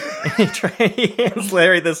owed him? And he hands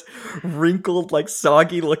Larry this wrinkled,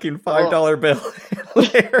 soggy-looking $5 bill.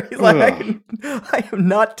 Larry's I am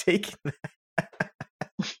not taking that.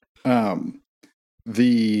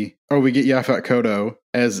 We get Yaphet Kotto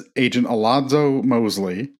as Agent Alonzo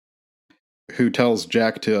Mosley, who tells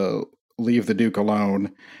Jack to leave the Duke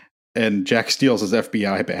alone, and Jack steals his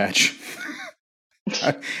FBI badge.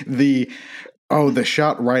 The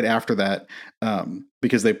shot right after that,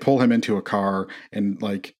 because they pull him into a car and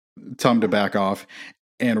tell him to back off,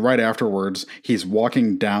 and right afterwards he's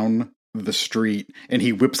walking down the street and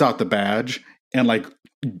he whips out the badge and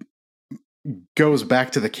goes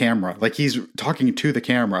back to the camera, he's talking to the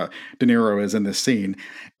camera. De Niro is in this scene,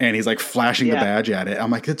 and he's flashing the badge at it.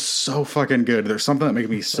 I'm it's so fucking good. There's something that makes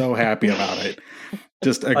me so happy about it.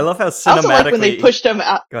 I love how cinematically. I also like when they pushed him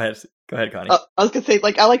out. Go ahead, Connie. I was gonna say,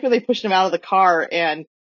 I like when they pushed him out of the car and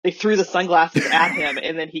they threw the sunglasses at him,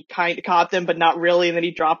 and then he kind of caught them, but not really, and then he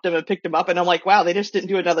dropped them and picked them up, and I'm wow, they just didn't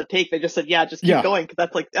do another take. They just said, "Yeah, just keep going," because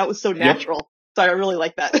that's that was so natural. Yep. So I really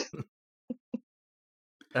like that.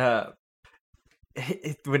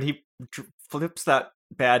 When he flips that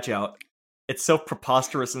badge out, it's so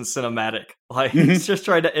preposterous and cinematic. He's just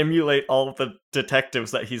trying to emulate all of the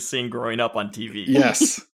detectives that he's seen growing up on TV.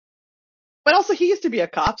 Yes. But also, he used to be a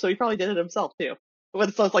cop, so he probably did it himself, too. So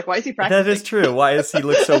it's why is he practicing? That is true. Why does he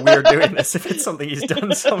look so weird doing this if it's something he's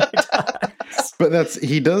done so many times? But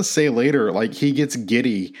he does say later, he gets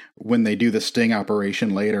giddy when they do the sting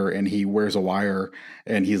operation later, and he wears a wire,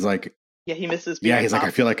 and he's yeah, he misses being he's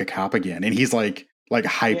I feel like a cop again. And he's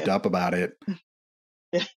hyped up about it.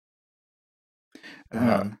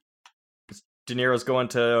 Yeah. De Niro's going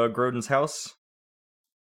to Grodin's house.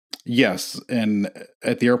 Yes, and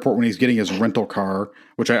at the airport when he's getting his rental car,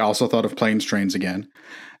 which I also thought of Planes, Trains again,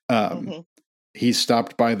 he's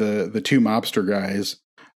stopped by the two mobster guys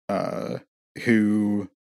who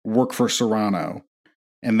work for Serrano,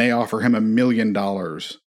 and they offer him $1 million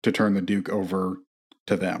to turn the Duke over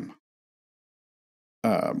to them.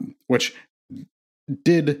 Which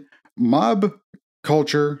did mob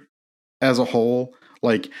culture as a whole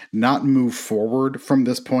like not move forward from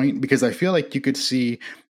this point? Because I feel like you could see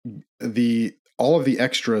all of the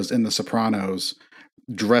extras in The Sopranos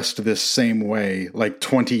dressed this same way like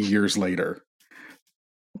 20 years later.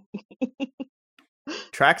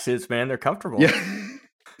 Tracksuits, man, they're comfortable. Yeah.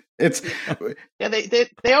 It's yeah,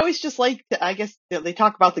 they always just like, I guess they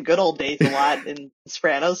talk about the good old days a lot in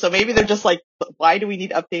Sopranos, so maybe they're just like, why do we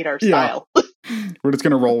need to update our style? We're just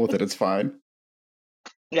gonna roll with it. It's fine.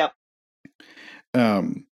 Yep.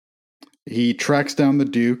 He tracks down the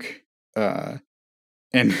Duke, and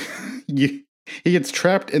he gets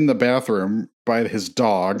trapped in the bathroom by his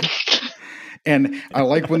dog. And I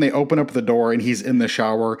like when they open up the door and he's in the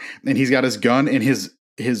shower and he's got his gun and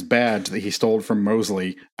his badge that he stole from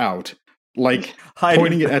Mosley out, like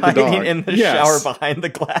pointing it at the dog in the shower behind the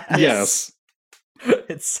glass. Yes,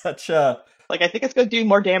 it's such a like. I think it's going to do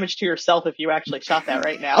more damage to yourself if you actually shot that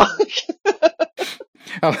right now.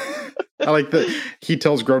 I like that he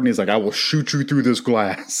tells Grodin, he's like, "I will shoot you through this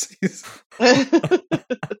glass."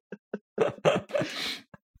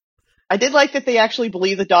 I did like that they actually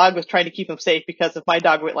believe the dog was trying to keep him safe, because if my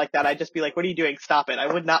dog went like that, I'd just be like, what are you doing? Stop it. I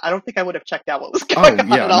don't think I would have checked out what was going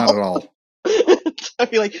on at all. Not at all.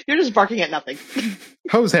 I'd be like, you're just barking at nothing.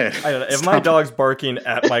 Hosehead. I don't know. If my dog's barking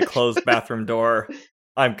at my closed bathroom door,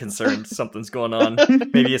 I'm concerned something's going on.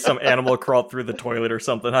 Maybe some animal crawled through the toilet or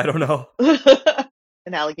something. I don't know.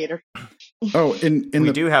 An alligator. Oh,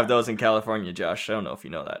 we do have those in California, Josh. I don't know if you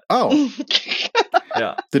know that. Oh.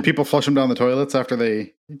 Yeah. Did people flush them down the toilets after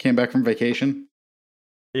they came back from vacation?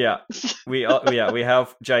 Yeah. We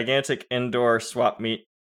have gigantic indoor swap meet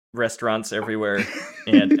restaurants everywhere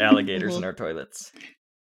and alligators in our toilets.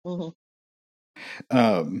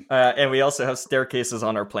 And we also have staircases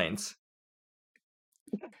on our planes.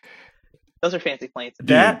 Those are fancy planes.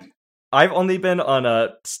 I've only been on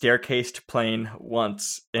a staircased plane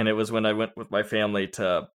once, and it was when I went with my family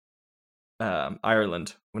to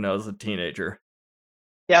Ireland when I was a teenager.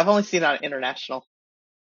 Yeah, I've only seen it on international.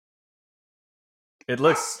 It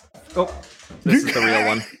looks... Oh, this is the real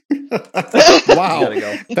one. Wow,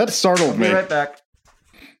 go. That startled me. I'll be right back.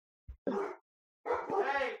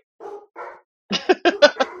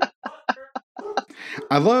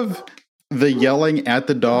 I love the yelling at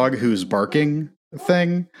the dog who's barking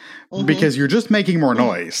thing, because you're just making more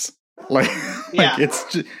noise. Like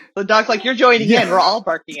it's just... The dog's like, you're joining in. We're all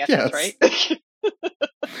barking at us, right?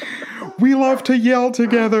 We love to yell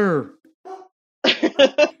together.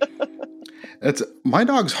 My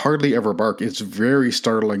dogs hardly ever bark. It's very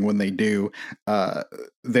startling when they do.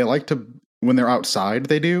 They like to, when they're outside,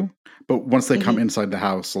 they do, but once they come inside the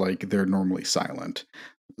house, like, they're normally silent.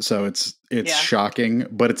 So it's shocking,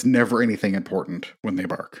 but it's never anything important when they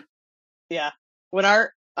bark. Yeah. When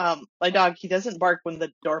my dog, he doesn't bark when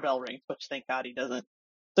the doorbell rings, which thank God he doesn't.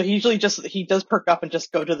 So he usually he does perk up and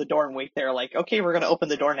just go to the door and wait there, like, okay, we're going to open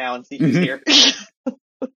the door now and see who's here.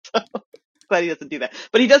 So, glad he doesn't do that.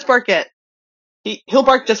 But he does bark he'll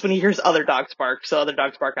bark just when he hears other dogs bark. So other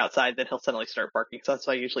dogs bark outside, then he'll suddenly start barking. So that's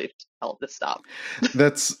why I usually tell him to stop.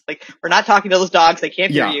 That's like, we're not talking to those dogs. They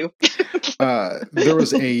can't hear you. There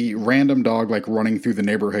was a random dog like running through the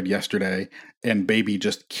neighborhood yesterday, and Baby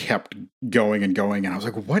just kept going and going. And I was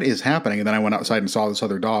like, what is happening? And then I went outside and saw this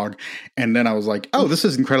other dog. And then I was like, oh, this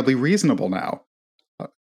is incredibly reasonable now.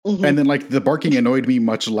 And then like the barking annoyed me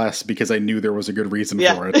much less because I knew there was a good reason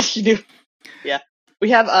for it. You do. Yeah. We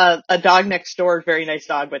have a dog next door, very nice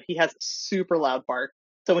dog, but he has a super loud bark.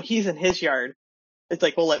 So when he's in his yard, it's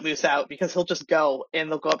like, we'll let Moose out, because he'll just go and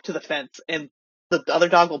they'll go up to the fence and the other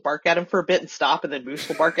dog will bark at him for a bit and stop, and then Moose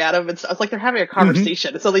will bark at him. And so it's like they're having a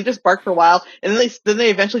conversation. And so they just bark for a while, and then they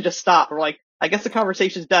eventually just stop. We're like, I guess the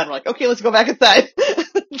conversation's done. We're like, okay, let's go back inside.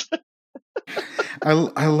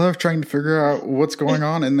 I love trying to figure out what's going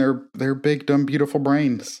on in their big, dumb, beautiful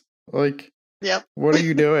brains. Like, yep. What are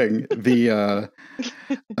you doing?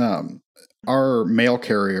 Our mail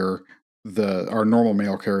carrier, our normal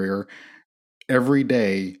mail carrier, every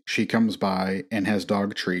day she comes by and has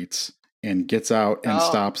dog treats and gets out and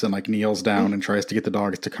stops and like kneels down and tries to get the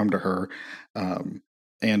dogs to come to her.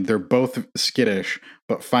 And they're both skittish,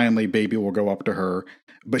 but finally Baby will go up to her.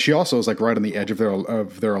 But she also is like right on the edge of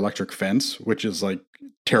their electric fence, which is like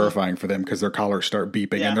terrifying for them because their collars start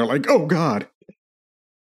beeping and they're like, oh God.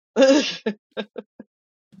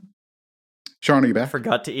 Sean, are you I back?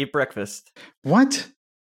 forgot to eat breakfast. What?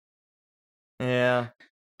 Yeah.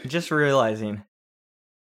 Just realizing.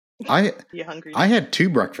 You hungry? I had 2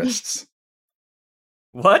 breakfasts.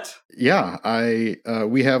 What? Yeah,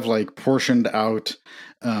 we have like portioned out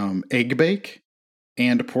egg bake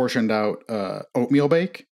and portioned out oatmeal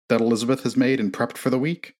bake that Elizabeth has made and prepped for the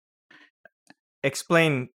week.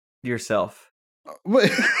 Explain yourself.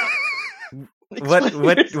 What?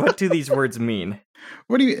 What do these words mean?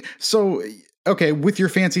 What do you? So okay, with your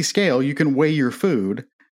fancy scale, you can weigh your food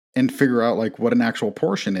and figure out like what an actual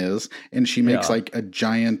portion is. And she makes Yeah. like a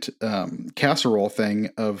giant casserole thing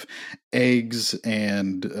of eggs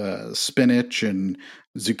and spinach and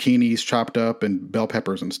zucchinis chopped up and bell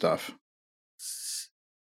peppers and stuff.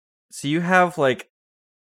 So you have like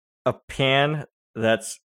a pan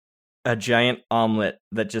that's a giant omelet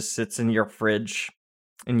that just sits in your fridge,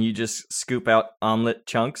 and you just scoop out omelet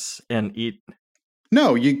chunks and eat.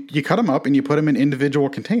 No, you cut them up and you put them in individual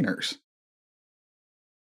containers.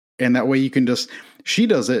 And that way you can just, she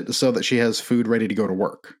does it so that she has food ready to go to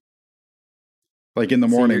work. Like in the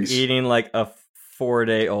mornings. So you're eating like a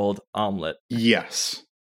 4-day-old omelet. Yes.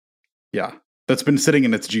 Yeah. That's been sitting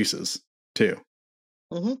in its juices too.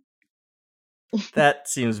 Hmm. That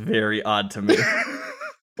seems very odd to me.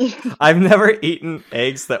 I've never eaten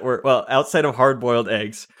eggs that were, well, outside of hard-boiled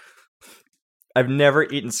eggs, I've never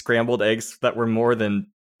eaten scrambled eggs that were more than,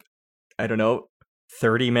 I don't know,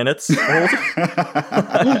 30 minutes old.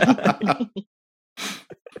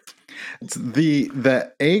 It's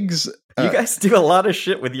the eggs. You guys do a lot of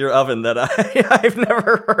shit with your oven that I've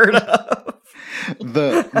never heard of.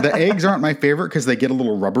 The eggs aren't my favorite because they get a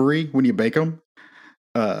little rubbery when you bake them.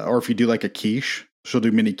 Or if you do like a quiche, she'll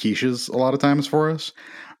do mini quiches a lot of times for us.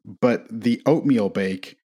 But the oatmeal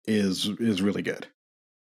bake is really good.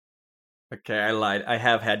 Okay, I lied. I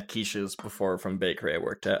have had quiches before from bakery I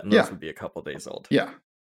worked at, and those Yeah. would be a couple days old. Yeah,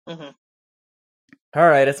 Hmm. All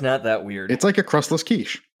right, it's not that weird. it's like a crustless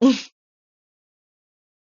quiche.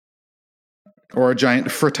 Or a giant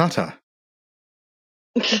frittata.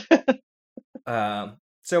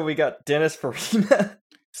 So we got Dennis Farina.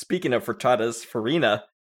 Speaking of frittatas, Farina.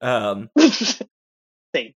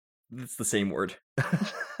 Same. It's the same word.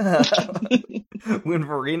 when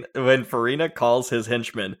Farina calls his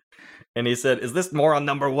henchman, and he said, "Is this more on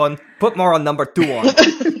number 1? Put more on number 2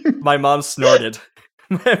 on." My mom snorted.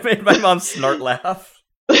 It made my mom snort laugh.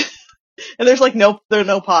 And there's like no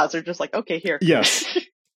pause. They're just like, okay, here. Yes.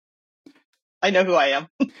 I know who I am.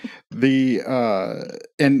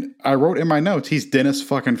 And I wrote in my notes, he's Dennis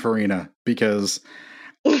fucking Farina because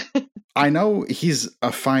I know he's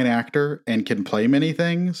a fine actor and can play many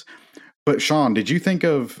things. But Sean, did you think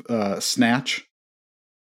of Snatch?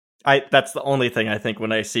 That's the only thing I think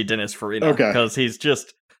when I see Dennis Farina. Okay. Because he's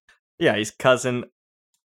just, he's cousin.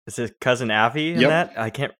 Is his cousin Avi in Yep. that? I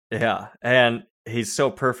can't. Yeah, and he's so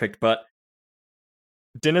perfect. But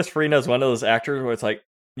Dennis Farina is one of those actors where it's like,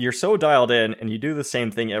 you're so dialed in and you do the same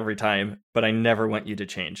thing every time, but I never want you to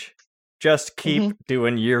change. Just keep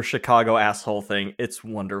doing your Chicago asshole thing. It's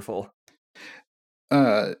wonderful.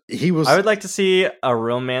 He was. I would like to see a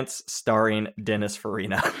romance starring Dennis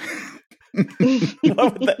Farina.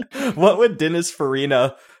 What would Dennis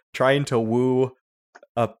Farina trying to woo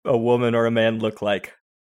a woman or a man look like?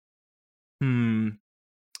 A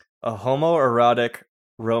homoerotic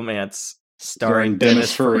romance starring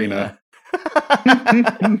Dennis Farina.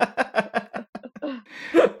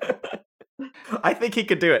 I think he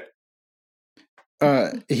could do it.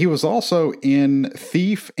 He was also in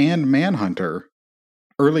Thief and Manhunter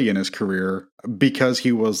early in his career because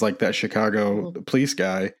he was like that Chicago police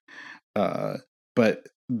guy. But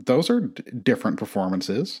those are different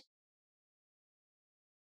performances.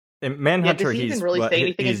 In Manhunter, does he even he's really what, say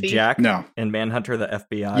anything in he's Thief? Jack. No. In Manhunter, the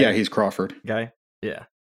FBI. Yeah, he's Crawford. guy. Yeah.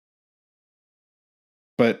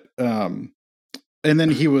 But and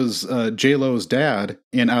then he was J-Lo's dad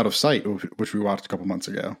in Out of Sight, which we watched a couple months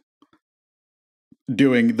ago,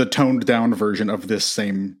 doing the toned down version of this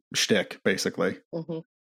same shtick, basically. Mm-hmm.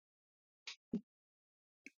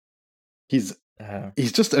 He's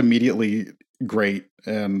just immediately great,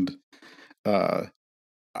 and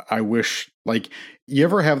I wish, like, you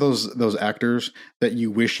ever have those actors that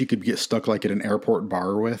you wish you could get stuck like at an airport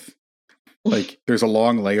bar with? Like, there's a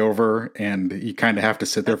long layover and you kind of have to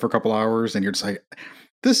sit there for a couple hours and you're just like,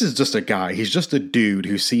 this is just a guy. He's just a dude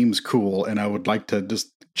who seems cool and I would like to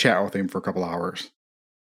just chat with him for a couple hours.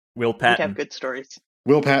 Will We have Patton. good stories.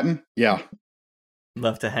 Will Patton? Yeah.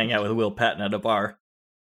 Love to hang out with Will Patton at a bar.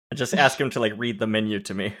 And just ask him to like read the menu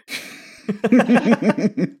to me.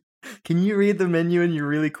 Can you read the menu in your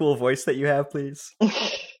really cool voice that you have, please?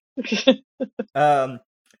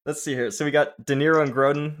 Let's see here. So we got De Niro and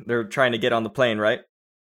Grodin. They're trying to get on the plane, right?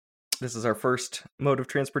 This is our first mode of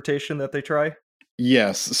transportation that they try.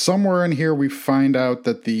 Yes, somewhere in here we find out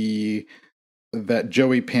that that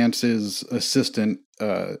Joey Pants' assistant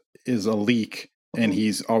is a leak, and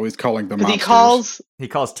he's always calling the monsters. He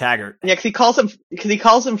calls Taggart. Yeah, because he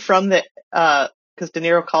calls him from the because De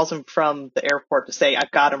Niro calls him from the airport to say,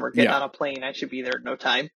 "I've got him. We're getting on a plane. I should be there in no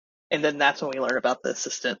time." And then that's when we learn about the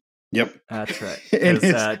assistant. Yep, that's right.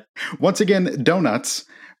 And once again, donuts.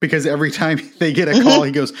 Because every time they get a call,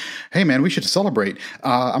 he goes, "Hey, man, we should celebrate.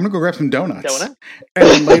 I'm going to go grab some donuts." Donut? And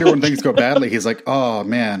then later when things go badly, he's like, "Oh,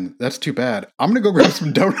 man, that's too bad. I'm going to go grab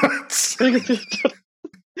some donuts."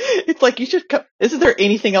 It's like, you should come. Isn't there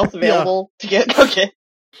anything else available to get? Okay.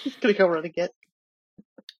 He's going to go run and get.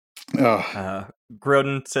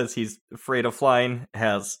 Grodin says he's afraid of flying,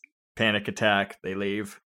 has panic attack. They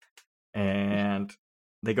leave. And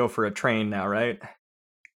they go for a train now, right?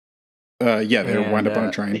 Yeah, they wind up on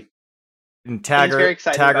a train. And Taggart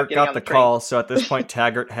got the call, so at this point,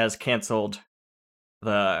 Taggart has canceled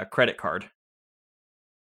the credit card.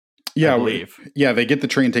 Yeah, I believe. They get the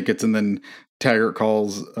train tickets, and then Taggart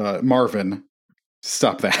calls Marvin.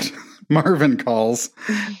 Stop that. Marvin calls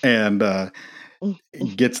and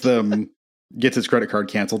gets his credit card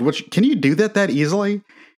canceled. Which, can you do that easily?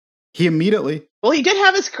 He immediately. Well, he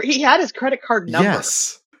had his credit card number.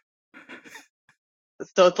 Yes.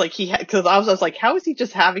 So it's like because I was like, how is he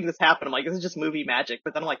just having this happen? I'm like, this is just movie magic.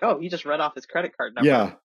 But then I'm like, oh, he just read off his credit card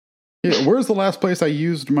number. Yeah. Where's the last place I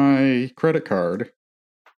used my credit card?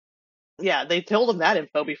 Yeah, they told him that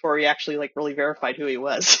info before he actually really verified who he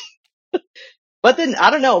was. But then I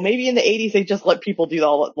don't know. Maybe in the 80s they just let people do a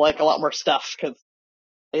lot more stuff because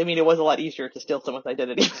it was a lot easier to steal someone's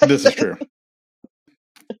identity. This is true.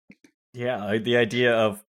 Yeah, the idea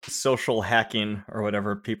of social hacking or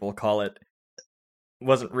whatever people call it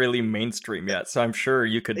wasn't really mainstream yet, so I'm sure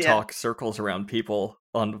you could talk circles around people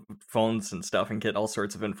on phones and stuff and get all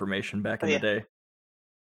sorts of information back in the day.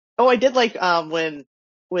 Oh, I did like when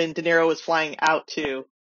De Niro was flying out to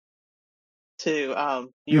New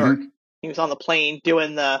York. He was on the plane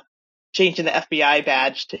doing changing the FBI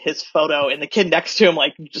badge to his photo, and the kid next to him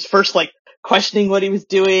just first questioning what he was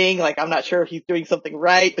doing. I'm not sure if he's doing something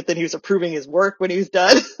right, but then he was approving his work when he was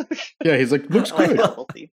done. Yeah, he's like, looks good.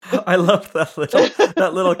 I love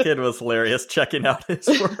that little kid was hilarious checking out his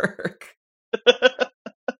work.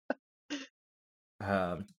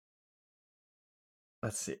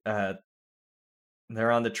 Let's see.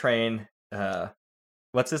 They're on the train.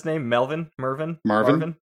 What's his name? Marvin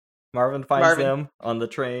finds them on the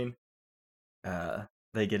train.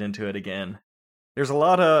 They get into it again. There's a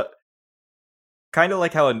lot of kind of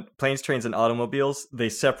like how in planes, trains, and automobiles, they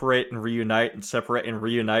separate and reunite and separate and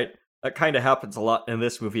reunite. That kind of happens a lot in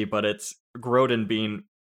this movie, but it's Grodin being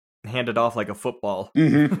handed off like a football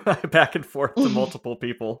back and forth to multiple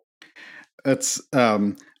people. That's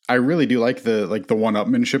I really do like the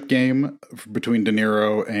one-upmanship game between De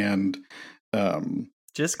Niro and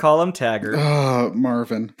just call him Taggart.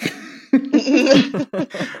 Marvin.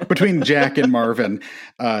 Between Jack and Marvin,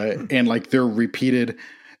 and their repeated.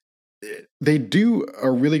 They do a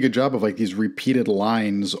really good job of these repeated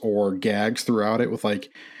lines or gags throughout it with the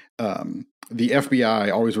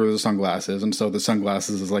FBI always wears the sunglasses, and so the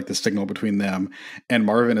sunglasses is the signal between them, and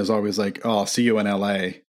Marvin is always like, "Oh, I'll see you in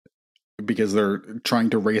LA," because they're trying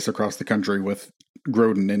to race across the country with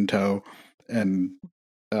Grodin in tow, and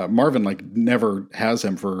Marvin never has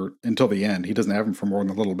him until the end. He doesn't have him for more than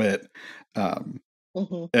a little bit, and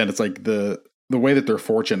it's the way that their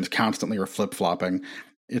fortunes constantly are flip-flopping.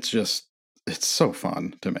 It's so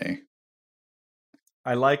fun to me.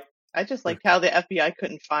 I just liked how the FBI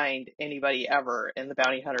couldn't find anybody ever, and the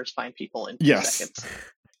bounty hunters find people in 2 seconds.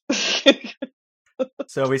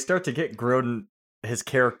 So we start to get Grodin, his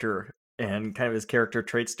character, and kind of his character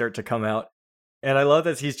traits start to come out. And I love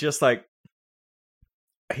that he's just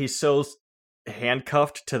he's so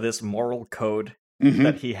handcuffed to this moral code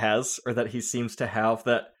that he has, or that he seems to have,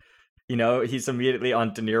 that he's immediately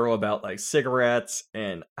on De Niro about cigarettes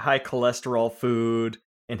and high cholesterol food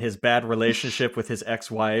and his bad relationship with his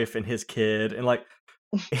ex-wife and his kid. And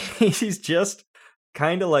he's just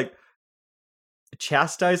kind of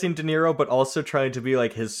chastising De Niro, but also trying to be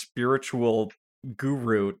his spiritual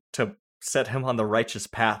guru to set him on the righteous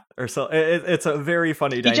path or so. It's a very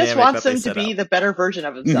funny dynamic. He just wants him to be the better version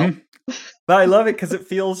of himself. But I love it because it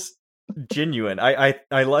feels genuine. I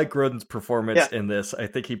like Grodin's performance in this. I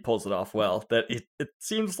think he pulls it off well. That it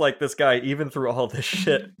seems like this guy, even through all this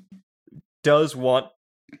shit, does want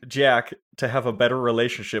Jack to have a better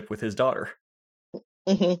relationship with his daughter.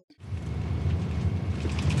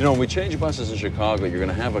 You know, when we change buses in Chicago, you're going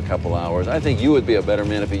to have a couple hours. I think you would be a better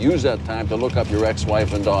man if you use that time to look up your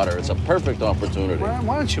ex-wife and daughter. It's a perfect opportunity.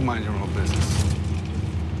 Why don't you mind your own business?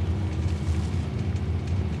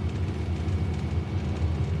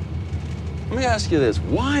 Let me ask you this.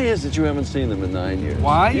 Why is it you haven't seen them in 9 years?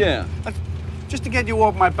 Why? Yeah. Just to get you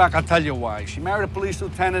off my back, I'll tell you why. She married a police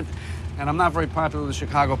lieutenant, and I'm not very popular with the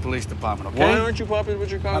Chicago Police Department, okay? Why aren't you popular with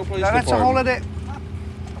Chicago Police That's Department? a whole other...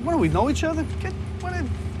 What, do we know each other?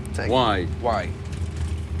 Why? Why?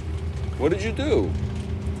 What did you do?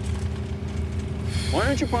 Why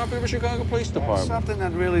aren't you popular with Chicago Police Department? Something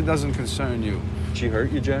that really doesn't concern you. She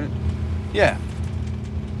hurt you, Jack? Yeah.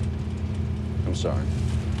 I'm sorry.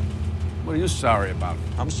 What are you sorry about?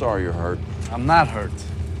 I'm sorry you're hurt. I'm not hurt.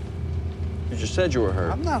 You just said you were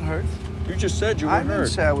hurt. I'm not hurt. You just said you were hurt. I didn't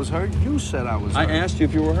say I was hurt. You said I was hurt. I asked you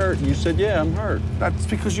if you were hurt, and you said, yeah, I'm hurt. That's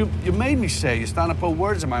because you made me say it. You're starting to put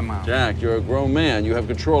words in my mouth. Jack, you're a grown man. You have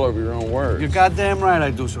control over your own words. You're goddamn right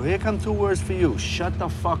I do. So here come 2 words for you. Shut the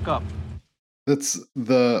fuck up. That's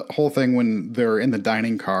the whole thing when they're in the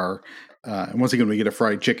dining car. And once again, we get a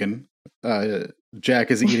fried chicken.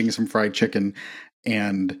 Jack is eating some fried chicken,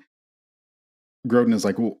 and Grodin is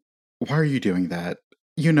like, well, why are you doing that?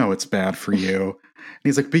 You know it's bad for you. And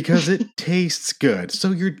he's like, because it tastes good.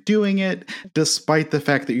 So you're doing it despite the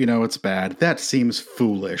fact that you know it's bad. That seems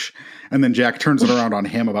foolish. And then Jack turns it around on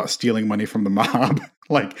him about stealing money from the mob.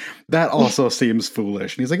 Like, that also seems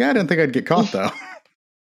foolish. And he's like, I didn't think I'd get caught, though.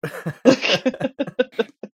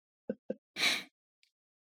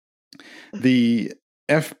 The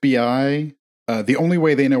FBI, the only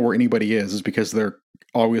way they know where anybody is because they're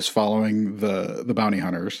always following the bounty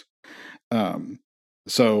hunters.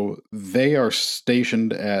 So they are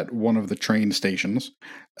stationed at one of the train stations,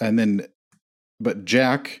 but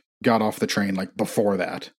Jack got off the train like before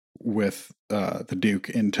that with the Duke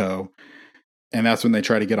in tow, and that's when they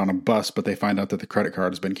try to get on a bus, but they find out that the credit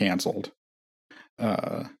card has been canceled.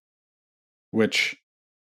 Which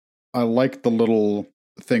I like the little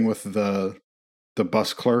thing with the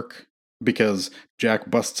bus clerk, because Jack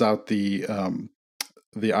busts out the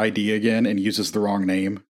ID again and uses the wrong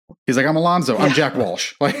name. He's like, I'm Alonzo. I'm Jack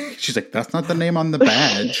Walsh. Like, she's like, that's not the name on the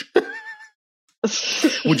badge.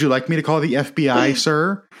 Would you like me to call the FBI,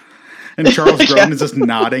 sir? And Charles Grodin is just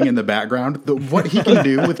nodding in the background. What he can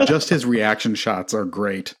do with just his reaction shots are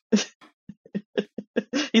great.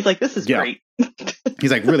 He's like, this is great.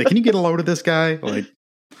 He's like, really? Can you get a load of this guy? Like,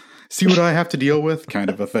 see what I have to deal with? Kind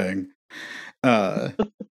of a thing.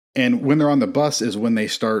 And when they're on the bus is when they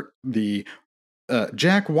start the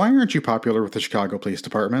Jack, why aren't you popular with the Chicago Police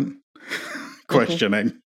Department?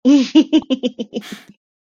 Questioning.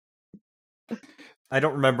 I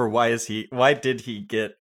don't remember why did he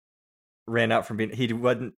get ran out from being he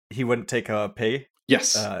wouldn't take a pay?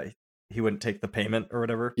 Yes. He wouldn't take the payment or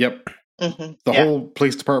whatever. Yep. Mm-hmm. The whole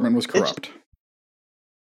police department was corrupt.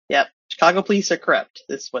 Yep. Chicago police are corrupt.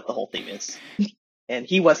 This is what the whole thing is. And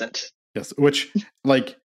he wasn't. Yes, which,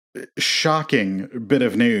 like, shocking bit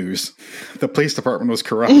of news. The police department was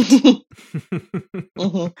corrupt.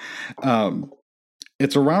 Mm-hmm.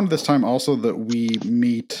 It's around this time also that we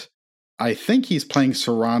meet, I think he's playing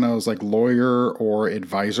Serrano's like lawyer or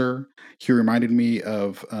advisor. He reminded me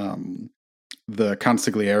of the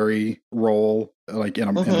Consigliere role, like in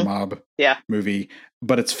a mob movie.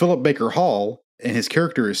 But it's Philip Baker Hall, and his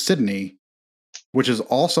character is Sidney, which is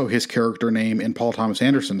also his character name in Paul Thomas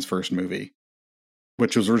Anderson's first movie,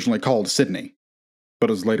 which was originally called Sidney, but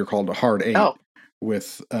was later called A Hard Eight,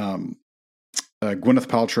 with Gwyneth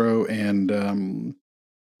Paltrow and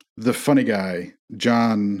the funny guy,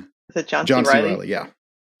 John C. Reilly. Yeah.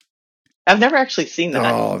 I've never actually seen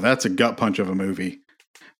that. Oh, that's a gut punch of a movie.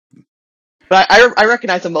 But I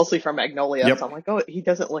recognize him mostly from Magnolia, so I'm like, oh, he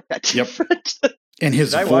doesn't look that different. And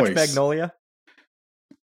his voice. Did I watch Magnolia?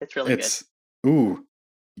 It's really good. Ooh,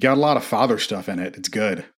 got a lot of father stuff in it. It's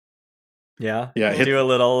good. Yeah. Yeah. Do a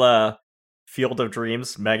little Field of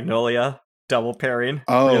Dreams, Magnolia, double pairing.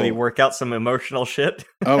 Oh. Really work out some emotional shit.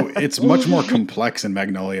 Oh, it's much more complex in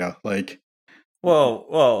Magnolia. Like,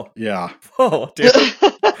 whoa. Yeah. Whoa, dude.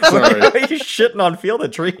 Sorry. Why are you shitting on Field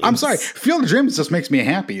of Dreams? I'm sorry. Field of Dreams just makes me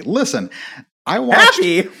happy. Listen, I watched...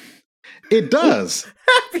 Happy? It does.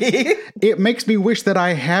 Happy? It makes me wish that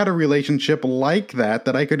I had a relationship like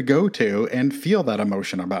that I could go to and feel that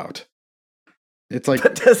emotion about. It's like...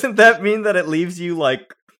 But doesn't that mean that it leaves you,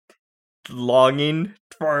 like, longing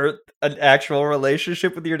for an actual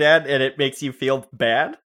relationship with your dad, and it makes you feel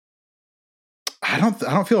bad? I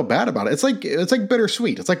don't feel bad about it. It's like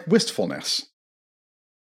bittersweet. It's like wistfulness.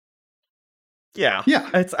 Yeah. Yeah.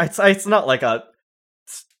 It's not like a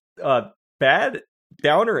bad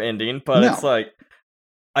downer ending, but No. it's like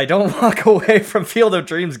I don't walk away from Field of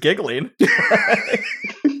Dreams giggling.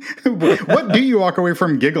 What do you walk away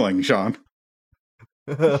from giggling, Sean?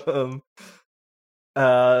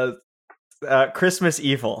 Christmas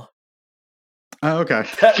Evil. Oh, okay.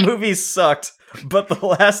 That movie sucked, but the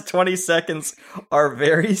last 20 seconds are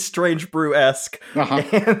very Strange Brew-esque,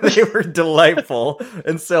 and they were delightful.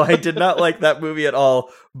 And so I did not like that movie at all,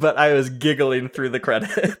 but I was giggling through the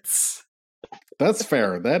credits. That's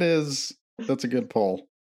fair. That's a good poll.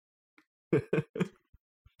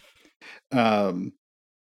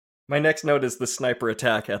 My next note is the sniper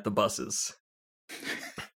attack at the buses.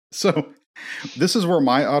 So this is where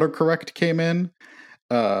my autocorrect came in,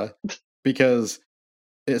 because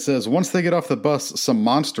it says once they get off the bus, some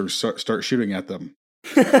monsters start shooting at them.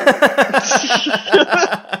 Well,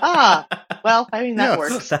 I mean, that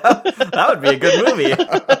works. That would be a good movie.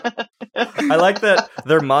 I like that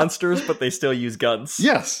they're monsters, but they still use guns.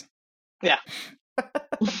 Yes. Yeah.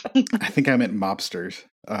 I think I meant mobsters.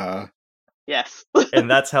 Yes. And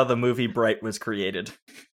that's how the movie Bright was created.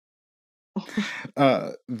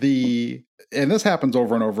 And this happens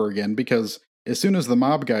over and over again because as soon as the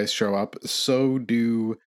mob guys show up, so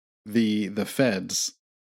do the feds,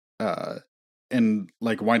 and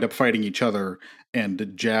like wind up fighting each other.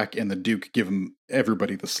 And Jack and the Duke give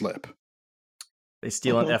everybody the slip. They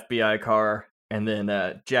steal an FBI car, and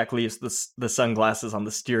then Jack leaves the sunglasses on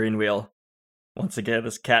the steering wheel. Once again,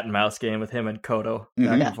 this cat and mouse game with him and Kodo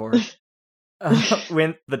back and forth.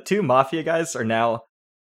 When the two mafia guys are now,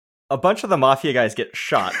 a bunch of the mafia guys get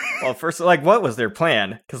shot. Well, first, like, what was their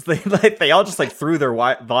plan? Because they all just like threw their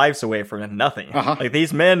lives away for nothing. Like,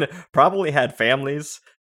 these men probably had families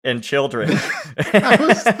and children. I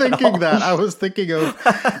was thinking that. I was thinking of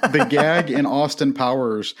the gag in Austin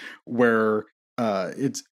Powers where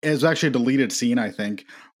it's actually a deleted scene, I think,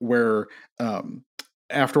 where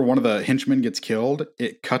after one of the henchmen gets killed,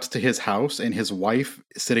 it cuts to his house and his wife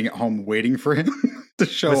sitting at home waiting for him to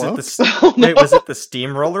show up. Wait, was it the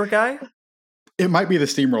steamroller guy? It might be the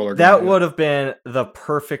steamroller guy. That would have been the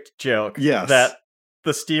perfect joke. Yes. That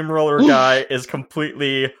the steamroller guy is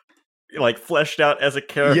completely like fleshed out as a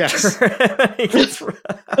character. Yes. He gets...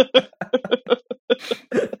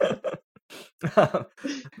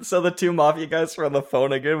 So the two mafia guys are on the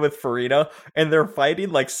phone again with Farina, and they're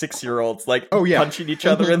fighting like 6-year-olds, like punching each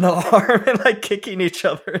other in the arm and like kicking each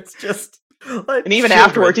other. It's just like, and even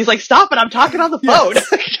afterwards, he's like, "Stop it! I'm talking on the phone."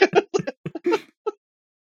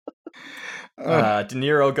 De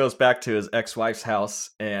Niro goes back to his ex-wife's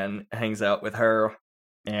house and hangs out with her,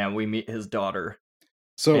 and we meet his daughter.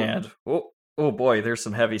 So, and oh boy, there's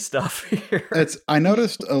some heavy stuff here. I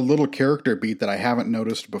noticed a little character beat that I haven't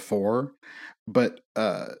noticed before, but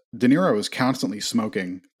De Niro is constantly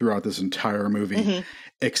smoking throughout this entire movie.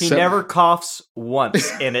 Except he never coughs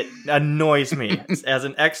once, and it annoys me. As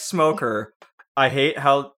an ex-smoker, I hate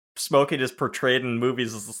how smoking is portrayed in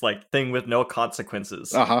movies as this like thing with no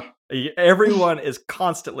consequences. Everyone is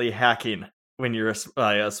constantly hacking when you're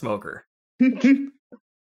a smoker. That's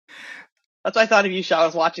what I thought of you, Sean. I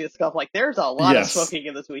was watching this stuff. Like, there's a lot of smoking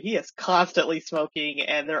in this movie. He is constantly smoking,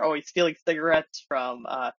 and they're always stealing cigarettes from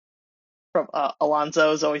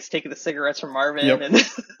Alonzo's always taking the cigarettes from Marvin, and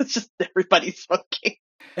it's just everybody's smoking.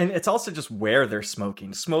 And it's also just where they're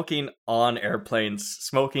smoking. Smoking on airplanes,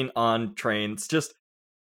 smoking on trains. Just,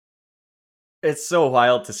 it's so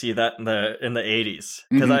wild to see that in the 80s.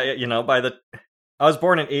 Because I was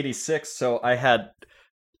born in 86, so I had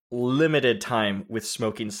limited time with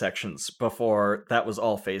smoking sections before that was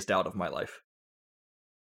all phased out of my life.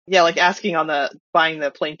 Yeah, like asking buying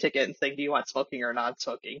the plane ticket and saying, "Do you want smoking or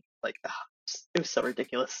non-smoking?" Like, it was so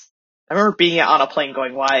ridiculous. I remember being on a plane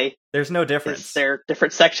going, "Why? There's no difference. They're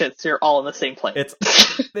different sections. You're all in the same plane."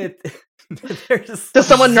 There's so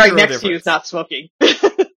someone right next to you is not smoking.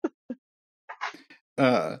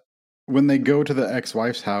 When they go to the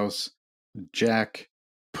ex-wife's house, Jack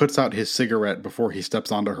puts out his cigarette before he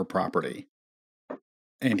steps onto her property.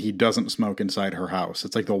 And he doesn't smoke inside her house.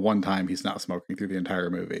 It's like the one time he's not smoking through the entire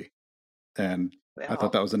movie. And I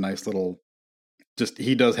thought that was a nice little... Just,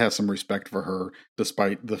 he does have some respect for her,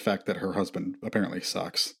 despite the fact that her husband apparently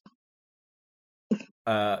sucks.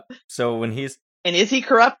 So when he's... And is he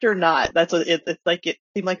corrupt or not? That's what it's like. It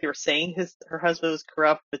seemed like they were saying her husband was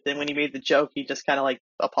corrupt, but then when he made the joke, he just kind of like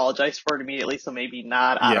apologized for it immediately, so maybe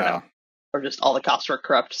not. I don't know. Or just all the cops were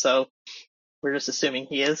corrupt, so we're just assuming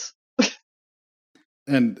he is.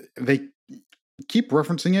 And they keep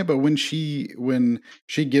referencing it, but when she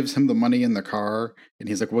gives him the money in the car, and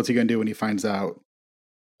he's like, "What's he gonna do when he finds out?"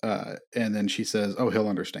 And then she says, "Oh, he'll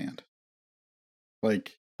understand."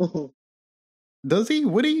 Like, does he?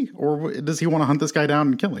 Would he? Or does he want to hunt this guy down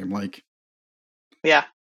and kill him? Like, yeah,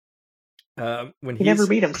 When We never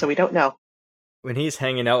meet him, so we don't know. when he's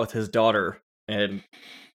hanging out with his daughter and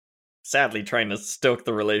sadly trying to stoke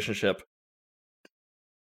the relationship,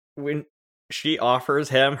 when she offers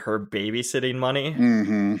him her babysitting money,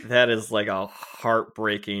 Mm-hmm. that is like a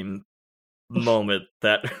heartbreaking moment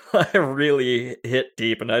that really hit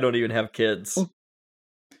deep, and I don't even have kids.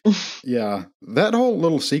 Yeah, that whole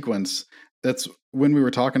little sequence, that's when we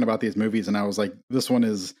were talking about these movies, and I was like, this one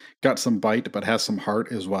is got some bite, but has some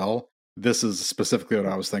heart as well. This is specifically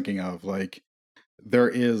what I was thinking of. Like,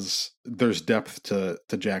 there's depth to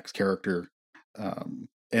Jack's character, and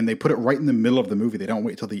they put it right in the middle of the movie. They don't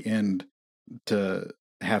wait till the end to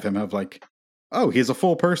have him have like, oh, he's a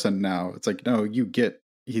full person now. It's like, no,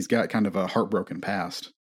 he's got kind of a heartbroken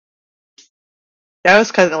past. I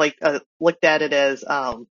was kind of like looked at it as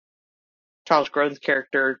Charles Grodin's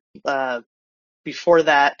character. Before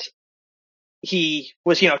that, he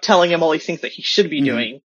was, telling him all these things that he should be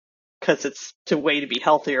doing because it's to way to be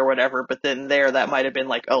healthy or whatever. But then that might have been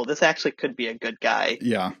like, oh, this actually could be a good guy.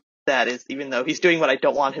 Yeah. That is, even though he's doing what I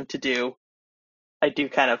don't want him to do, I do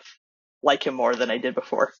kind of like him more than I did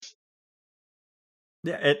before.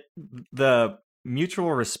 Yeah, the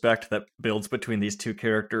mutual respect that builds between these two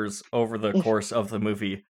characters over the course of the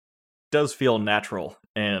movie does feel natural,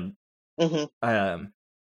 and the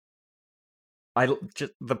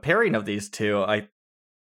pairing of these two, I'm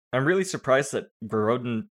really surprised that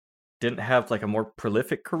Grodin didn't have like a more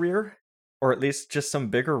prolific career, or at least just some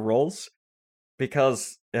bigger roles,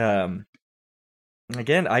 because again,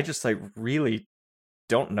 I just like really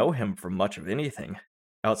don't know him from much of anything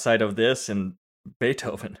outside of this and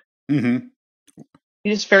Beethoven. Mm-hmm.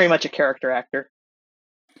 He's very much a character actor.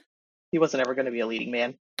 He wasn't ever going to be a leading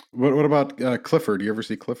man. What about Clifford? You ever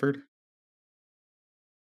see Clifford?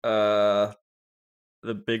 The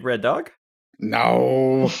Big Red Dog?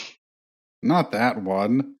 No, not that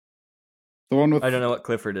one. The one with I don't know what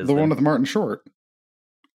Clifford is. The one with Martin Short,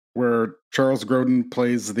 where Charles Grodin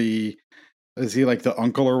plays is he like the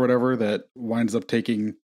uncle or whatever that winds up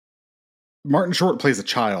taking. Martin Short plays a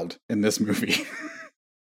child in this movie.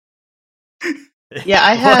 Yeah,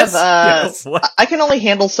 I have. I can only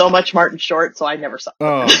handle so much Martin Short, so I never saw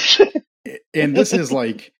it. And this is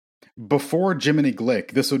like before Jiminy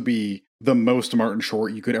Glick. This would be the most Martin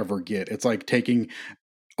Short you could ever get. It's like taking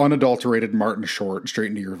unadulterated Martin Short straight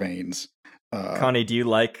into your veins. Connie, do you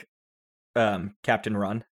like Captain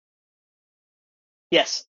Ron?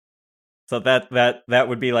 Yes. So that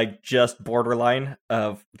would be like just borderline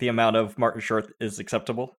of the amount of Martin Short is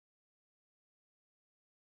acceptable.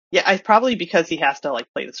 Yeah, probably because he has to like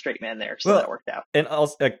play the straight man there, so that worked out. And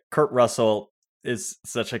also, Kurt Russell is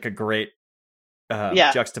such like a great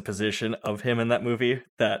juxtaposition of him in that movie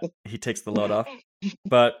that he takes the load off.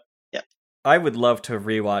 But I would love to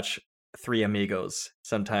rewatch Three Amigos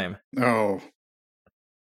sometime. Oh,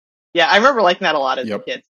 yeah, I remember liking that a lot as a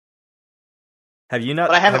kid. Have you not?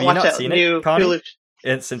 But I haven't watched that seen new it, Connie?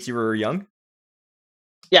 Hulu. Since you were young?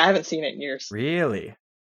 Yeah, I haven't seen it in years. Really?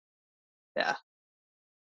 Yeah.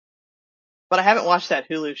 But I haven't watched that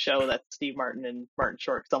Hulu show that's Steve Martin and Martin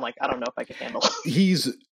Short, because I'm like, I don't know if I can handle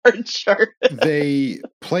Martin Short. They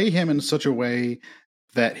play him in such a way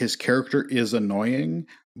that his character is annoying,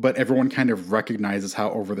 but everyone kind of recognizes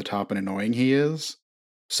how over the top and annoying he is.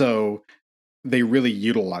 So they really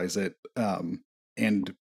utilize it,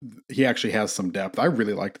 and he actually has some depth. I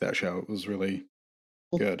really liked that show. It was really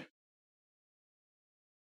good.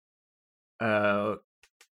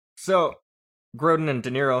 So Grodin and De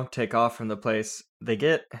Niro take off from the place. They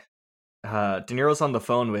get De Niro's on the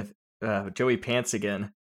phone with Joey Pants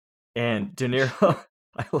again, and De Niro.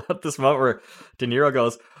 I love this moment where De Niro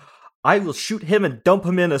goes, "I will shoot him and dump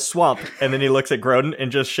him in a swamp," and then he looks at Grodin and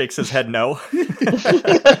just shakes his head no.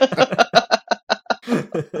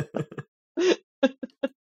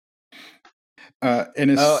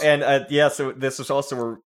 So this was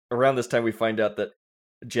also around this time we find out that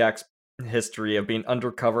Jack's history of being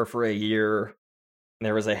undercover for a year.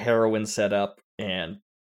 There was a heroin setup, and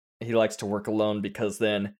he likes to work alone because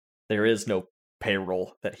then there is no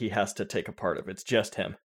payroll that he has to take a part of. It's just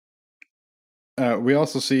him. We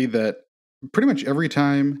also see that pretty much every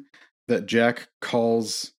time that Jack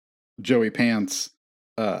calls Joey Pants,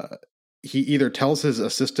 he either tells his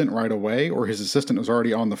assistant right away or his assistant is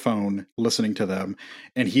already on the phone listening to them,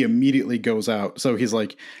 and he immediately goes out. So he's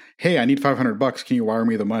like, "Hey, I need $500. Can you wire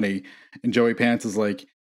me the money?" And Joey Pants is like,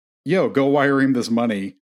 "Yo, go wire him this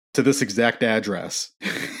money to this exact address."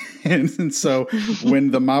 and so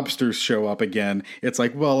when the mobsters show up again, it's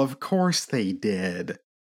like, well, of course they did.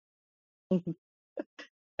 And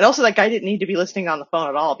also that guy didn't need to be listening on the phone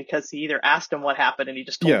at all, because he either asked him what happened and he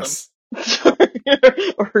just told him.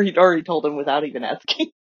 or he'd already told him without even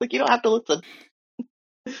asking. Like, you don't have to listen.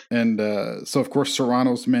 And so, of course,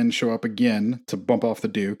 Serrano's men show up again to bump off the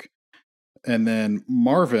Duke. And then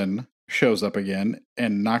Marvin shows up again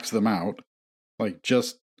and knocks them out. Like,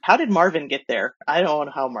 just... How did Marvin get there? I don't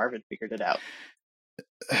know how Marvin figured it out.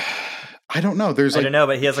 I don't know. I don't know,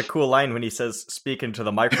 but he has a cool line when he says, speak into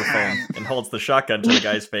the microphone and holds the shotgun to the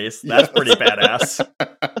guy's face. That's pretty badass.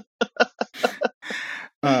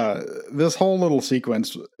 This whole little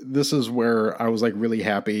sequence, this is where I was like really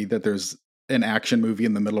happy that there's an action movie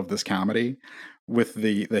in the middle of this comedy with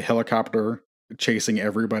the helicopter chasing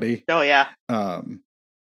everybody. Oh, yeah.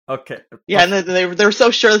 Okay. Yeah, and they were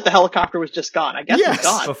so sure that the helicopter was just gone. I guess it's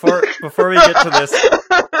gone. Before we get to this,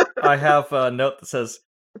 I have a note that says,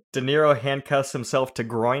 De Niro handcuffs himself to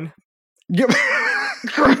groin. Yep.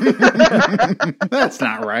 That's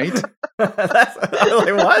not right. Like,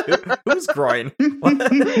 what? Who's groin?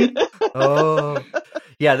 What? Oh,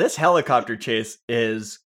 yeah. This helicopter chase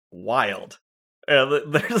is wild.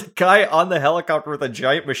 There's a guy on the helicopter with a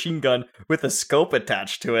giant machine gun with a scope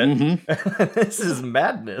attached to it. Mm-hmm. This is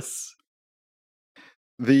madness.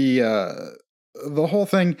 The whole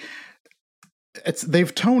thing.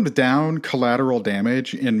 They've toned down collateral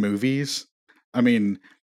damage in movies. I mean,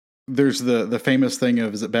 there's the famous thing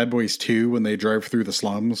of, is it Bad Boys 2 when they drive through the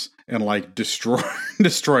slums and like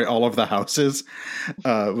destroy all of the houses?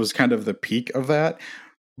 Was kind of the peak of that.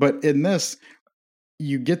 But in this,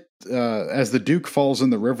 you get as the Duke falls in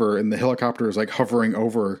the river and the helicopter is like hovering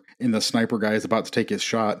over and the sniper guy is about to take his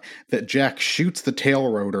shot, that Jack shoots the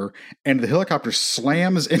tail rotor and the helicopter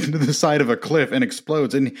slams into the side of a cliff and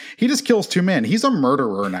explodes, and he just kills 2 men. He's a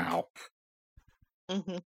murderer now.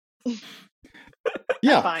 Mm-hmm.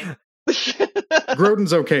 Yeah. Fine.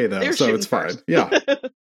 Grodin's okay though, so it's fine. First. Yeah.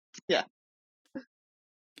 Yeah.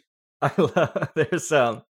 I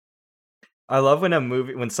love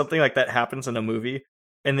when something like that happens in a movie,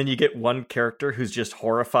 and then you get one character who's just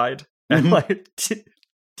horrified. And like,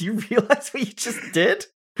 do you realize what you just did?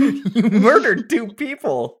 You murdered 2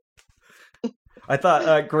 people. I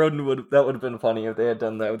thought Grodin that would have been funny if they had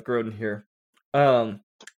done that with Grodin here.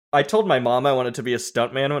 I told my mom I wanted to be a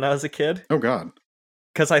stuntman when I was a kid. Oh God.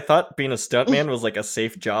 Because I thought being a stuntman was like a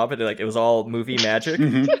safe job, and like it was all movie magic.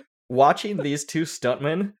 Mm-hmm. Watching these 2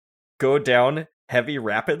 stuntmen go down heavy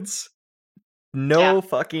rapids,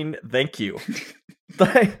 fucking thank you.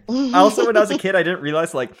 Also, when I was a kid, I didn't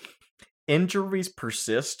realize like injuries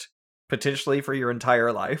persist potentially for your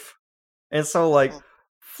entire life, and so like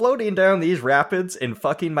floating down these rapids and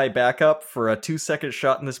fucking my back up for a 2-second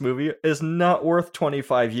shot in this movie is not worth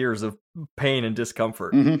 25 years of pain and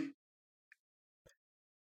discomfort. Mm-hmm.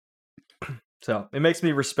 So it makes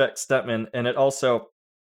me respect stuntmen, and it also,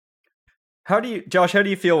 Josh, how do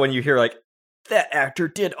you feel when you hear like, that actor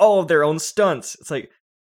did all of their own stunts? It's like,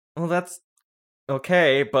 well, that's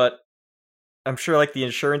okay, but I'm sure like the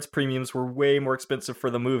insurance premiums were way more expensive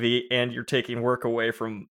for the movie, and you're taking work away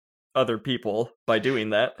from other people by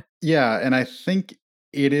doing that. Yeah, and I think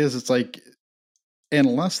it's like,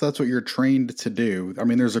 unless that's what you're trained to do. I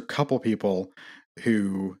mean, there's a couple people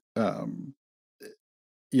who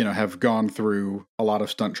have gone through a lot of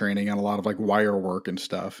stunt training and a lot of like wire work and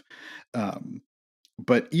stuff.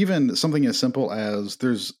 But even something as simple as,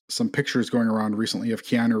 there's some pictures going around recently of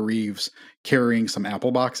Keanu Reeves carrying some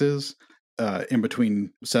Apple boxes in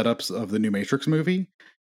between setups of the new Matrix movie.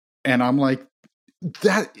 And I'm like,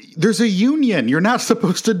 that there's a union. You're not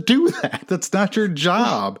supposed to do that. That's not your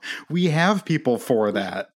job. We have people for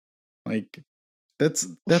that. Like, that's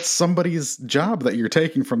somebody's job that you're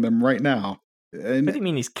taking from them right now. And what do you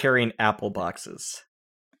mean he's carrying Apple boxes?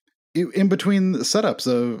 In between the setups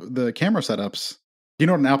of the camera setups. Do you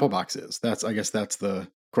know what an Apple box is? I guess that's the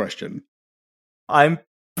question. I'm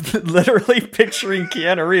literally picturing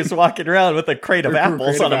Keanu Reeves walking around with a crate of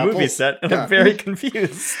apples on a movie set, and I'm very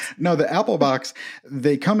confused. No, the Apple box,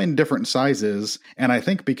 they come in different sizes, and I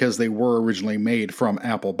think because they were originally made from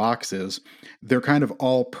Apple boxes, they're kind of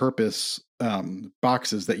all-purpose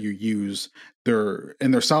boxes that you use. They're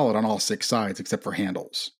solid on all 6 sides except for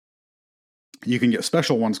handles. You can get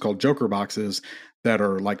special ones called Joker boxes that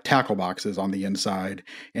are like tackle boxes on the inside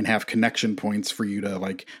and have connection points for you to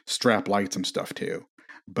like strap lights and stuff to.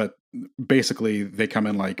 But basically they come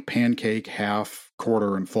in like pancake, half,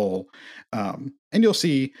 quarter, and full. And you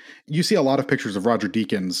see a lot of pictures of Roger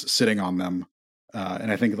Deakins sitting on them.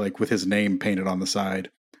 And I think like with his name painted on the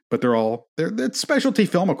side, but it's specialty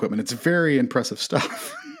film equipment. It's very impressive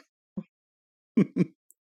stuff.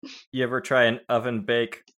 You ever try an oven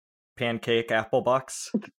bake pancake apple box?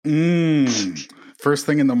 First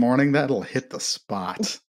thing in the morning, that'll hit the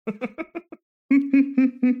spot.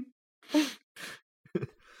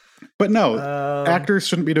 But no, actors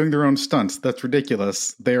shouldn't be doing their own stunts. That's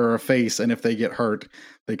ridiculous. They are a face, and if they get hurt,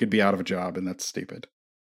 they could be out of a job, and that's stupid.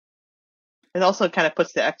 It also kind of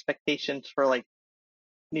puts the expectations for like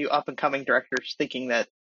new up and coming directors thinking that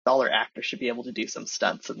all their actors should be able to do some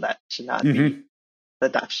stunts, and that should not be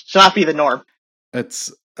the norm.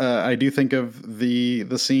 It's I do think of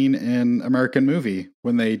the scene in American Movie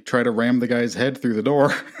when they try to ram the guy's head through the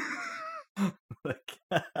door.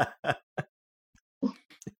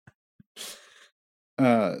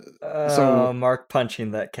 So Mark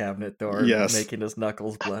punching that cabinet door, making his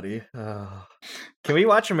knuckles bloody. Can we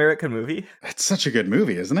watch American Movie? It's such a good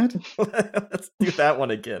movie, isn't it? Let's do that one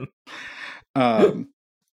again. The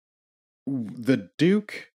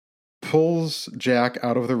Duke pulls Jack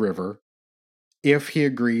out of the river if he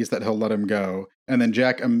agrees that he'll let him go, and then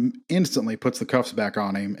Jack instantly puts the cuffs back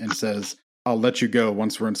on him and says, "I'll let you go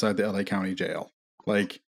once we're inside the LA County Jail."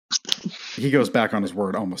 Like, he goes back on his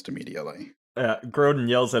word almost immediately. Grodin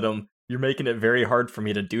yells at him, "You're making it very hard for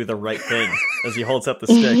me to do the right thing," as he holds up the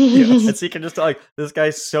stick. And so you can just tell, like, this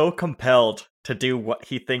guy's so compelled to do what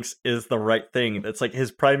he thinks is the right thing. That's like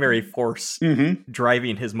his primary force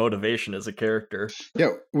driving his motivation as a character. Yeah,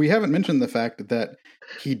 we haven't mentioned the fact that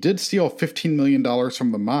he did steal $15 million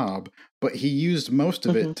from the mob, but he used most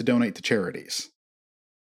of it to donate to charities.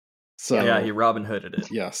 So yeah, he Robin Hooded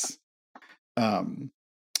it. Yes.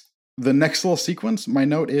 The next little sequence, my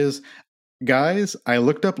note is, guys, I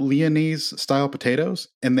looked up Leonese style potatoes,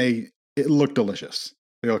 and it look delicious.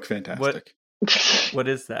 They look fantastic. What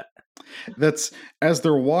is that? That's, as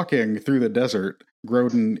they're walking through the desert,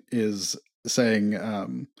 Grodin is saying,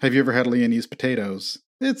 have you ever had Leonese potatoes?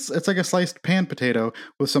 It's like a sliced pan potato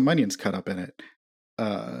with some onions cut up in it.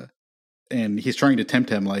 And he's trying to tempt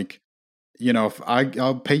him, like, you know, if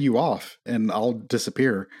I'll pay you off and I'll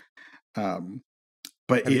disappear.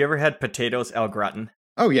 But have you ever had potatoes au gratin?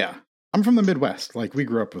 Oh yeah, I'm from the Midwest. Like, we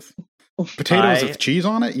grew up with potatoes with cheese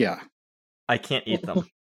on it. Yeah, I can't eat them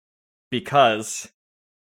because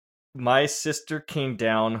my sister came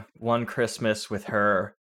down one Christmas with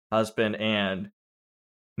her husband, and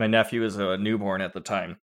my nephew was a newborn at the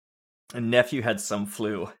time. And nephew had some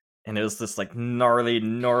flu, and it was this like gnarly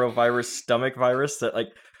norovirus stomach virus that like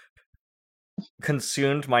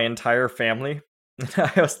consumed my entire family.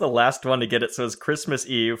 I was the last one to get it, so it was Christmas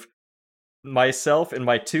Eve. Myself and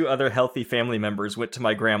my two other healthy family members went to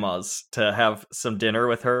my grandma's to have some dinner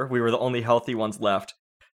with her. We were the only healthy ones left.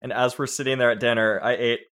 And as we're sitting there at dinner, I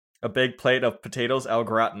ate a big plate of potatoes au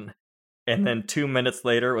gratin. And then 2 minutes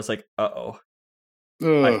later, it was like, uh-oh.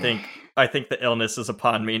 I think the illness is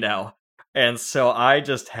upon me now. And so I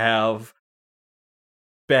just have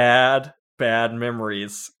bad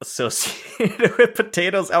memories associated with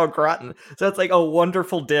potatoes au gratin. So it's like a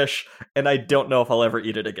wonderful dish, and I don't know if I'll ever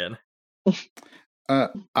eat it again.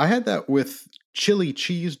 I had that with chili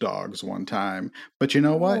cheese dogs one time, but you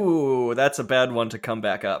know what? Ooh, that's a bad one to come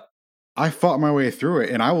back up. I fought my way through it,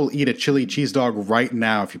 and I will eat a chili cheese dog right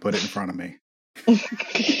now if you put it in front of me.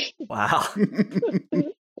 Wow.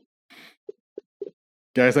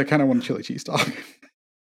 Guys, I kind of want a chili cheese dog.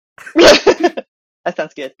 That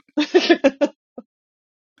sounds good.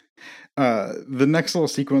 The next little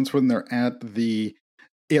sequence when they're at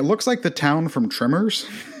it looks like the town from Tremors.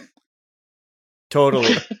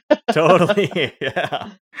 Totally,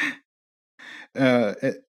 yeah.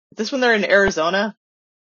 Is this when they're in Arizona?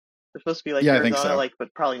 They're supposed to be like Arizona, I think so. Like,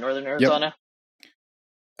 but probably northern Arizona.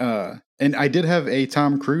 Yep. And I did have a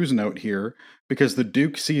Tom Cruise note here because the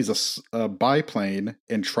Duke sees a biplane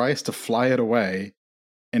and tries to fly it away,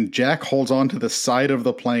 and Jack holds on to the side of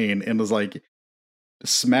the plane and is like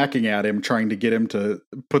smacking at him, trying to get him to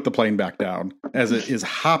put the plane back down as it is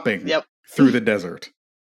hopping through the desert.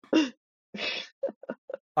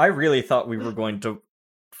 I really thought we were going to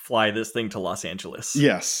fly this thing to Los Angeles.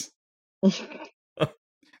 Yes.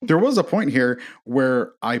 There was a point here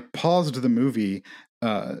where I paused the movie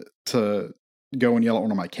to go and yell at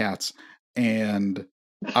one of my cats, and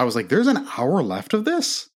I was like, there's an hour left of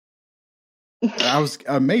this? I was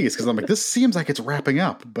amazed because I'm like, this seems like it's wrapping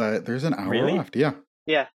up, but there's an hour left. Yeah.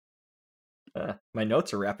 Yeah. My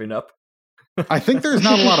notes are wrapping up. I think there's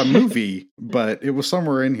not a lot of movie, but it was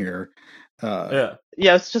somewhere in here.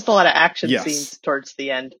 Yeah, it's just a lot of action scenes towards the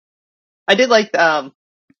end. I did like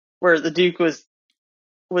where the Duke was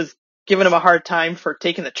giving him a hard time for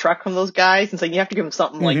taking the truck from those guys and saying you have to give him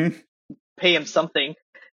something, like pay him something,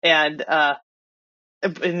 and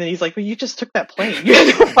then he's like, well, you just took that plane. You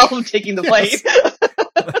had no problem taking the plane.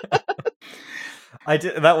 I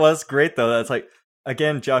did. That was great though. That's like,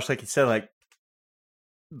 again, Josh, like you said, like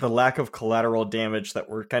the lack of collateral damage that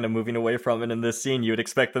we're kind of moving away from. And in this scene, you would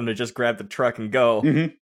expect them to just grab the truck and go.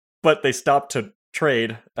 but they stop to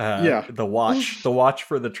trade the watch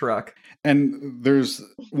for the truck. And there's,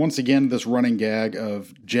 once again, this running gag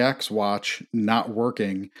of Jack's watch not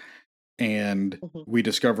working, and we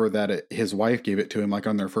discover that his wife gave it to him like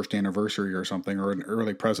on their first anniversary or something, or an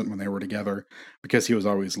early present when they were together, because he was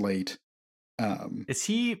always late. Is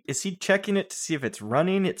he checking it to see if it's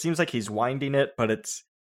running? It seems like he's winding it, but it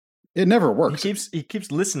never works. He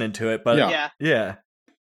keeps listening to it, but yeah.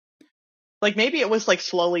 Like maybe it was like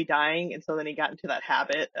slowly dying, and so then he got into that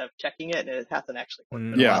habit of checking it, and it hasn't actually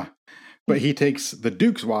worked. Yeah, but he takes the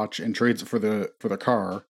Duke's watch and trades it for the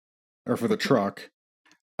car, or for the truck,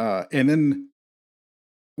 and then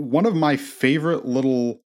one of my favorite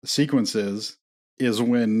little sequences is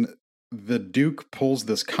when the Duke pulls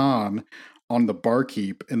this con on the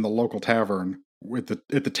barkeep in the local tavern at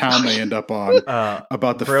the town they end up on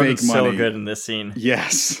about the Grodin's fake money. So good in this scene.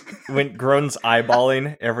 Yes. When Grodin's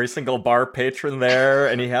eyeballing every single bar patron there,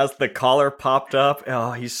 and he has the collar popped up.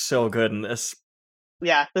 Oh, he's so good in this.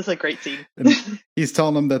 Yeah, this is a great scene. He's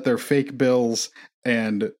telling them that they're fake bills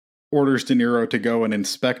and orders De Niro to go and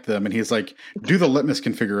inspect them, and he's like, do the litmus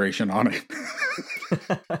configuration on it.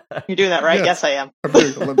 You're doing that, right? Yes I am. I'm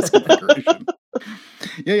doing the litmus configuration.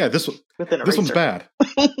 Yeah, this one's bad.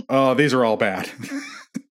 Oh, these are all bad.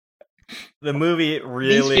 The movie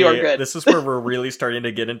really, this is where we're really starting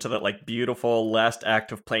to get into that like beautiful last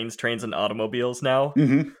act of Planes, Trains, and Automobiles now,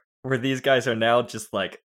 where these guys are now just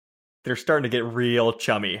like, they're starting to get real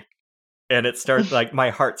chummy. And it starts like, my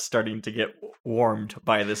heart's starting to get warmed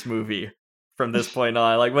by this movie from this point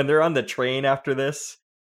on. Like when they're on the train after this,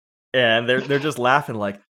 and they're just laughing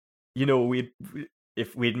like, you know,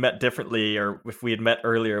 if we'd met differently, or if we had met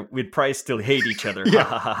earlier, we'd probably still hate each other. Ha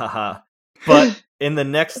ha ha ha ha. But in the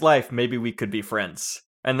next life, maybe we could be friends.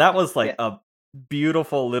 And that was like a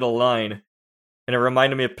beautiful little line. And it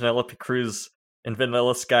reminded me of Penelope Cruz in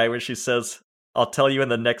Vanilla Sky when she says, I'll tell you in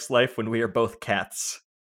the next life when we are both cats.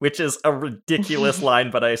 Which is a ridiculous line,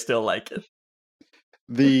 but I still like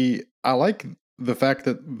it. I like the fact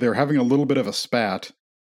that they're having a little bit of a spat,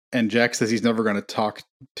 and Jack says he's never going to talk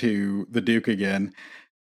to the Duke again.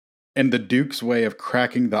 And the Duke's way of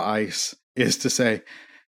cracking the ice is to say,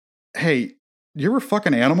 hey, you're a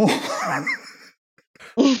fucking animal?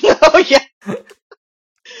 Oh, yeah.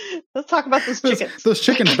 Let's talk about those chickens. Those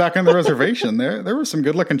chickens back on the reservation. There were some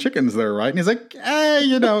good-looking chickens there, right? And he's like,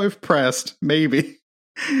 if pressed, maybe.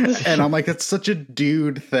 And I'm like, it's such a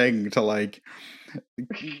dude thing to like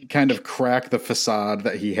kind of crack the facade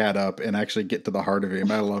that he had up and actually get to the heart of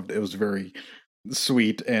him. I loved it. It was very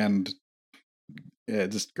sweet and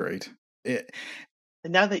just great. And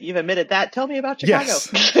now that you've admitted that, tell me about Chicago.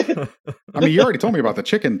 Yes. I mean, you already told me about the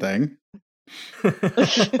chicken thing.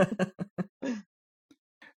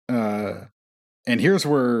 And here's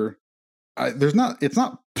where it's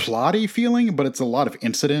not plotty feeling, but it's a lot of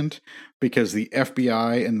incident because the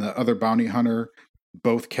FBI and the other bounty hunter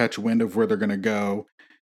both catch wind of where they're going to go.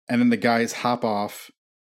 And then the guys hop off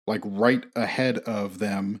like right ahead of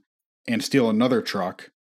them and steal another truck.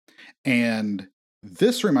 And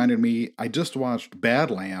this reminded me, I just watched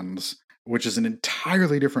Badlands, which is an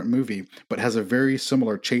entirely different movie, but has a very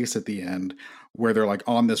similar chase at the end where they're like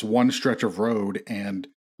on this one stretch of road and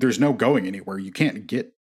there's no going anywhere. You can't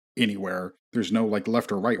get anywhere. There's no like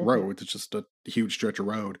left or right road. It's just a huge stretch of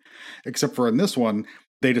road. Except for in this one,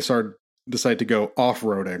 they decide to go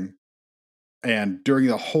off-roading. And during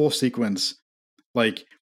the whole sequence, like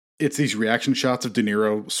it's these reaction shots of De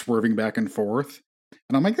Niro swerving back and forth.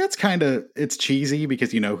 And I'm like, it's cheesy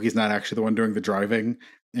because, he's not actually the one doing the driving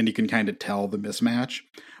and you can kind of tell the mismatch.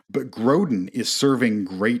 But Grodin is serving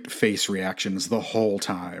great face reactions the whole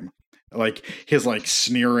time. Like his like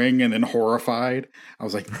sneering and then horrified. I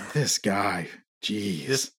was like, this guy,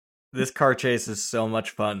 jeez. This car chase is so much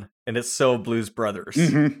fun, and it's so Blues Brothers.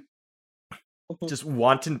 Just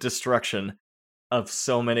wanton destruction of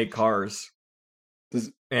so many cars.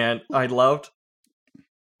 And I loved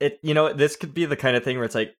it. This could be the kind of thing where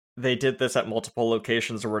it's like they did this at multiple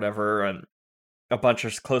locations or whatever, and a bunch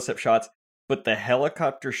of close-up shots, but the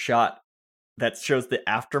helicopter shot that shows the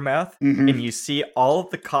aftermath, and you see all of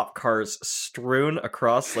the cop cars strewn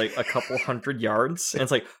across like a couple hundred yards, and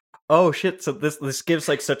it's like, oh shit, so this gives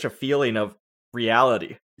like such a feeling of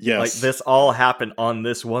reality. Yes. Like this all happened on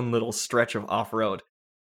this one little stretch of off-road.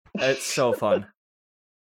 It's so fun.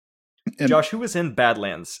 And Josh, who was in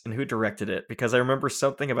Badlands and who directed it? Because I remember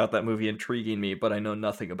something about that movie intriguing me, but I know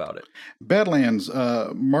nothing about it. Badlands,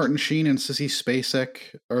 Martin Sheen and Sissy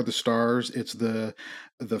Spacek are the stars. It's the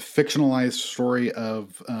fictionalized story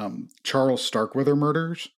of Charles Starkweather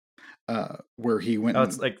murders, where he went. Oh,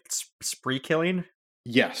 it's like spree killing?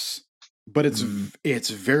 Yes. but it's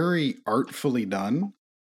very artfully done.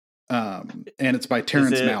 And it's by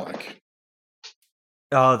Terrence Malick.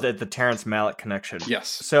 Oh, the Terrence Malick connection. Yes.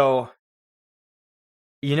 So,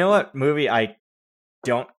 you know what movie I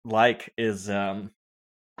don't like is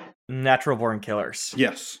Natural Born Killers.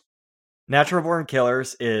 Yes. Natural Born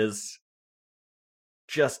Killers is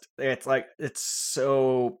just, it's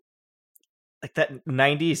so like that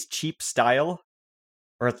 90s cheap style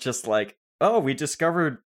where it's just like, oh, we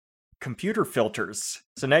discovered computer filters,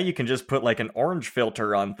 so now you can just put like an orange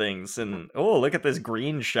filter on things, and oh, look at this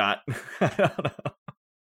green shot. I don't know.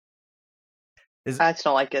 I just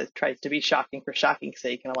don't like it. It tries to be shocking for shocking's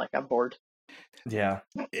sake, and I'm bored. Yeah.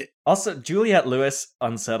 Also, Juliette Lewis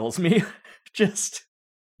unsettles me. Just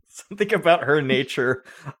something about her nature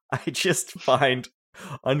I just find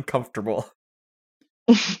uncomfortable.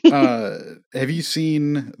 Have you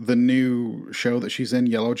seen the new show that she's in,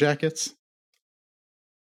 Yellow Jackets?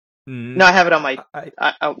 No, I have it on my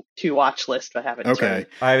to watch list, but I haven't. Okay.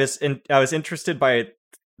 I was interested by it.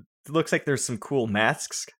 It looks like there's some cool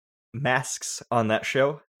masks on that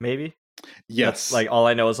show, maybe. Yes. That's like all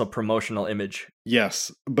I know is a promotional image.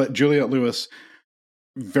 Yes, but Juliette Lewis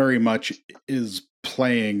very much is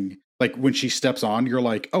playing, like when she steps on, you're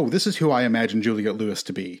like, oh, this is who I imagine Juliette Lewis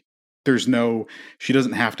to be. She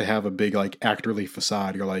doesn't have to have a big like actorly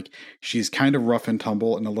facade. You're like, she's kind of rough and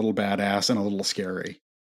tumble and a little badass and a little scary.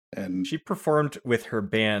 And she performed with her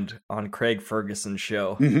band on Craig Ferguson's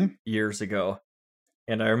show years ago.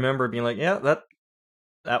 And I remember being like, yeah,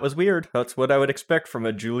 that was weird. That's what I would expect from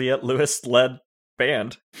a Juliette Lewis-led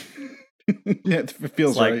band. Yeah, it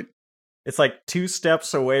feels right. It's like 2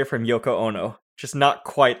 steps away from Yoko Ono. Just not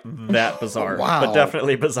quite that bizarre, wow. But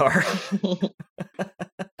definitely bizarre.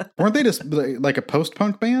 Weren't they just like a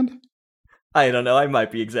post-punk band? I don't know. I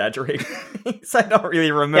might be exaggerating. I don't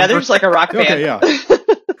really remember. Yeah, there's like a rock band. Okay, yeah.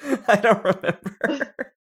 I don't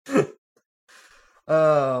remember.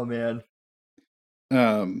 Oh man.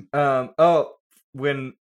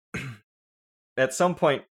 When at some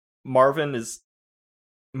point Marvin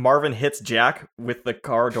hits Jack with the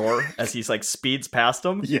car door as he's like speeds past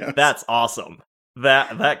him. Yes. That's awesome.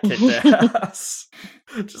 That kicked ass.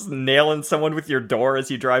 Just nailing someone with your door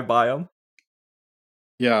as you drive by them.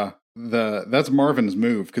 Yeah. That's Marvin's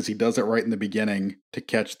move, because he does it right in the beginning to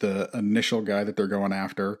catch the initial guy that they're going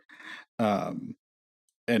after.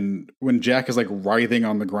 And when Jack is like writhing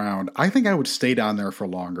on the ground, I think I would stay down there for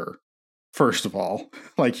longer. First of all,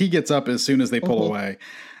 like he gets up as soon as they pull away,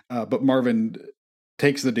 but Marvin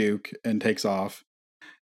takes the Duke and takes off.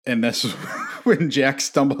 And that's when Jack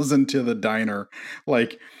stumbles into the diner,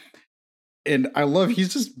 and I love,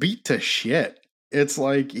 he's just beat to shit. It's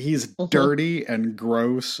like he's dirty and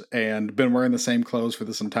gross and been wearing the same clothes for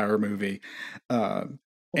this entire movie.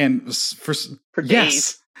 And for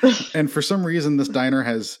days. Yes. And for some reason, this diner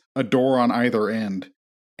has a door on either end,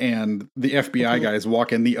 and the FBI guys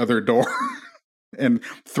walk in the other door and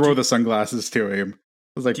throw the sunglasses to him.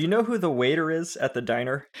 I was like, do you know who the waiter is at the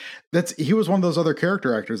diner? He was one of those other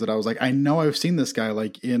character actors that I was like, I know I've seen this guy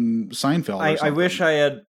like in Seinfeld. I wish I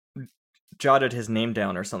had jotted his name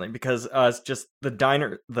down or something, because it's just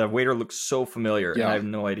the waiter looks so familiar, and I have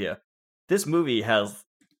no idea. This movie has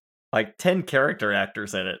like 10 character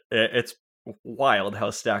actors in it. It's wild how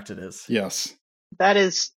stacked it is. Yes. That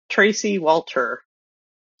is Tracy Walter.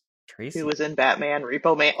 Tracy? Who was in Batman,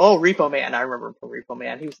 Repo Man. Oh, Repo Man. I remember him from Repo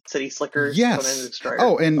Man. He was in City Slickers. Yes. Conan the Destroyer.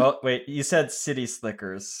 Oh, and wait, you said City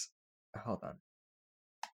Slickers. Hold on.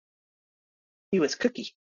 He was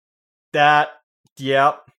Cookie. Yeah,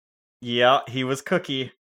 he was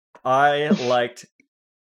Cookie. I liked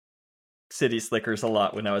City Slickers a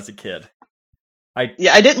lot when I was a kid. I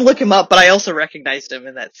didn't look him up, but I also recognized him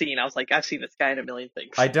in that scene. I was like, I've seen this guy in a million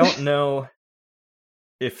things. I don't know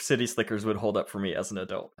if City Slickers would hold up for me as an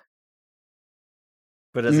adult.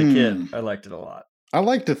 But as a kid, I liked it a lot. I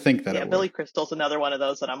like to think that it would. Billy Crystal's another one of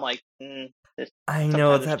those that I'm like, I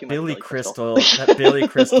know that Billy Crystal, that Billy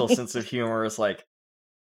Crystal sense of humor is like,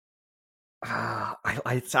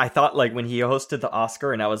 I thought like when he hosted the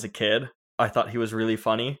Oscar and I was a kid, I thought he was really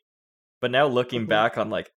funny. But now looking back on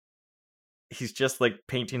like, he's just like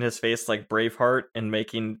painting his face like Braveheart and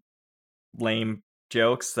making lame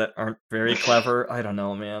jokes that aren't very clever. I don't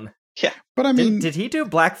know, man. Yeah. But I mean, did he do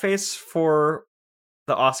blackface for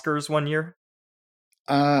the Oscars one year?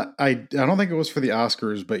 I don't think it was for the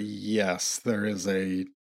Oscars, but yes, there is I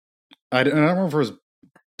don't remember if it was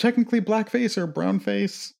technically blackface or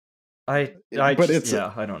brownface. I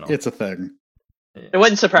don't know. It's a thing. It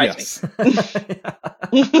wouldn't surprise me.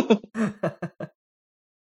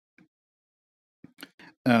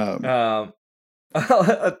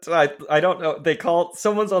 I don't know. They call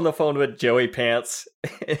someone's on the phone with Joey Pants.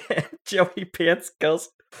 Joey Pants goes,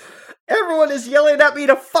 "Everyone is yelling at me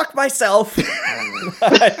to fuck myself."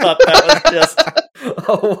 I thought that was just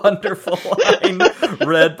a wonderful line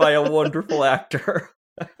read by a wonderful actor.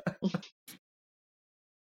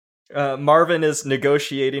 Marvin is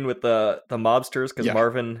negotiating with the mobsters because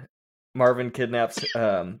Marvin kidnaps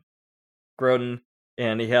Grodin,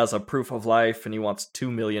 and he has a proof of life, and he wants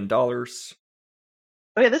 $2 million. Oh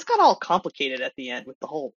yeah, this got all complicated at the end with the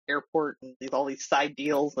whole airport and all these side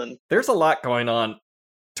deals, and there's a lot going on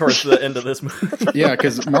towards the end of this movie. Yeah,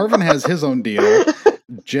 because Marvin has his own deal.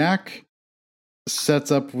 Jack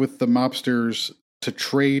sets up with the mobsters to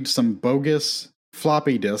trade some bogus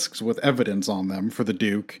floppy disks with evidence on them for the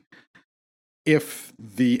Duke, if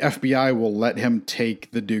the FBI will let him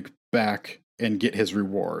take the Duke back and get his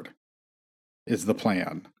reward, is the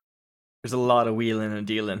plan. There's a lot of wheeling and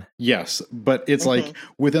dealing. Yes, but it's like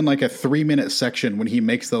within like a 3-minute section when he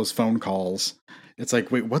makes those phone calls, it's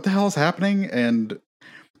like, wait, what the hell is happening?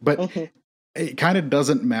 But it kind of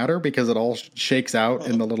doesn't matter because it all shakes out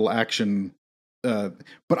in the little action.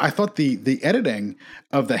 But I thought the editing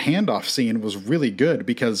of the handoff scene was really good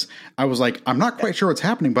because I was like, I'm not quite sure what's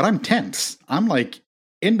happening, but I'm tense. I'm like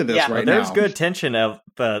into this right now. There's good tension of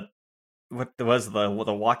what was the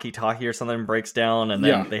walkie-talkie or something breaks down, and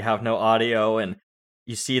then they have no audio, and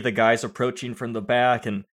you see the guys approaching from the back,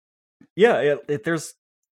 and there's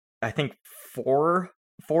I think four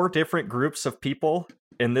different groups of people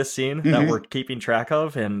in this scene that we're keeping track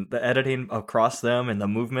of, and the editing across them and the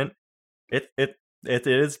movement, it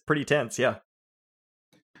is pretty tense, yeah.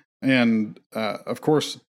 And of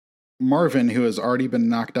course, Marvin, who has already been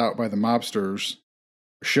knocked out by the mobsters,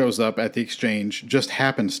 shows up at the exchange, just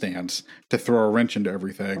happenstance, to throw a wrench into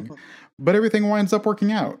everything. But everything winds up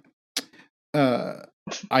working out.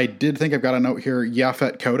 I did think I've got a note here.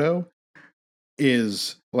 Yaphet Kotto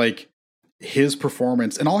is like his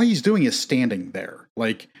performance, and all he's doing is standing there.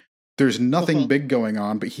 Like there's nothing big going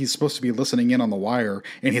on, but he's supposed to be listening in on the wire,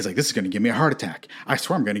 and he's like, this is going to give me a heart attack. I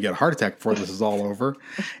swear I'm going to get a heart attack before this is all over.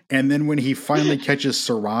 And then when he finally catches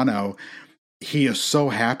Serrano, he is so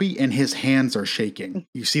happy, and his hands are shaking.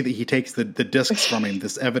 You see that he takes the discs from him,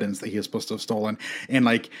 this evidence that he is supposed to have stolen, and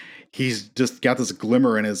like he's just got this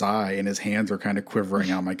glimmer in his eye, and his hands are kind of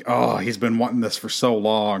quivering. I'm like, oh, he's been wanting this for so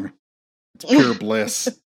long. It's pure bliss.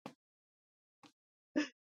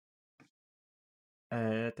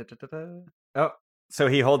 Oh, so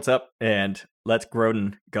he holds up and lets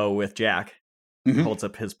Grodin go with Jack. Holds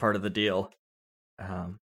up his part of the deal.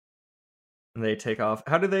 And they take off.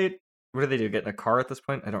 What do they do? Get in a car at this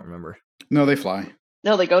point? I don't remember. No, they fly.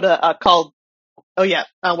 No, they go to call. Oh yeah.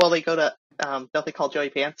 They go to. Don't they call Joey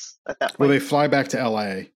Pants at that point? Well, they fly back to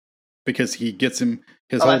L.A. because he gets him.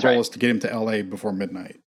 His whole goal is to get him to L.A. before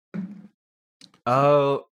midnight.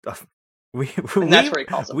 Oh, that's where he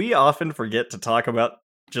calls him. We often forget to talk about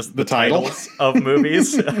just the titles of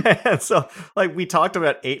movies. And so, like, we talked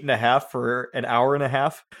about 8.5 for an hour and a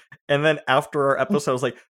half, and then after our episode, I was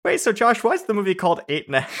like, wait, so Josh, why's the movie called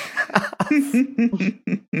 8.5?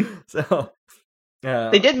 So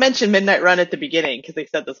they did mention Midnight Run at the beginning because they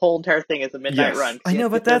said this whole entire thing is a midnight run. I know,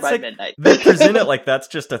 but that's like midnight. They present it like that's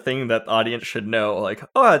just a thing that the audience should know. Like,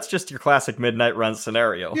 oh, it's just your classic midnight run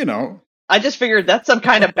scenario. You know, I just figured that's some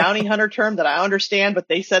kind of bounty hunter term that I understand, but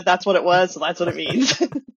they said that's what it was, so that's what it means.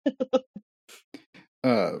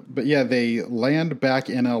 But yeah, they land back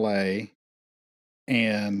in LA.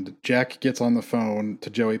 And Jack gets on the phone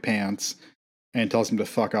to Joey Pants and tells him to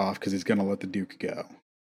fuck off because he's going to let the Duke go.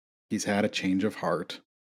 He's had a change of heart.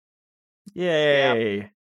 Yay! Yeah.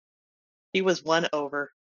 He was won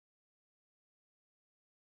over.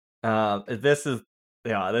 This is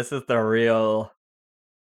the real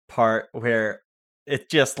part where it's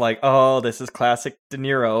just like, oh, this is classic De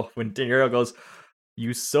Niro. When De Niro goes,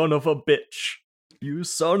 "You son of a bitch. You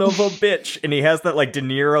son of a bitch." And he has that like De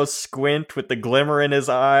Niro squint with the glimmer in his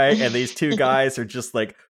eye, and these two guys are just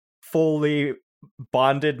like fully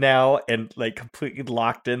bonded now and like completely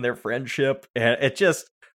locked in their friendship. And it just,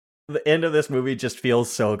 the end of this movie just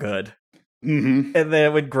feels so good. And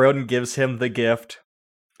then when Grodin gives him the gift,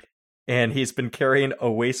 and he's been carrying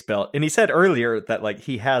a waist belt, and he said earlier that like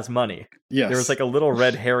he has money. Yes. There was like a little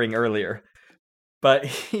red herring earlier, but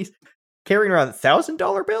he's carrying around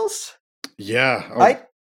 $1,000 bills. Yeah.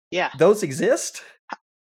 Yeah. Those exist?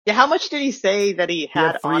 Yeah, how much did he say that he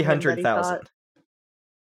had? 300,000.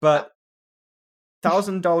 But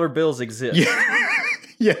 $1,000 bills exist. Yeah.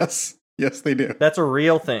 Yes, they do. That's a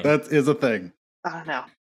real thing. That is a thing. I don't know.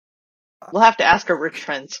 We'll have to ask our rich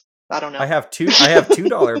friends. I don't know. I have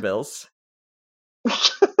 $2 bills.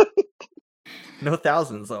 No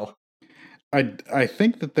thousands though. I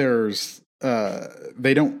think that there's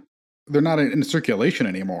they're not in circulation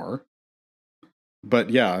anymore. But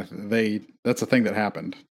yeah, that's a thing that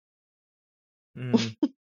happened. Mm.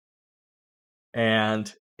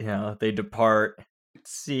 And they depart.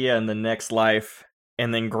 See ya in the next life,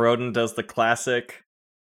 and then Grodin does the classic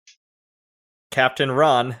Captain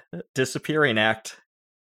Ron disappearing act,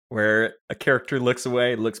 where a character looks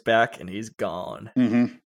away, looks back, and he's gone.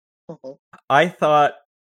 Mm-hmm. I thought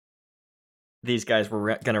these guys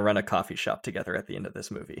were going to run a coffee shop together at the end of this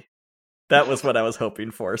movie. That was what I was hoping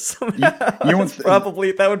for. So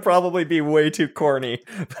that would probably be way too corny,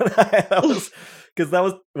 but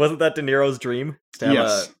wasn't that De Niro's dream to have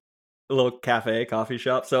a little coffee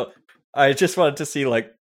shop? So I just wanted to see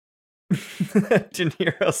like De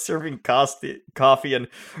Niro serving coffee and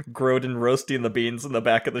Grodin roasting the beans in the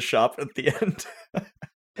back of the shop at the end.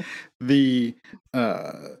 The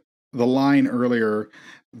line earlier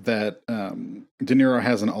that De Niro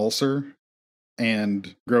has an ulcer,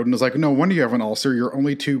 and Grodin is like, "No wonder you have an ulcer. Your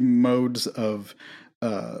only two modes of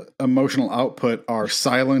emotional output are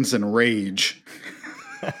silence and rage."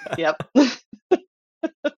 Yep.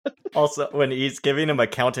 Also, when he's giving him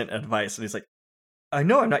accountant advice, and he's like, "I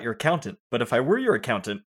know I'm not your accountant, but if I were your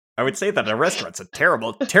accountant, I would say that a restaurant's a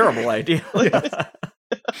terrible, terrible idea."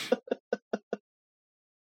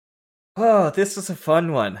 Oh, this was a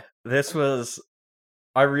fun one.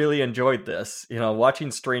 I really enjoyed this.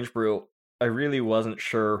 Watching Strange Brew, I really wasn't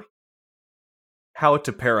sure how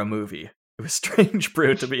to pair a movie. It was Strange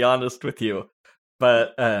Brew, to be honest with you.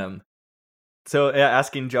 But,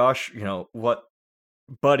 asking Josh, what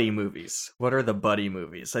buddy movies? What are the buddy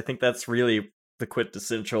movies? I think that's really the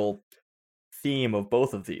quintessential theme of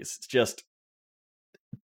both of these. It's just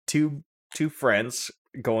two friends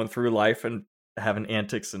going through life and having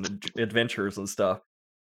antics and adventures and stuff.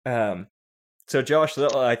 So Josh,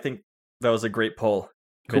 I think that was a great poll.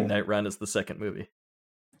 Cool. Midnight Run is the second movie.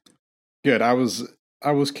 Good. I was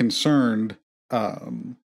concerned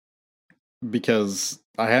because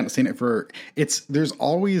I hadn't seen it there's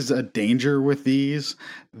always a danger with these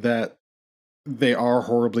that they are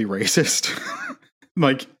horribly racist.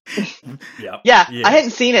 Yeah. I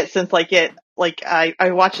hadn't seen it since I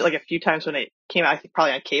watched it a few times when it came out. I think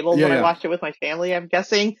probably on cable when I watched it with my family, I'm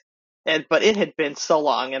guessing. But it had been so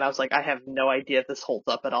long, and I was like, I have no idea if this holds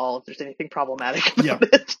up at all, if there's anything problematic about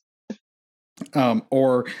it.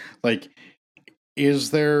 Or is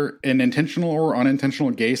there an intentional or unintentional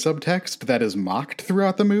gay subtext that is mocked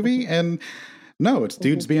throughout the movie? And no, it's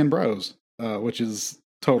dudes being bros, which is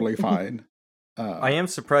totally fine. I am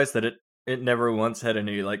surprised that it never once had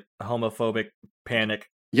any homophobic panic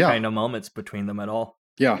kind of moments between them at all.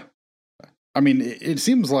 Yeah. I mean, it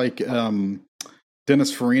seems like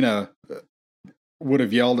Dennis Farina would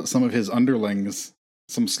have yelled at some of his underlings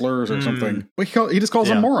some slurs or something. But he just calls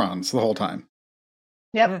them morons the whole time.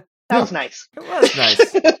 Yep. That was nice. It was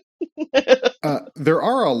nice. There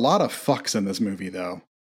are a lot of fucks in this movie, though.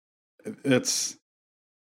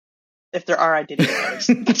 If there are, I didn't notice.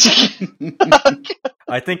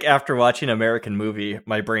 I think after watching American Movie,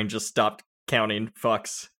 my brain just stopped counting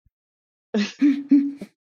fucks.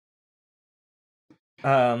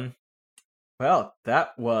 Well,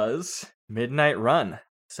 that was Midnight Run.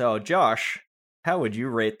 So, Josh, how would you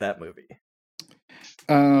rate that movie?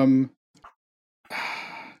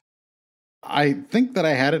 I think that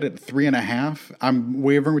I had it at 3.5. I'm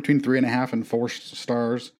wavering between 3.5 and 4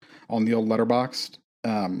 stars on the old Letterboxd.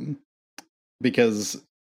 Because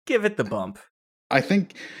give it the bump. I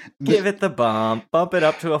think give it the bump it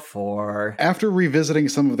up to a 4. After revisiting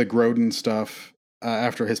some of the Grodin stuff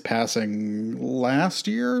after his passing last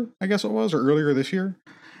year, I guess it was, or earlier this year.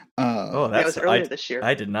 It was earlier this year.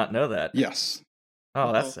 I did not know that. Yes.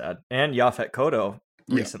 Oh, that's sad. And Yaphet Kotto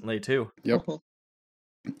recently too. Yep.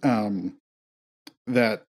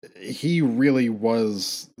 That he really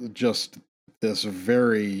was just this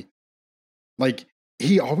very,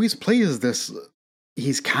 he always plays this,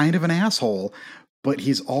 he's kind of an asshole, but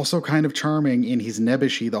he's also kind of charming, and he's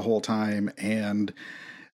nebbishy the whole time, and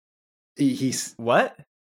he's... What?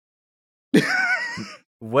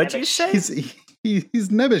 What'd you say? He's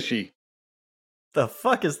nebbishy. The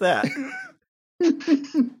fuck is that?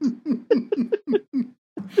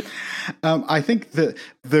 I think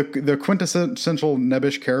the quintessential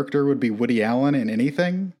nebbish character would be Woody Allen in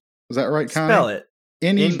anything. Is that right, Connie? Spell it.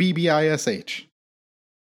 Nebbish.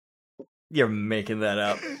 You're making that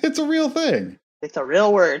up. It's a real thing. It's a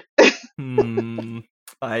real word.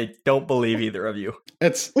 I don't believe either of you.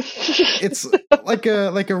 It's like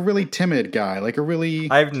a really timid guy,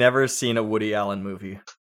 I've never seen a Woody Allen movie.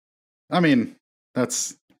 I mean,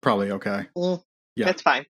 that's probably okay. Yeah. That's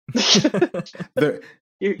fine. The-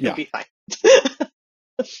 You'll Yeah. be fine.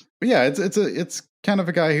 yeah, it's kind of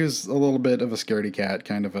a guy who's a little bit of a scaredy cat,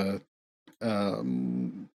 kind of a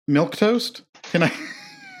milk toast. Can I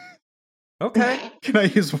Okay. can I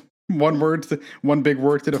use one big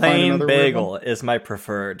word to define Plain another bagel word? is my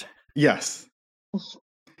preferred. Yes.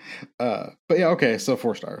 But yeah, okay, so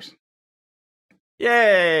 4 stars.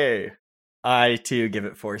 Yay! I too give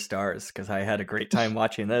it 4 stars because I had a great time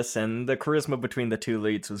watching this, and the charisma between the two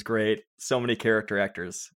leads was great. So many character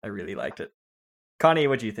actors. I really liked it. Connie,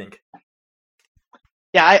 what do you think?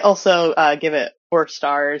 Yeah, I also give it 4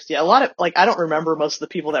 stars. Yeah, a lot of, like, I don't remember most of the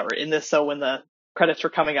people that were in this, so when the credits were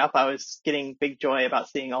coming up, I was getting big joy about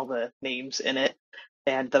seeing all the names in it,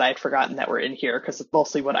 and that I'd forgotten that were in here, because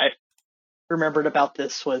mostly what I remembered about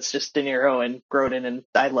this was just De Niro and Grodin, and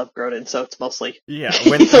I love Grodin, so it's mostly Yeah, the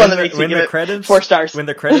one that makes me give it 4 stars. When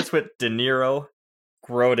the credits with De Niro,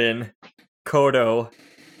 Grodin, Kodo,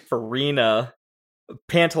 Farina,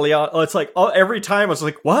 Pantaleon, it's like every time I was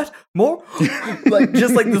like, what? More? Like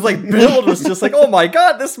just like this like build was just like, oh my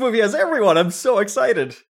god, this movie has everyone. I'm so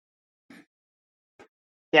excited.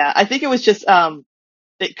 Yeah, I think it was just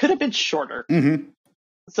it could have been shorter. Mm-hmm.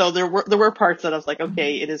 So there were parts that I was like,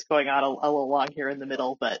 okay, it is going on a little long here in the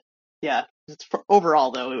middle, but yeah,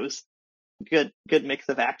 overall though, it was good mix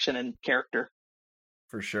of action and character.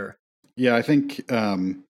 For sure. Yeah, I think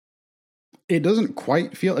it doesn't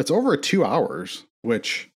quite feel, it's over 2 hours,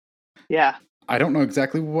 which Yeah. I don't know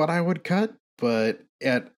exactly what I would cut, but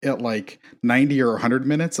at like 90 or 100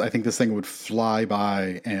 minutes, I think this thing would fly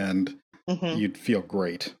by and you'd feel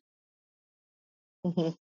great.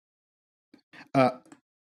 Mm-hmm.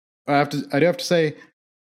 I do have to say,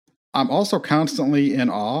 I'm also constantly in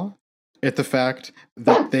awe at the fact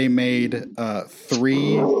that they made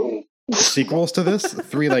 3 sequels to this.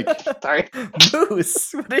 3 like sorry,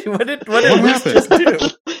 Moose. What did Moose just do?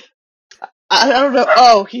 I don't know.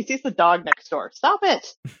 Oh, he sees the dog next door. Stop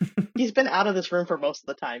it! He's been out of this room for most of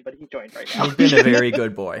the time, but he joined right now. He's been a very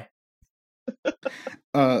good boy.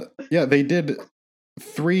 Yeah, they did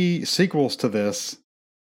 3 sequels to this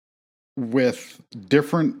with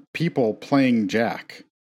different people playing Jack.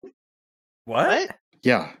 What?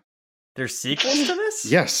 Yeah. There's sequels to this?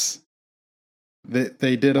 Yes.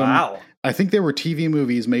 They did Wow. I think they were TV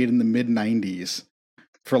movies made in the mid-90s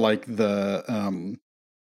for like the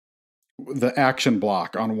action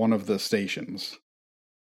block on one of the stations.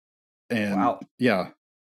 And wow. Yeah.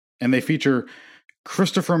 And they feature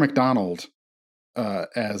Christopher McDonald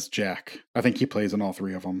as Jack. I think he plays in all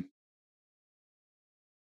 3 of them.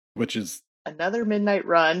 Which is another Midnight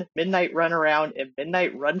Run Around, and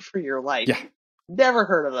Midnight Run for Your Life. Yeah. Never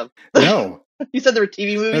heard of them. No. You said there were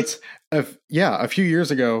TV movies? A few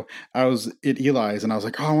years ago, I was at Eli's and I was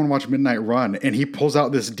like, oh, I want to watch Midnight Run. And he pulls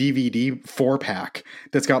out this DVD 4-pack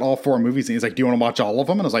that's got all 4 movies. And he's like, do you want to watch all of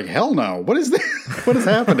them? And I was like, hell no. What is this? What is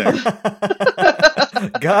happening?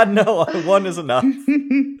 God, no. 1 is enough.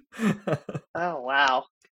 Oh, wow.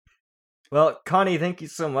 Well, Connie, thank you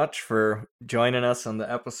so much for joining us on the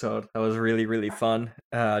episode. That was really, really fun.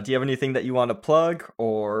 Do you have anything that you want to plug,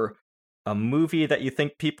 or a movie that you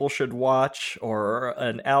think people should watch, or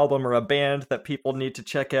an album or a band that people need to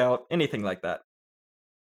check out? Anything like that.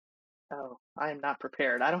 Oh, I am not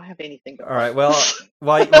prepared. I don't have anything to All right, well,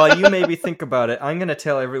 while you maybe think about it, I'm going to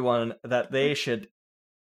tell everyone that they should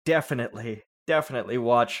definitely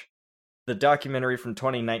watch the documentary from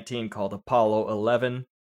 2019 called Apollo 11.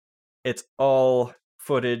 It's all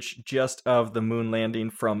footage just of the moon landing,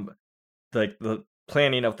 from the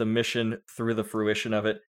planning of the mission through the fruition of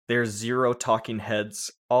it. There's 0 talking heads.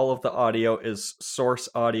 All of the audio is source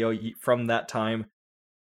audio from that time.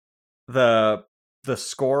 The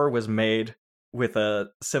score was made with a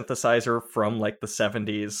synthesizer from like the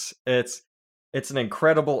 70s. It's an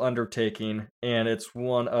incredible undertaking, and it's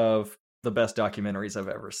one of the best documentaries I've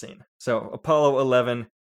ever seen. So Apollo 11,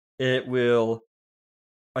 it will,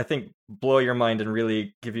 I think, blow your mind and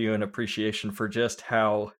really give you an appreciation for just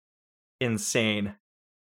how insane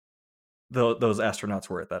those astronauts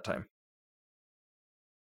were at that time.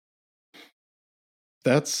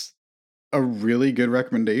 That's a really good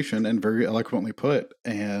recommendation and very eloquently put.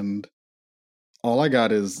 And all I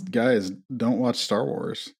got is, guys, don't watch Star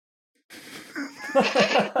Wars.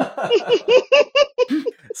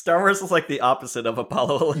 Star Wars is like the opposite of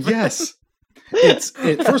Apollo 11. Yes.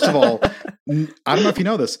 First of all, I don't know if you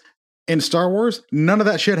know this. In Star Wars, none of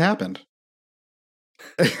that shit happened.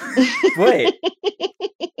 Wait.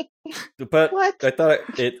 But What? I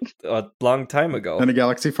thought it a long time ago. In a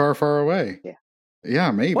galaxy far, far away. Yeah.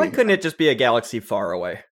 Yeah, maybe. Why couldn't it just be a galaxy far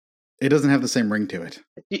away? It doesn't have the same ring to it.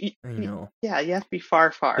 I know. Yeah, you have to be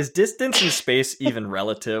far. Is distance in space even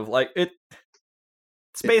relative? Like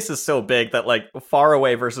space is so big that like far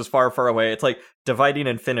away versus far away, it's like dividing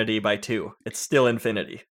infinity by 2. It's still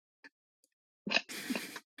infinity.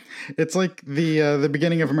 It's like the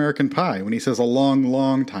beginning of American Pie when he says a long,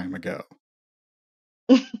 long time ago.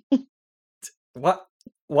 What?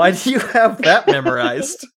 Why do you have that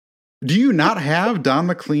memorized? Do you not have Don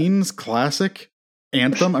McLean's classic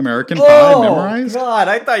anthem, American Pie, memorized? God,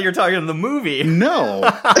 I thought you were talking the movie. No.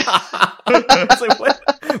 I was like, what?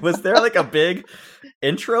 Was there like a big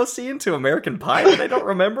intro scene to American Pie that I don't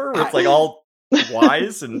remember? Where it's like all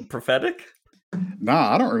wise and prophetic?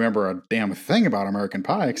 Nah, I don't remember a damn thing about American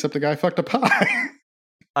Pie except the guy fucked a pie.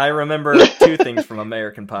 I remember 2 things from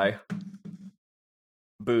American Pie.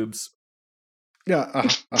 Boobs. Yeah,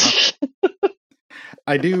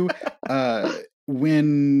 I do.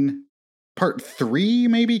 When part 3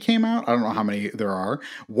 maybe came out, I don't know how many there are.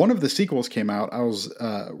 One of the sequels came out. I was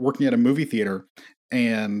working at a movie theater,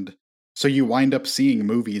 and so you wind up seeing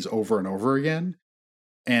movies over and over again.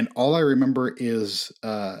 And all I remember is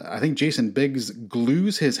I think Jason Biggs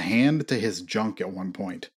glues his hand to his junk at one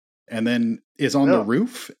point, and then is on the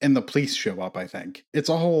roof, and the police show up. I think it's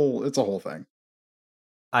a whole thing.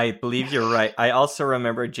 I believe you're right. I also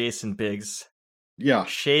remember Jason Biggs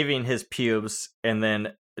shaving his pubes and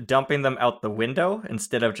then dumping them out the window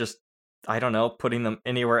instead of just, I don't know, putting them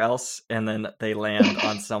anywhere else, and then they land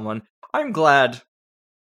on someone. I'm glad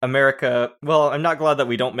America, well, I'm not glad that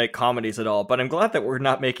we don't make comedies at all, but I'm glad that we're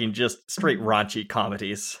not making just straight raunchy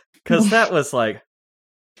comedies. Because that was like,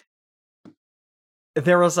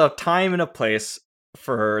 there was a time and a place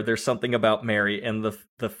for There's Something About Mary and the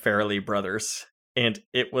Farrelly brothers. And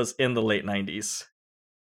it was in the late 90s.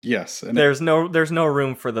 Yes. And there's no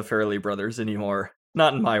room for the Farrelly brothers anymore.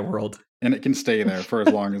 Not in my world. And it can stay there for as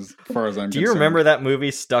long as far as I'm concerned. Do you remember that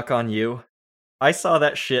movie Stuck on You? I saw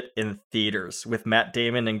that shit in theaters with Matt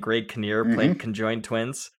Damon and Greg Kinnear playing conjoined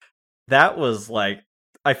twins. That was like,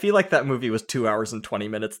 I feel like that movie was 2 hours and 20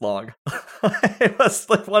 minutes long. It was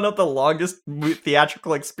like one of the longest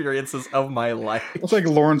theatrical experiences of my life. It's like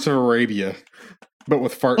Lawrence of Arabia, but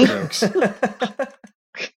with fart jokes.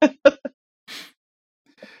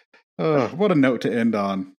 What a note to end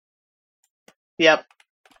on. Yep.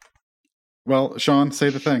 Well, Sean, say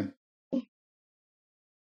the thing.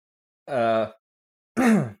 How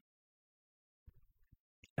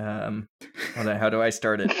do I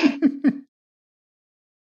start it?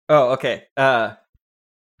 Oh, okay. Well,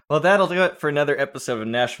 that'll do it for another episode of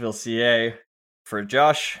Nashville, CA. For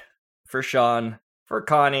Josh, for Sean, for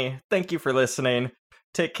Connie, thank you for listening.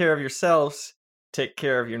 Take care of yourselves. Take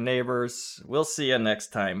care of your neighbors. We'll see you next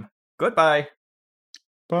time. Goodbye.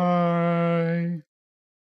 Bye.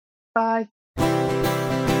 Bye.